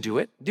need to do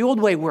it. The old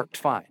way worked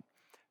fine.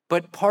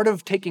 But part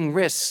of taking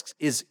risks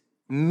is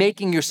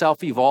making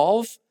yourself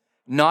evolve,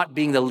 not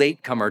being the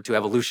latecomer to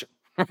evolution,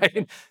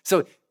 right?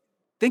 So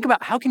think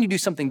about how can you do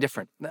something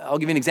different? I'll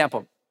give you an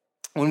example.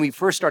 When we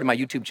first started my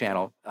YouTube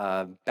channel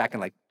back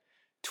in like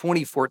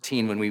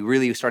 2014, when we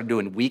really started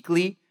doing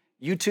weekly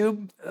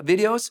YouTube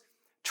videos,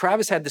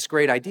 Travis had this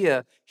great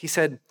idea. He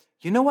said,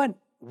 you know what?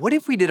 What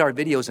if we did our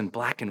videos in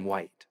black and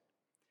white?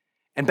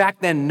 And back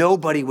then,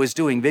 nobody was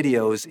doing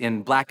videos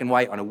in black and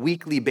white on a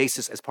weekly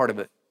basis as part of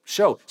a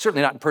show,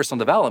 certainly not in personal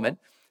development.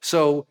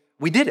 So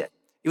we did it.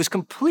 It was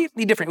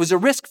completely different. It was a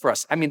risk for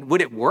us. I mean,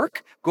 would it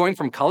work going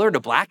from color to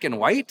black and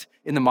white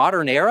in the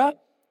modern era?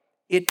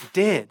 It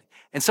did.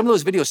 And some of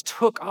those videos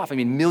took off. I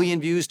mean, 1 million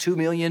views, 2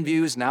 million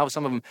views, now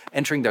some of them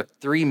entering their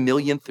 3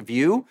 millionth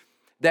view.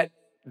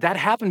 That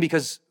happened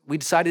because we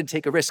decided to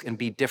take a risk and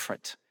be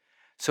different.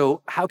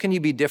 So how can you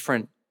be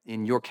different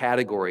in your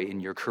category,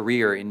 in your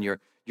career, in your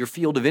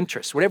field of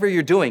interest, whatever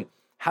you're doing,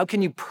 how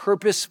can you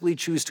purposefully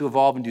choose to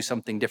evolve and do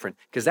something different?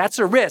 Because that's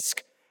a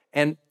risk.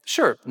 And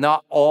sure,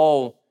 not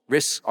all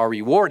risks are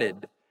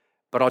rewarded,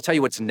 but I'll tell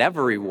you what's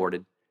never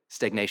rewarded: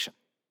 stagnation.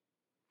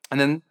 And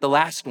then the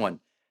last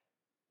one,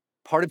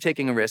 part of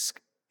taking a risk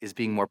is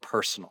being more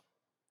personal,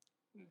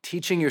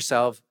 teaching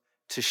yourself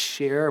to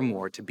share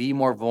more, to be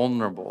more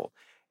vulnerable.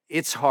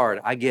 It's hard,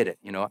 I get it.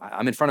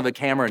 I'm in front of a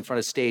camera, in front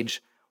of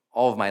stage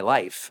all of my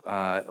life.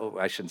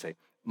 I shouldn't say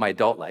my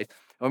adult life.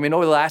 I mean,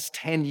 over the last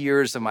 10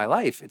 years of my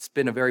life, it's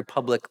been a very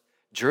public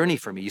journey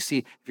for me. You see,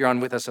 if you're on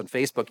with us on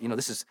Facebook,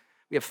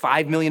 we have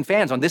 5 million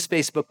fans on this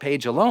Facebook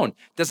page alone.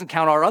 Doesn't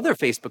count our other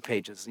Facebook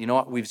pages.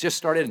 We've just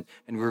started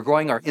and we're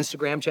growing our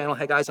Instagram channel.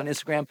 Hey guys on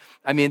Instagram.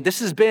 I mean, this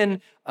has been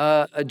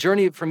a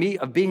journey for me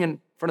of being in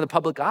front of the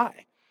public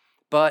eye.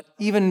 But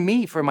even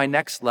me, for my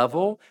next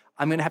level,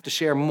 I'm gonna have to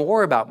share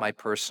more about my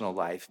personal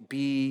life,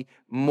 be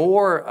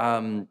more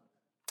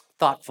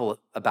thoughtful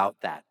about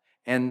that.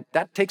 And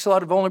that takes a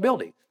lot of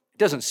vulnerability. It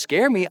doesn't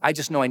scare me, I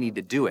just know I need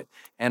to do it.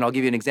 And I'll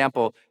give you an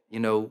example.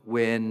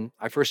 When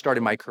I first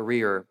started my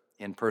career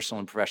in personal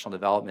and professional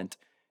development,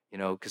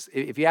 because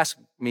if you ask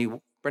me,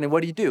 Brendan,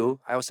 what do you do?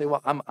 I will say,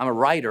 well, I'm a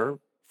writer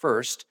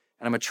first,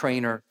 and I'm a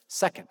trainer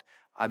second.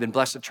 I've been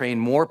blessed to train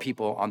more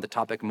people on the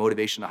topic of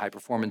motivation and high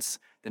performance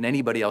than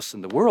anybody else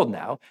in the world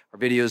now. Our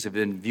videos have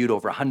been viewed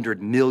over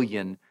 100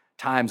 million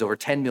times, over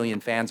 10 million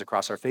fans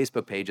across our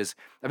Facebook pages.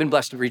 I've been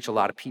blessed to reach a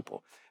lot of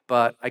people.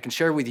 But I can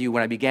share with you,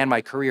 when I began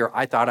my career,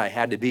 I thought I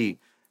had to be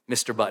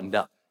Mr. Buttoned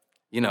Up,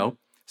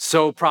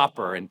 so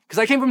proper. And because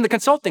I came from the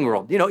consulting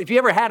world, if you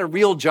ever had a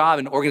real job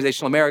in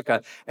organizational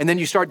America and then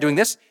you start doing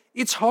this,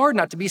 it's hard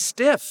not to be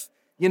stiff,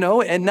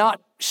 and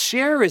not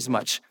share as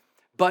much.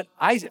 But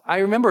I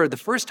remember the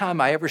first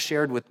time I ever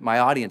shared with my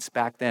audience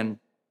back then,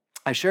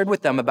 I shared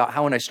with them about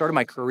how when I started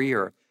my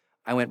career,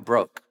 I went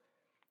broke.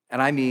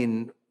 And I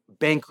mean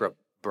bankrupt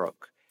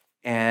broke.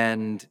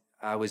 And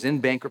I was in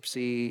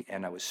bankruptcy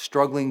and I was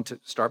struggling to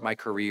start my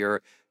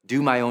career,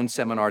 do my own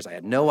seminars. I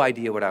had no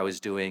idea what I was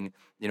doing.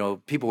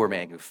 People were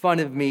making fun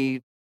of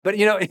me, but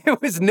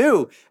it was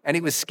new and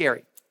it was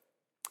scary.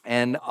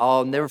 And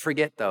I'll never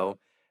forget though,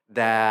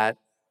 that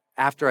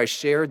after I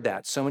shared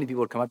that, so many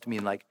people would come up to me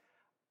and like,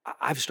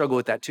 I've struggled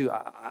with that too.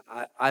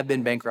 I've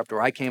been bankrupt,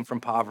 or I came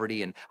from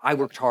poverty and I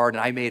worked hard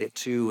and I made it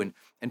too.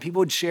 And people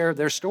would share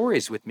their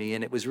stories with me,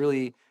 and it was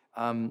really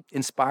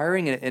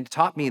inspiring, and it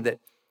taught me that,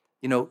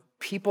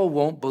 people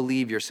won't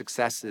believe your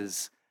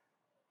successes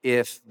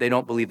if they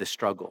don't believe the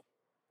struggle.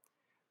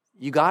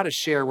 You got to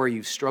share where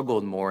you've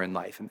struggled more in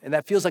life, and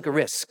that feels like a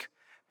risk.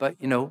 But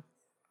you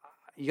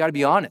got to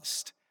be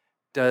honest.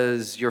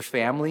 Does your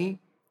family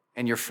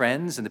and your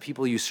friends and the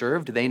people you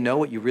serve, do they know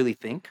what you really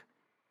think?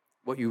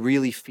 What you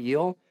really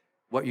feel,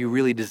 what you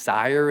really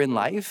desire in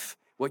life,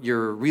 what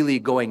you're really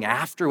going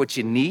after, what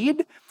you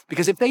need?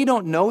 Because if they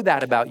don't know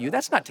that about you,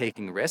 that's not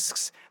taking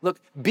risks.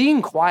 Look,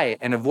 being quiet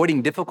and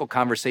avoiding difficult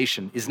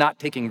conversation is not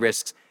taking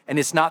risks, and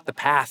it's not the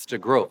path to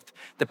growth.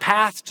 The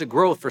path to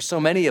growth for so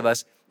many of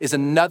us is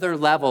another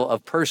level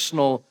of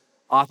personal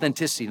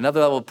authenticity, another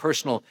level of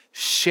personal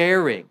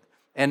sharing.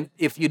 And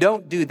if you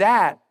don't do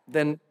that,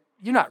 then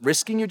you're not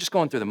risking, you're just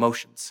going through the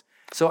motions.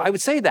 So I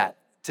would say that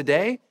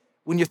today,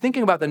 when you're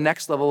thinking about the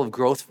next level of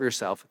growth for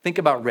yourself, think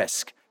about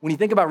risk. When you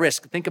think about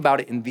risk, think about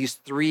it in these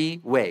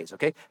 3 ways,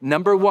 okay?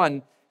 Number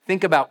 1,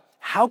 think about,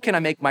 how can I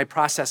make my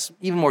process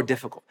even more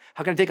difficult?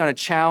 How can I take on a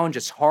challenge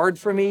that's hard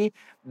for me,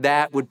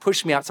 that would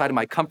push me outside of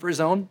my comfort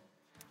zone?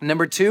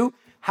 Number 2,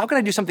 how can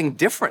I do something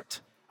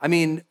different? I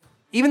mean,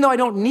 even though I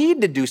don't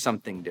need to do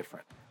something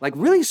different, like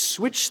really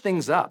switch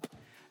things up.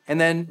 And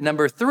then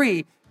number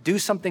 3, do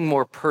something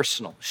more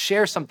personal,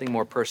 share something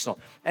more personal,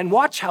 and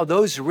watch how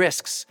those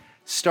risks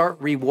start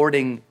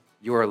rewarding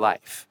your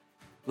life.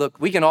 Look,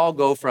 we can all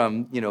go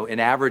from, an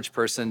average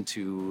person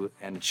to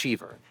an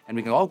achiever, and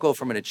we can all go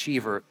from an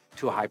achiever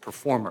to a high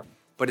performer,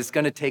 but it's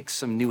gonna take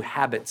some new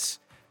habits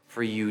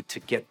for you to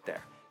get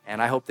there.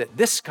 And I hope that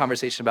this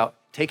conversation about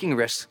taking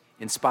risks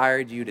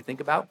inspired you to think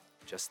about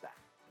just that.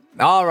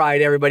 All right,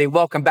 everybody,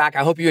 welcome back.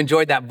 I hope you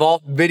enjoyed that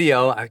vault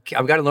video.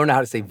 I've got to learn how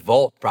to say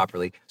vault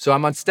properly. So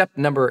I'm on step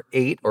number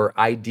 8, or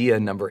idea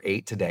number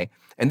 8 today.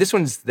 And this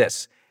one's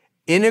this: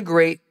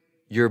 integrate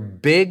your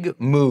big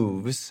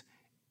moves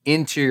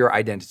into your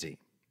identity.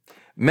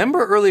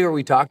 Remember earlier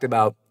we talked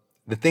about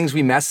the things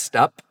we messed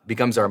up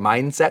becomes our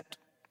mindset.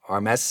 Our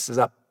messes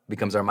up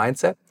becomes our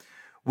mindset.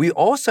 We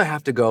also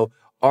have to go,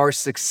 our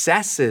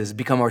successes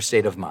become our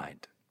state of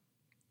mind.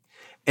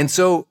 And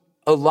so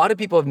a lot of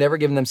people have never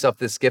given themselves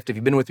this gift. If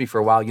you've been with me for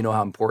a while, you know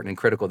how important and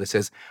critical this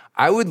is.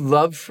 I would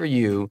love for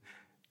you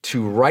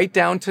to write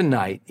down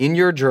tonight in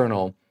your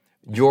journal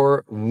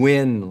your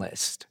win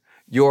list,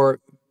 your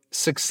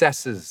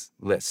successes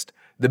list,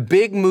 the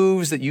big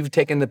moves that you've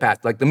taken in the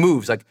past, like the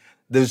moves, like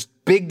those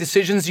big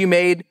decisions you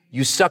made,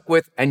 you stuck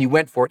with, and you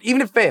went for it,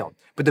 even if it failed.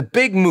 But the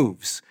big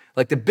moves,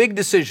 like the big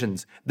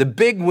decisions, the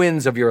big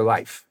wins of your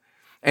life.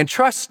 And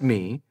trust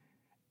me,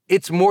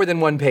 it's more than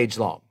 1 page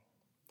long.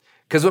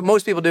 Because what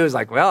most people do is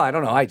like, well, I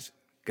don't know,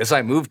 guess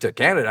I moved to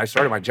Canada. I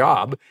started my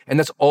job. And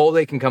that's all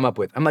they can come up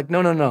with. I'm like,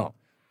 no, no, no.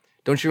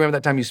 Don't you remember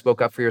that time you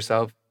spoke up for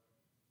yourself?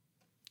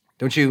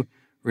 Don't you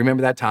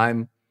remember that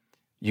time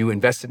you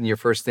invested in your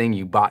first thing,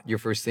 you bought your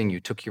first thing,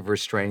 you took your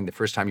first training, the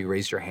first time you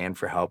raised your hand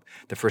for help,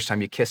 the first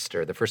time you kissed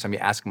her, the first time you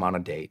asked him on a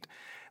date?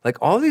 Like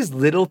all these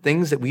little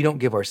things that we don't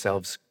give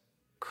ourselves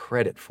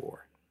credit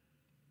for.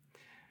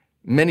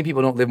 Many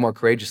people don't live more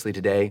courageously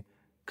today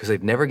because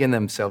they've never given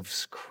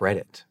themselves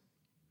credit.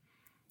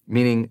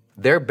 Meaning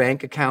their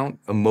bank account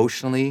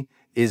emotionally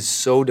is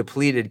so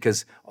depleted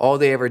because all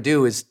they ever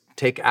do is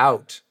take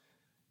out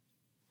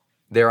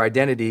their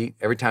identity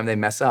every time they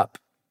mess up.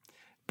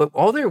 But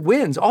all their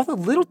wins, all the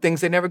little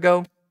things, they never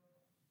go,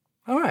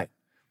 all right,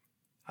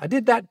 I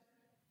did that.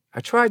 I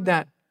tried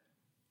that.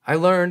 I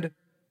learned.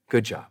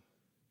 Good job.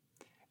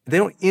 They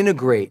don't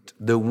integrate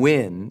the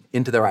win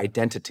into their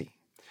identity.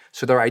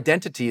 So their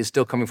identity is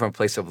still coming from a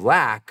place of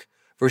lack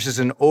versus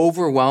an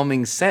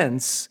overwhelming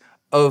sense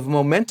of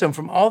momentum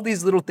from all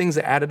these little things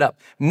that added up.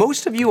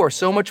 Most of you are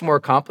so much more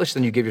accomplished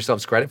than you give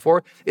yourselves credit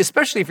for,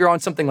 especially if you're on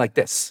something like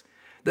this.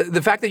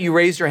 The fact that you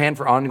raised your hand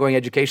for ongoing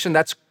education,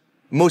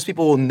 most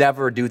people will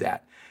never do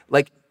that.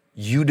 Like,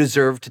 you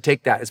deserve to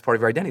take that as part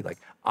of your identity. Like,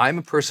 I'm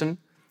a person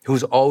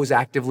who's always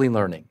actively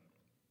learning,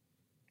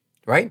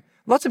 right?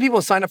 Lots of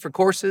people sign up for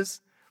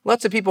courses.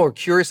 Lots of people are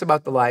curious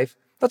about the life.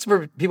 Lots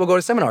of people go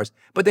to seminars,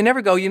 but they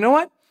never go, you know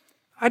what?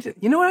 I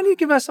need to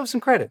give myself some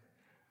credit.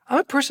 I'm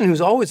a person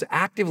who's always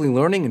actively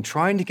learning and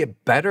trying to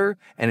get better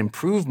and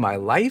improve my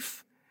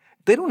life.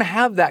 They don't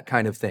have that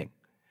kind of thing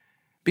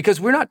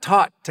because we're not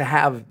taught to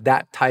have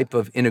that type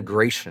of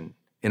integration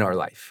in our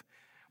life.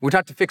 We're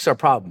taught to fix our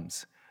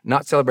problems,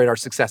 not celebrate our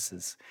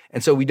successes.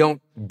 And so we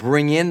don't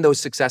bring in those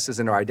successes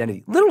in our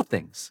identity. Little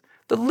things,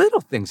 the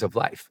little things of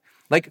life.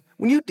 Like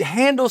when you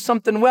handle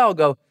something well,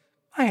 go,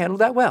 I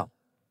handled that well.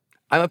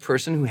 I'm a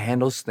person who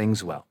handles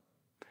things well.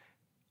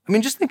 I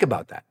mean, just think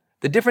about that.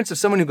 The difference of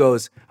someone who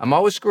goes, I'm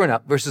always screwing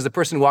up versus the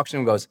person who walks in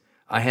and goes,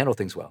 I handle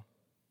things well.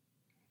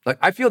 Like,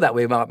 I feel that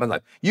way about my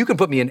life. You can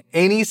put me in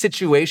any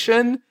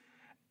situation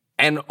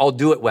and I'll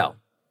do it well.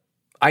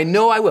 I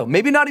know I will.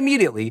 Maybe not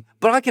immediately,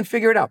 but I can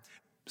figure it out.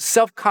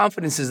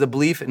 Self-confidence is the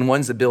belief in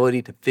one's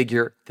ability to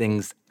figure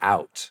things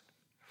out.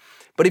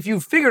 But if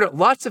you've figured out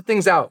lots of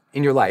things out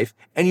in your life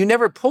and you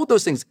never pulled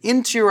those things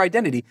into your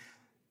identity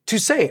to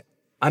say,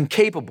 I'm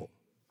capable,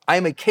 I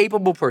am a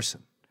capable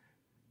person,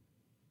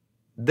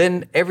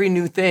 then every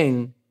new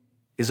thing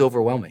is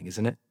overwhelming,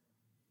 isn't it?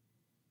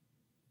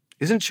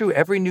 Isn't it true?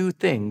 Every new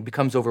thing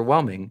becomes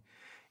overwhelming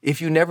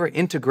if you never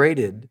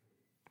integrated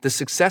the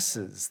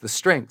successes, the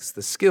strengths,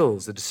 the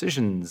skills, the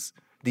decisions,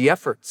 the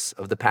efforts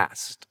of the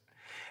past.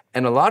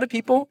 And a lot of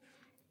people,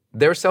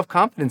 their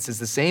self-confidence is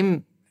the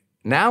same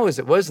now as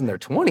it was in their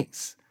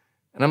 20s.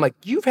 And I'm like,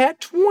 you've had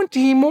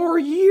 20 more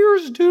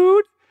years,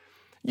 dude.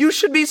 You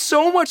should be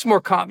so much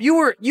more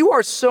you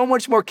are so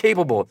much more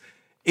capable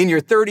in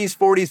your 30s,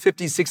 40s,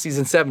 50s, 60s,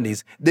 and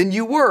 70s than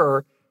you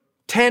were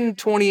 10,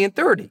 20, and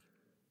 30.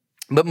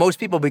 But most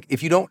people,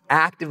 if you don't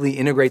actively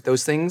integrate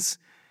those things,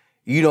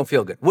 you don't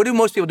feel good. What do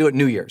most people do at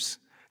New Year's?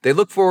 They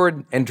look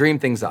forward and dream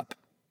things up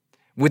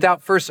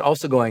without first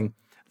also going,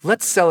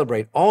 let's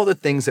celebrate all the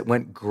things that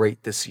went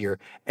great this year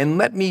and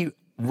let me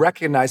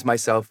recognize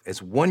myself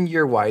as 1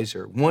 year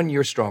wiser, 1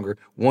 year stronger,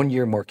 1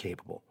 year more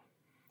capable,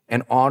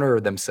 and honor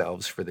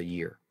themselves for the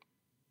year.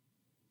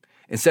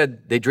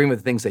 Instead, they dream of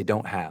the things they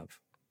don't have.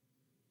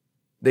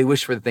 They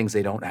wish for the things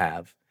they don't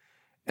have,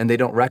 and they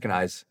don't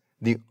recognize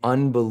the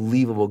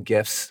unbelievable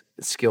gifts,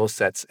 skill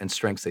sets, and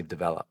strengths they've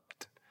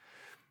developed.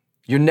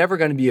 You're never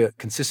going to be a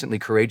consistently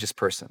courageous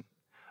person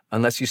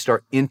unless you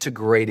start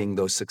integrating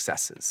those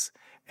successes.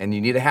 And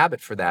you need a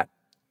habit for that.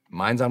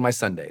 Mine's on my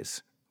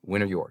Sundays.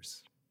 When are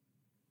yours?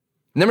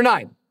 Number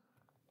 9.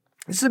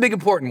 This is a big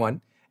important one.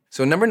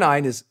 So number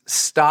 9 is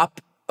stop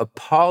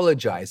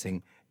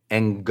apologizing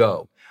and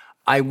go.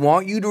 I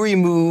want you to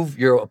remove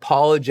your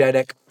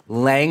apologetic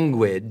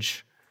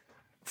language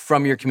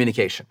from your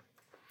communication.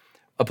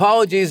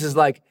 Apologies is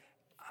like,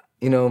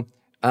 I know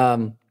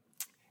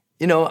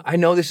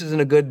this isn't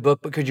a good book,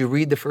 but could you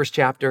read the first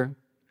chapter?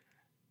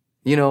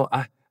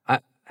 I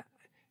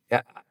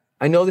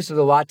know this is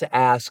a lot to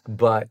ask,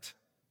 but,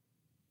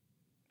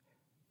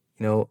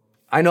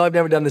 I know I've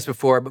never done this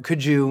before, but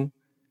could you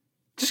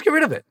just get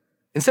rid of it?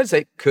 Instead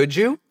say, could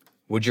you?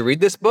 Would you read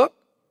this book?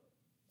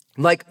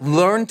 Like,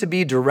 learn to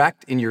be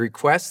direct in your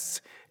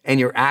requests and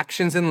your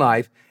actions in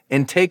life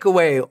and take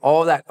away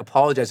all that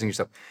apologizing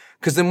yourself.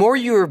 Because the more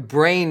your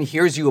brain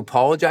hears you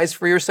apologize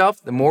for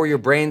yourself, the more your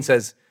brain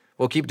says,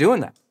 well, keep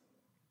doing that.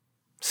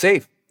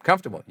 Safe,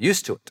 comfortable,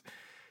 used to it.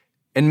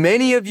 And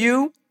many of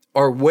you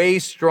are way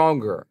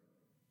stronger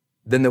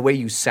than the way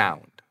you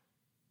sound.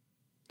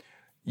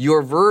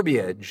 Your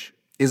verbiage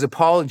is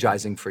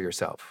apologizing for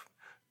yourself.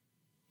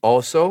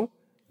 Also,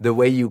 the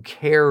way you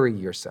carry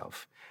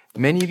yourself.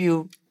 Many of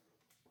you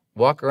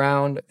walk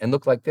around and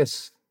look like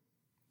this.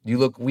 You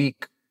look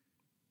weak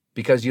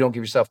because you don't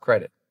give yourself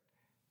credit.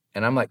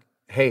 And I'm like,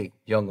 hey,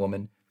 young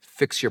woman,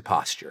 fix your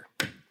posture.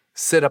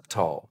 Sit up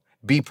tall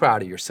Be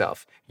proud of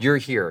yourself. You're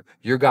here.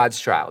 You're God's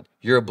child.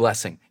 You're a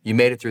blessing. You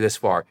made it through this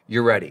far.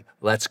 You're ready.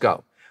 Let's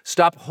go.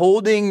 Stop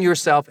holding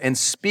yourself and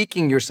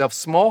speaking yourself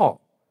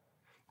small.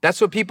 That's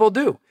what people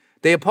do.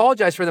 They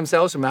apologize for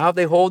themselves from how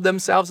they hold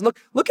themselves. And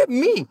look at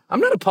me.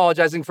 I'm not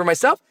apologizing for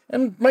myself.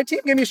 And my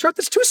team gave me a shirt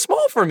that's too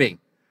small for me.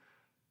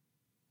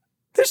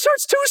 This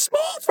shirt's too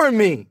small for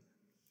me.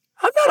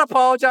 I'm not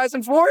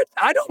apologizing for it.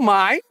 I don't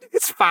mind.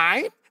 It's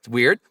fine. It's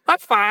weird. I'm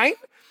fine.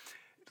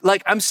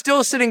 Like, I'm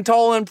still sitting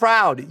tall and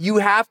proud. You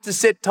have to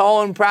sit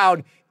tall and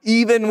proud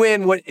even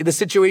when the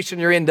situation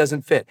you're in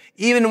doesn't fit,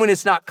 even when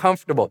it's not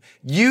comfortable.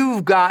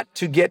 You've got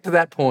to get to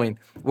that point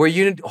where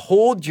you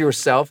hold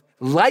yourself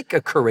like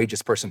a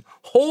courageous person.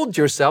 Hold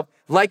yourself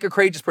like a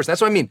courageous person. That's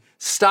what I mean.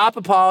 Stop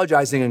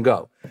apologizing and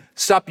go.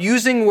 Stop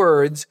using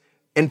words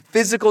and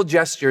physical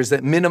gestures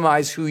that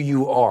minimize who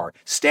you are.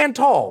 Stand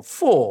tall,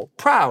 full,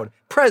 proud,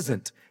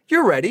 present.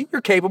 You're ready.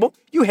 You're capable.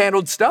 You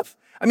handled stuff.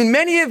 I mean,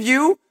 many of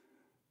you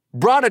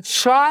brought a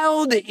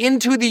child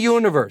into the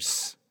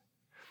universe,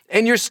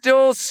 and you're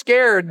still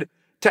scared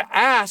to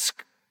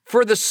ask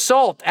for the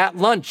salt at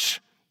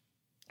lunch.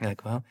 You're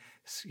like, well,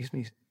 excuse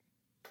me,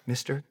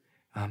 mister,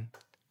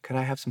 could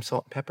I have some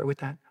salt and pepper with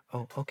that?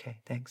 Oh, okay,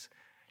 thanks.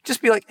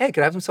 Just be like, hey,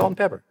 could I have some salt and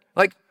pepper?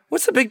 Like,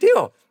 what's the big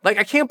deal? Like,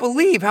 I can't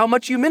believe how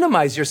much you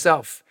minimize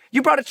yourself.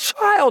 You brought a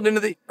child into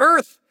the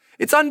earth.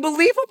 It's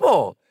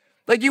unbelievable.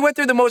 Like, you went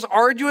through the most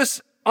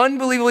arduous,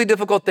 unbelievably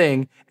difficult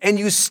thing, and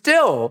you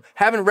still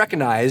haven't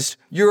recognized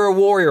you're a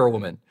warrior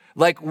woman.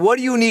 Like, what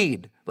do you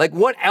need? Like,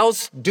 what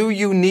else do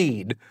you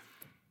need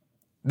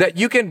that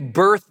you can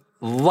birth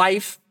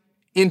life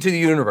into the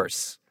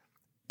universe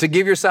to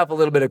give yourself a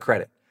little bit of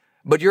credit?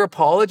 But you're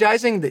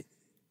apologizing that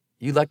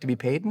you'd like to be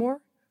paid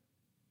more?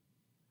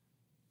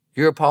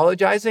 You're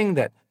apologizing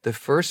that the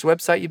first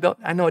website you built,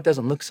 I know it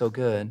doesn't look so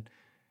good.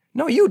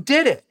 No, you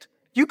did it.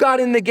 You got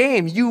in the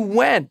game. You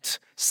went.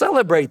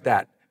 Celebrate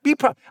that. Be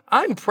proud.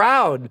 I'm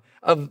proud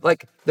of,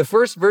 like, the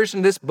first version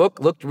of this book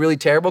looked really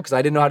terrible because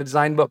I didn't know how to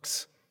design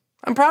books.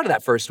 I'm proud of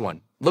that first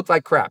one. Looked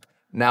like crap.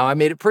 Now I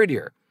made it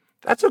prettier.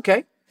 That's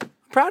okay. I'm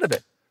proud of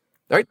it.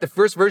 All right, the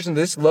first version of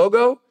this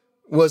logo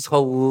was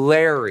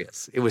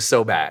hilarious. It was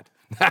so bad.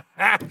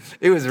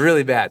 It was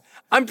really bad.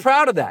 I'm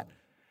proud of that.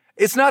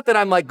 It's not that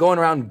I'm like going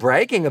around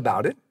bragging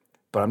about it,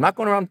 but I'm not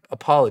going around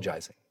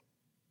apologizing.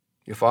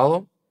 You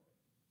follow?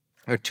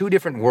 There are two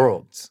different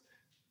worlds.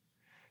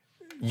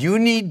 You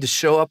need to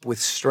show up with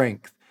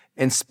strength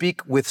and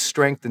speak with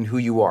strength in who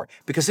you are.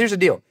 Because here's the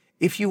deal.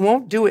 If you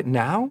won't do it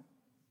now,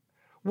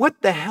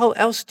 what the hell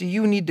else do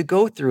you need to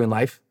go through in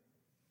life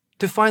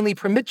to finally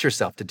permit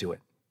yourself to do it?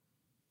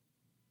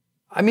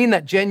 I mean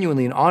that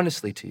genuinely and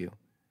honestly to you.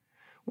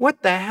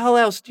 What the hell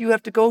else do you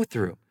have to go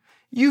through?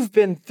 You've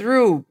been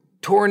through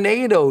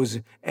tornadoes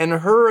and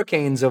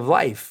hurricanes of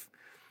life.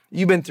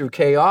 You've been through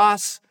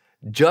chaos,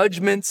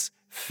 judgments,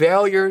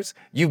 failures.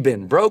 You've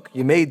been broke.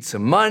 You made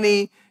some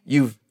money.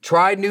 You've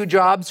tried new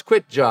jobs,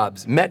 quit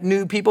jobs, met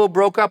new people,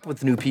 broke up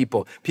with new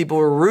people. People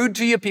were rude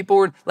to you. People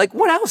were like,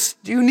 what else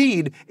do you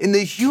need in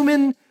the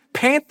human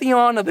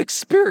pantheon of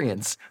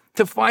experience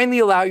to finally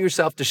allow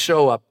yourself to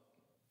show up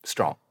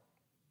strong?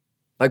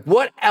 Like,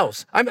 what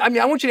else? I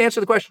want you to answer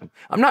the question.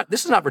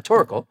 This is not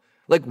rhetorical.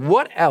 Like,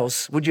 what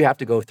else would you have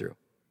to go through?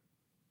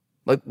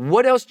 Like,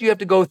 what else do you have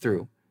to go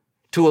through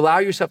to allow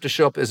yourself to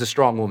show up as a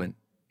strong woman?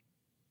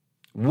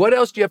 What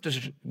else do you have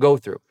to go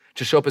through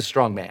to show up as a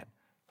strong man?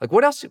 Like,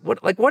 what else?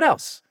 What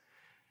else?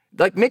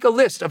 Like, make a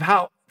list of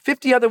how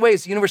 50 other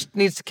ways the universe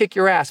needs to kick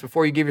your ass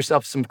before you give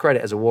yourself some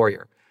credit as a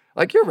warrior.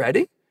 Like, you're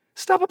ready.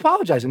 Stop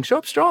apologizing. Show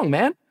up strong,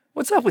 man.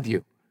 What's up with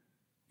you?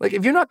 Like,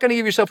 if you're not going to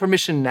give yourself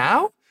permission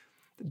now,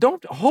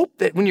 don't hope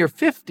that when you're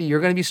 50, you're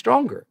going to be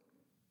stronger.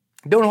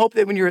 Don't hope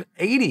that when you're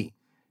 80,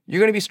 you're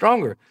going to be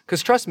stronger.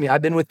 Because trust me,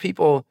 I've been with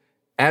people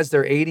as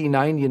they're 80,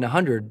 90, and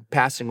 100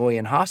 passing away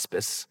in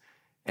hospice,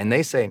 and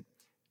they say,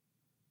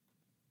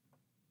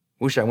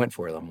 wish I went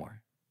for it a little more.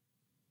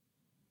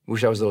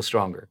 Wish I was a little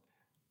stronger.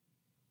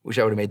 Wish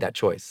I would have made that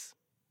choice.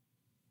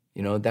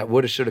 You know, that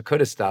woulda, shoulda,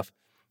 coulda stuff.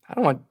 I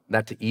don't want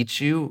that to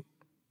eat you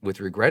with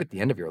regret at the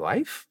end of your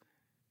life.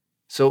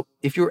 So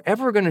if you're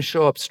ever going to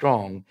show up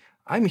strong,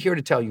 I'm here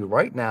to tell you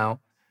right now,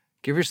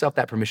 give yourself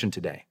that permission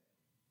today.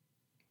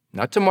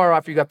 Not tomorrow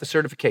after you got the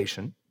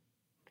certification.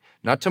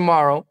 Not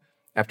tomorrow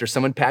after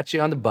someone pats you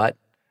on the butt.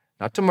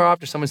 Not tomorrow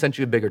after someone sent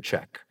you a bigger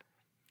check.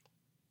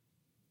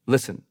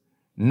 Listen,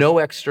 no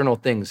external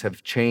things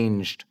have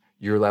changed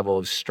your level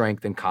of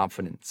strength and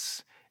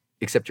confidence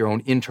except your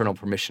own internal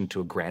permission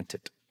to grant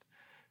it.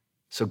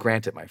 So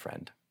grant it, my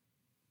friend.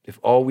 If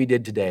all we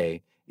did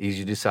today is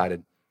you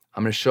decided,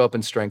 I'm going to show up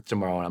in strength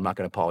tomorrow and I'm not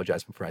going to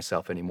apologize for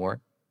myself anymore,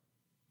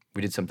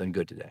 we did something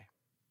good today.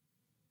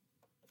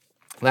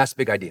 Last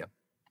big idea.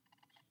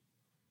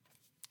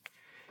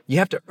 You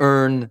have to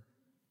earn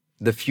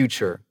the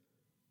future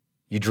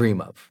you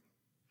dream of.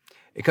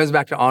 It comes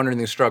back to honoring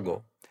the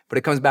struggle, but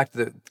it comes back to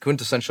the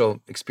quintessential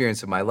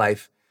experience of my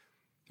life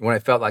when I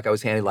felt like I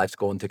was handed life's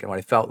golden ticket, when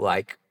I felt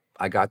like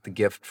I got the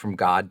gift from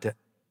God to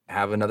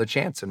have another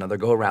chance, another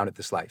go around at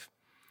this life.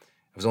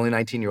 I was only a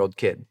 19-year-old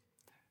kid.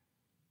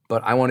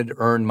 but I wanted to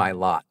earn my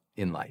lot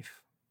in life.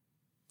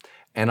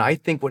 And I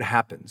think what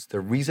happens, the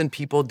reason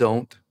people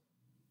don't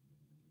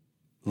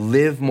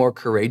live more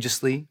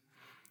courageously,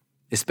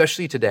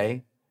 especially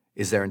today,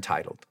 is they're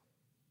entitled.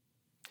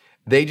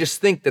 They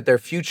just think that their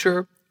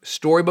future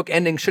storybook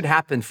ending should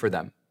happen for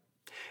them.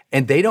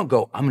 And they don't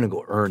go, I'm gonna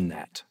go earn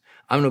that.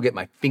 I'm gonna get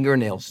my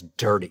fingernails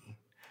dirty.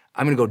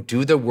 I'm gonna go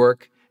do the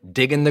work,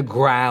 dig in the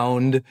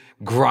ground,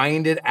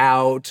 grind it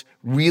out,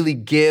 really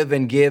give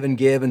and give and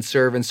give and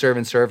serve and serve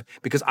and serve,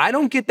 because I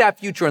don't get that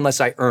future unless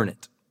I earn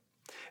it.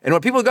 And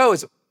what people go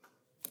is,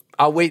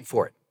 I'll wait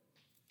for it.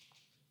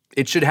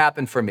 It should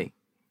happen for me.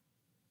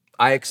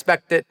 I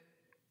expect it.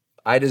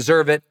 I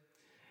deserve it.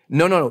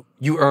 No,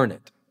 you earn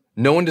it.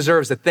 No one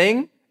deserves a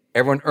thing.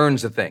 Everyone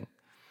earns a thing.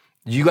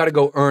 You got to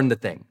go earn the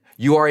thing.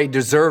 You are a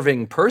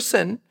deserving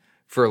person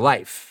for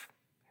life,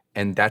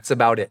 and that's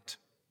about it.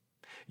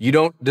 You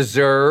don't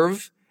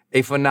deserve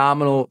a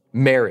phenomenal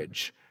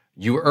marriage.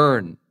 You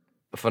earn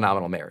a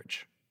phenomenal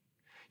marriage.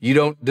 You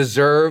don't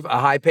deserve a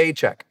high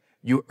paycheck.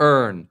 You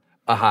earn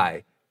a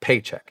high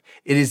paycheck.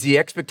 It is the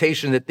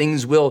expectation that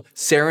things will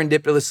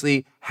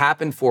serendipitously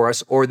happen for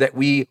us or that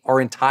we are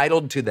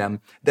entitled to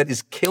them that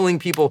is killing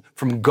people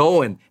from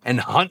going and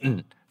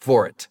hunting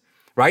for it,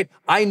 right?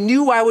 I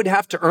knew I would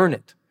have to earn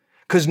it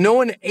because no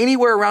one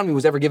anywhere around me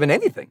was ever given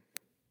anything.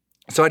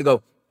 So I had to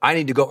go, I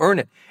need to go earn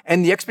it.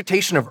 And the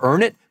expectation of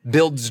earn it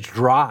builds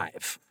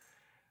drive.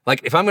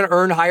 Like if I'm going to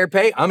earn higher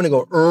pay, I'm going to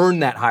go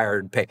earn that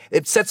higher pay.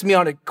 It sets me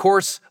on a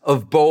course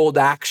of bold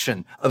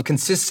action, of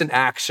consistent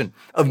action,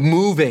 of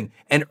moving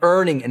and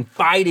earning and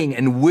fighting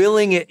and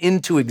willing it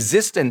into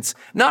existence,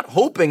 not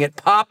hoping it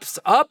pops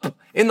up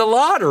in the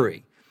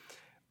lottery.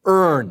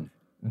 Earn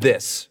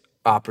this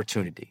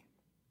opportunity.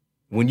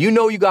 When you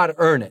know you got to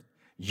earn it,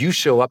 you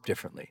show up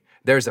differently.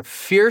 There's a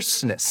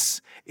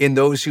fierceness in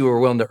those who are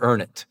willing to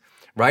earn it.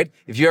 Right?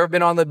 If you've ever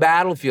been on the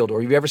battlefield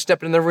or you've ever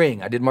stepped in the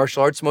ring, I did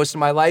martial arts most of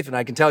my life, and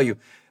I can tell you,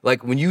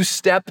 like when you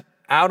step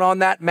out on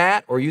that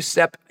mat or you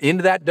step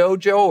into that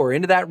dojo or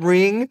into that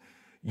ring,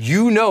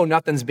 you know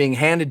nothing's being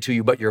handed to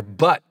you but your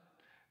butt.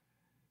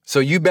 So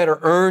you better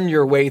earn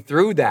your way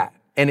through that.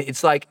 And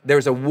it's like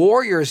there's a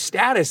warrior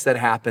status that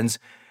happens.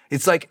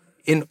 It's like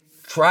in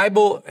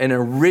tribal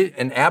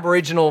and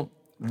Aboriginal,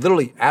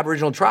 literally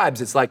Aboriginal tribes,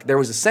 it's like there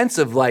was a sense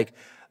of like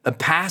a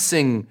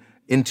passing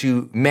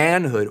into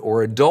manhood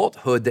or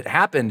adulthood that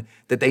happened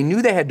that they knew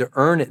they had to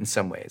earn it in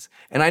some ways.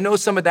 And I know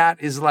some of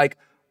that is like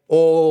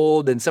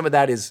old and some of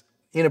that is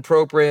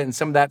inappropriate and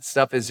some of that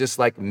stuff is just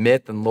like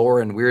myth and lore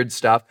and weird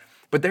stuff.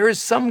 But there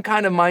is some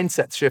kind of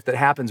mindset shift that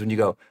happens when you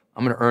go,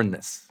 I'm gonna earn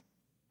this.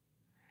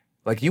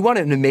 Like you want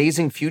an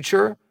amazing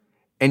future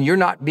and you're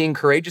not being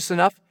courageous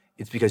enough,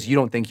 it's because you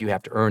don't think you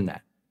have to earn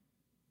that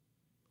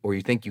or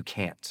you think you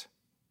can't.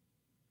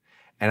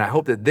 And I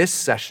hope that this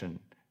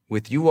session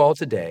with you all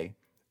today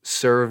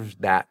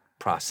served that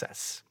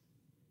process.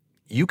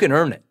 You can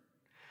earn it,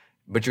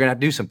 but you're gonna have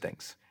to do some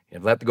things. You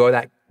have to let go of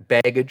that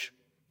baggage.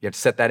 You have to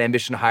set that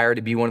ambition higher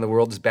to be one of the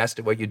world's best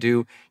at what you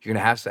do. You're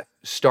gonna have to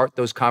start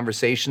those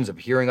conversations of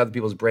hearing other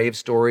people's brave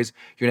stories.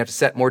 You're gonna have to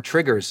set more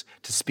triggers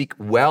to speak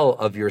well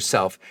of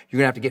yourself. You're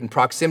gonna have to get in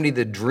proximity to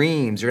the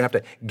dreams. You're gonna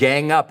have to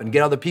gang up and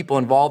get other people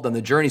involved on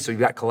the journey so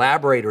you've got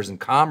collaborators and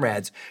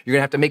comrades. You're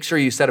gonna have to make sure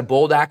you set a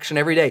bold action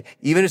every day,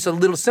 even if it's a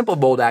little simple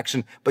bold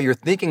action, but you're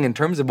thinking in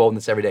terms of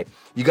boldness every day.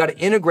 You gotta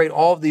integrate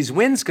all of these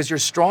wins because you're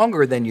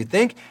stronger than you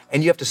think,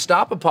 and you have to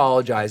stop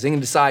apologizing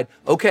and decide,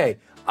 okay,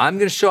 I'm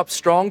gonna show up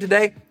strong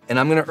today and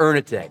I'm gonna earn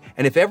it today.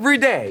 And if every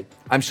day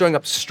I'm showing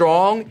up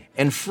strong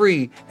and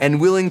free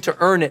and willing to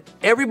earn it,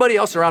 everybody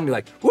else around me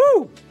like,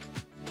 woo,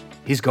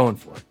 he's going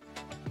for it.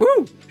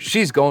 Woo,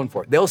 she's going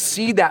for it. They'll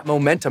see that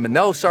momentum and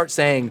they'll start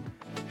saying,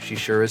 she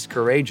sure is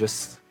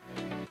courageous.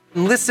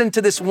 Listen to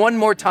this one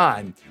more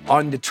time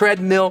on the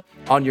treadmill,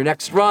 on your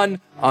next run,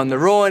 on the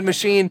rowing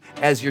machine,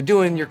 as you're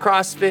doing your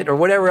CrossFit or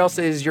whatever else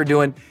it is you're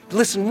doing.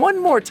 Listen one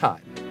more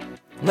time.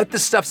 Let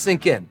this stuff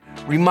sink in.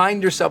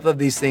 Remind yourself of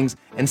these things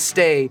and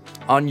stay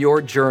on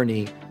your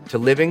journey to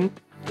living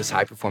this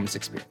high performance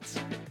experience.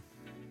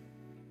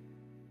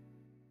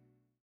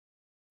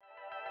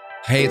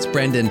 Hey, it's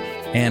Brendan,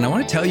 and I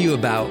want to tell you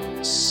about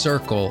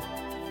Circle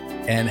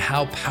and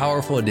how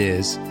powerful it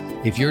is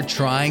if you're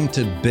trying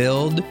to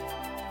build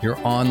your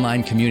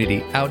online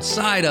community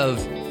outside of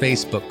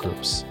Facebook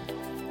groups.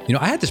 You know,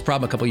 I had this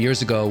problem a couple of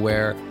years ago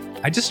where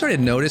I just started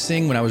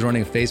noticing when I was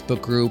running a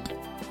Facebook group,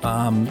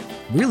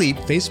 really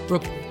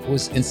Facebook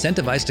was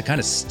incentivized to kind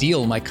of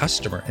steal my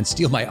customer and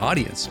steal my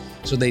audience.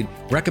 So they'd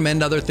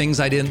recommend other things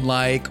I didn't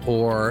like,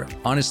 or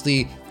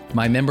honestly,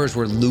 my members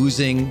were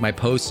losing my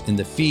posts in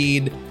the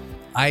feed.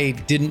 I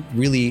didn't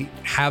really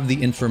have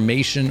the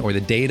information or the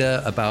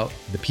data about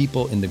the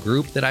people in the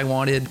group that I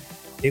wanted.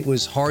 It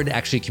was hard to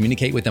actually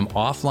communicate with them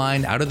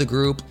offline, out of the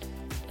group.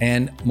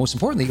 And most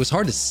importantly, it was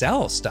hard to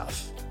sell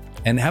stuff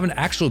and have an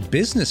actual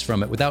business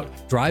from it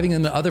without driving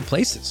them to other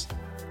places.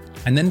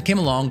 And then came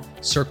along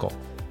Circle.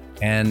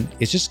 And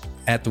it's just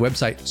at the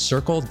website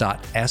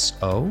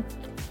circle.so.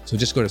 So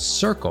just go to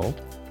circle.so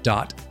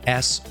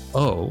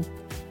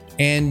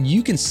And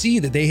you can see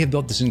that they have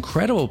built this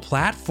incredible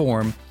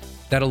platform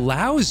that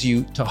allows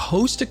you to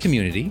host a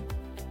community,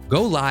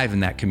 go live in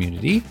that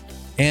community,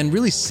 and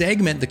really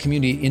segment the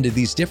community into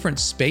these different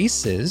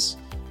spaces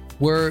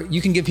where you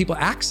can give people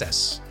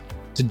access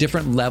to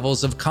different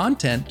levels of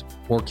content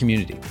or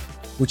community,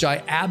 which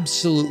I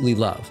absolutely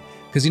love.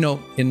 Because,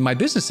 in my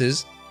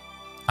businesses,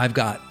 I've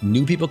got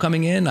new people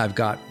coming in, I've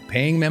got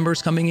paying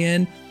members coming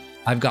in,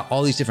 I've got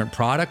all these different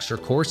products or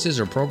courses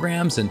or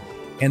programs, and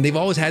they've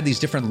always had these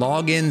different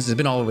logins. It's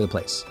been all over the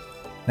place.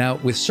 Now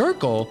with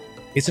Circle,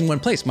 it's in one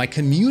place. My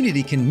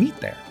community can meet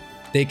there.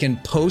 They can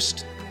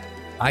post,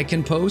 I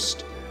can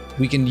post.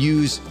 We can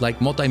use like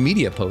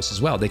multimedia posts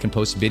as well. They can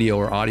post video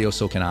or audio,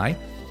 so can I.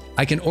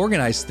 I can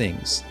organize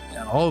things,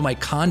 all of my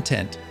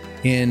content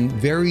in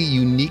very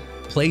unique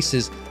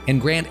places and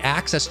grant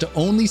access to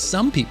only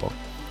some people.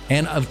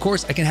 And of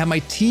course, I can have my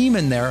team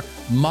in there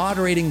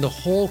moderating the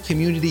whole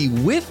community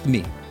with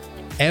me.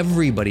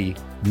 Everybody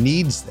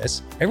needs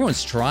this.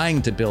 Everyone's trying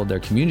to build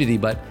their community,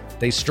 but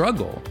they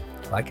struggle.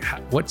 Like,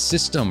 what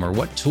system or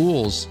what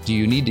tools do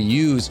you need to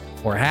use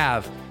or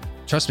have?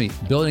 Trust me,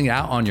 building it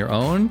out on your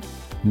own,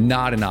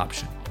 not an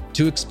option.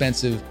 Too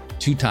expensive,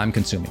 too time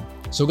consuming.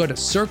 So go to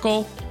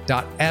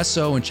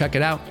circle.so and check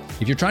it out.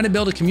 If you're trying to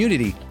build a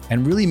community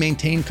and really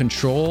maintain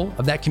control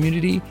of that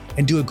community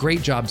and do a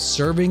great job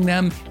serving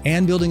them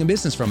and building a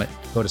business from it,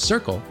 go to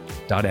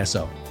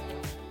circle.so.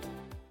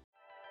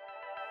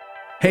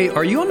 Hey,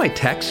 are you on my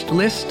text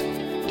list?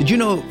 Did you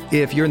know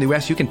if you're in the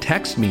US, you can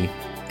text me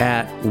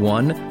at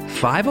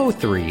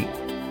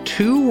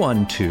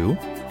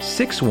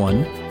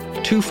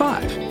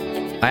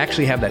 1-503-212-6125. I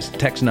actually have that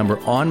text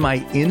number on my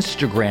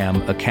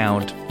Instagram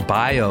account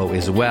bio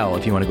as well,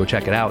 if you want to go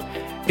check it out.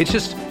 It's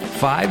just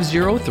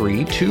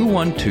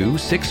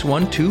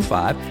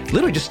 503-212-6125.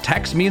 Literally just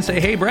text me and say,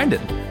 hey, Brendan.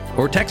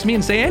 Or text me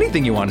and say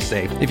anything you want to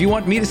say. If you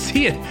want me to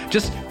see it,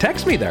 just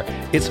text me there.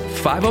 It's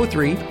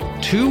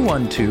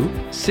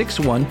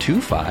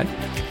 503-212-6125.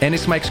 And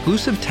it's my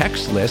exclusive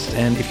text list.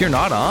 And if you're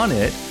not on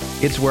it,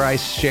 it's where I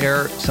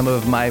share some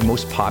of my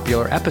most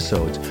popular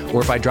episodes.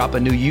 Or if I drop a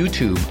new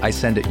YouTube, I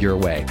send it your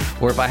way.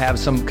 Or if I have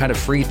some kind of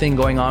free thing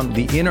going on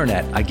the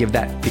internet, I give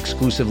that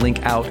exclusive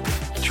link out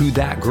to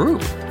that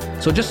group.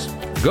 So just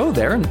go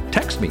there and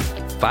text me.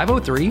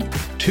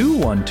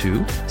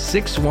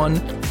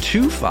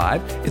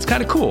 503-212-6125. It's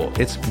kind of cool.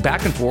 It's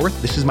back and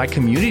forth. This is my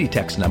community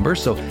text number.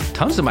 So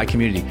tons of my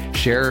community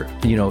share,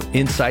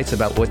 insights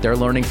about what they're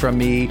learning from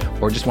me,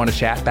 or just want to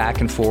chat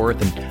back and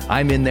forth. And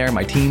I'm in there,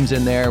 my team's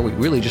in there. We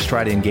really just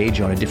try to engage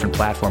you on a different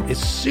platform. It's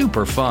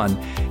super fun.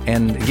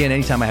 And again,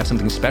 anytime I have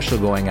something special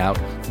going out,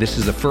 this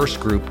is the first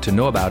group to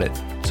know about it.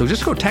 So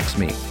just go text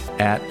me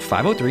at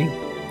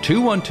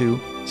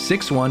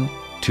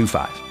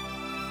 503-212-6125.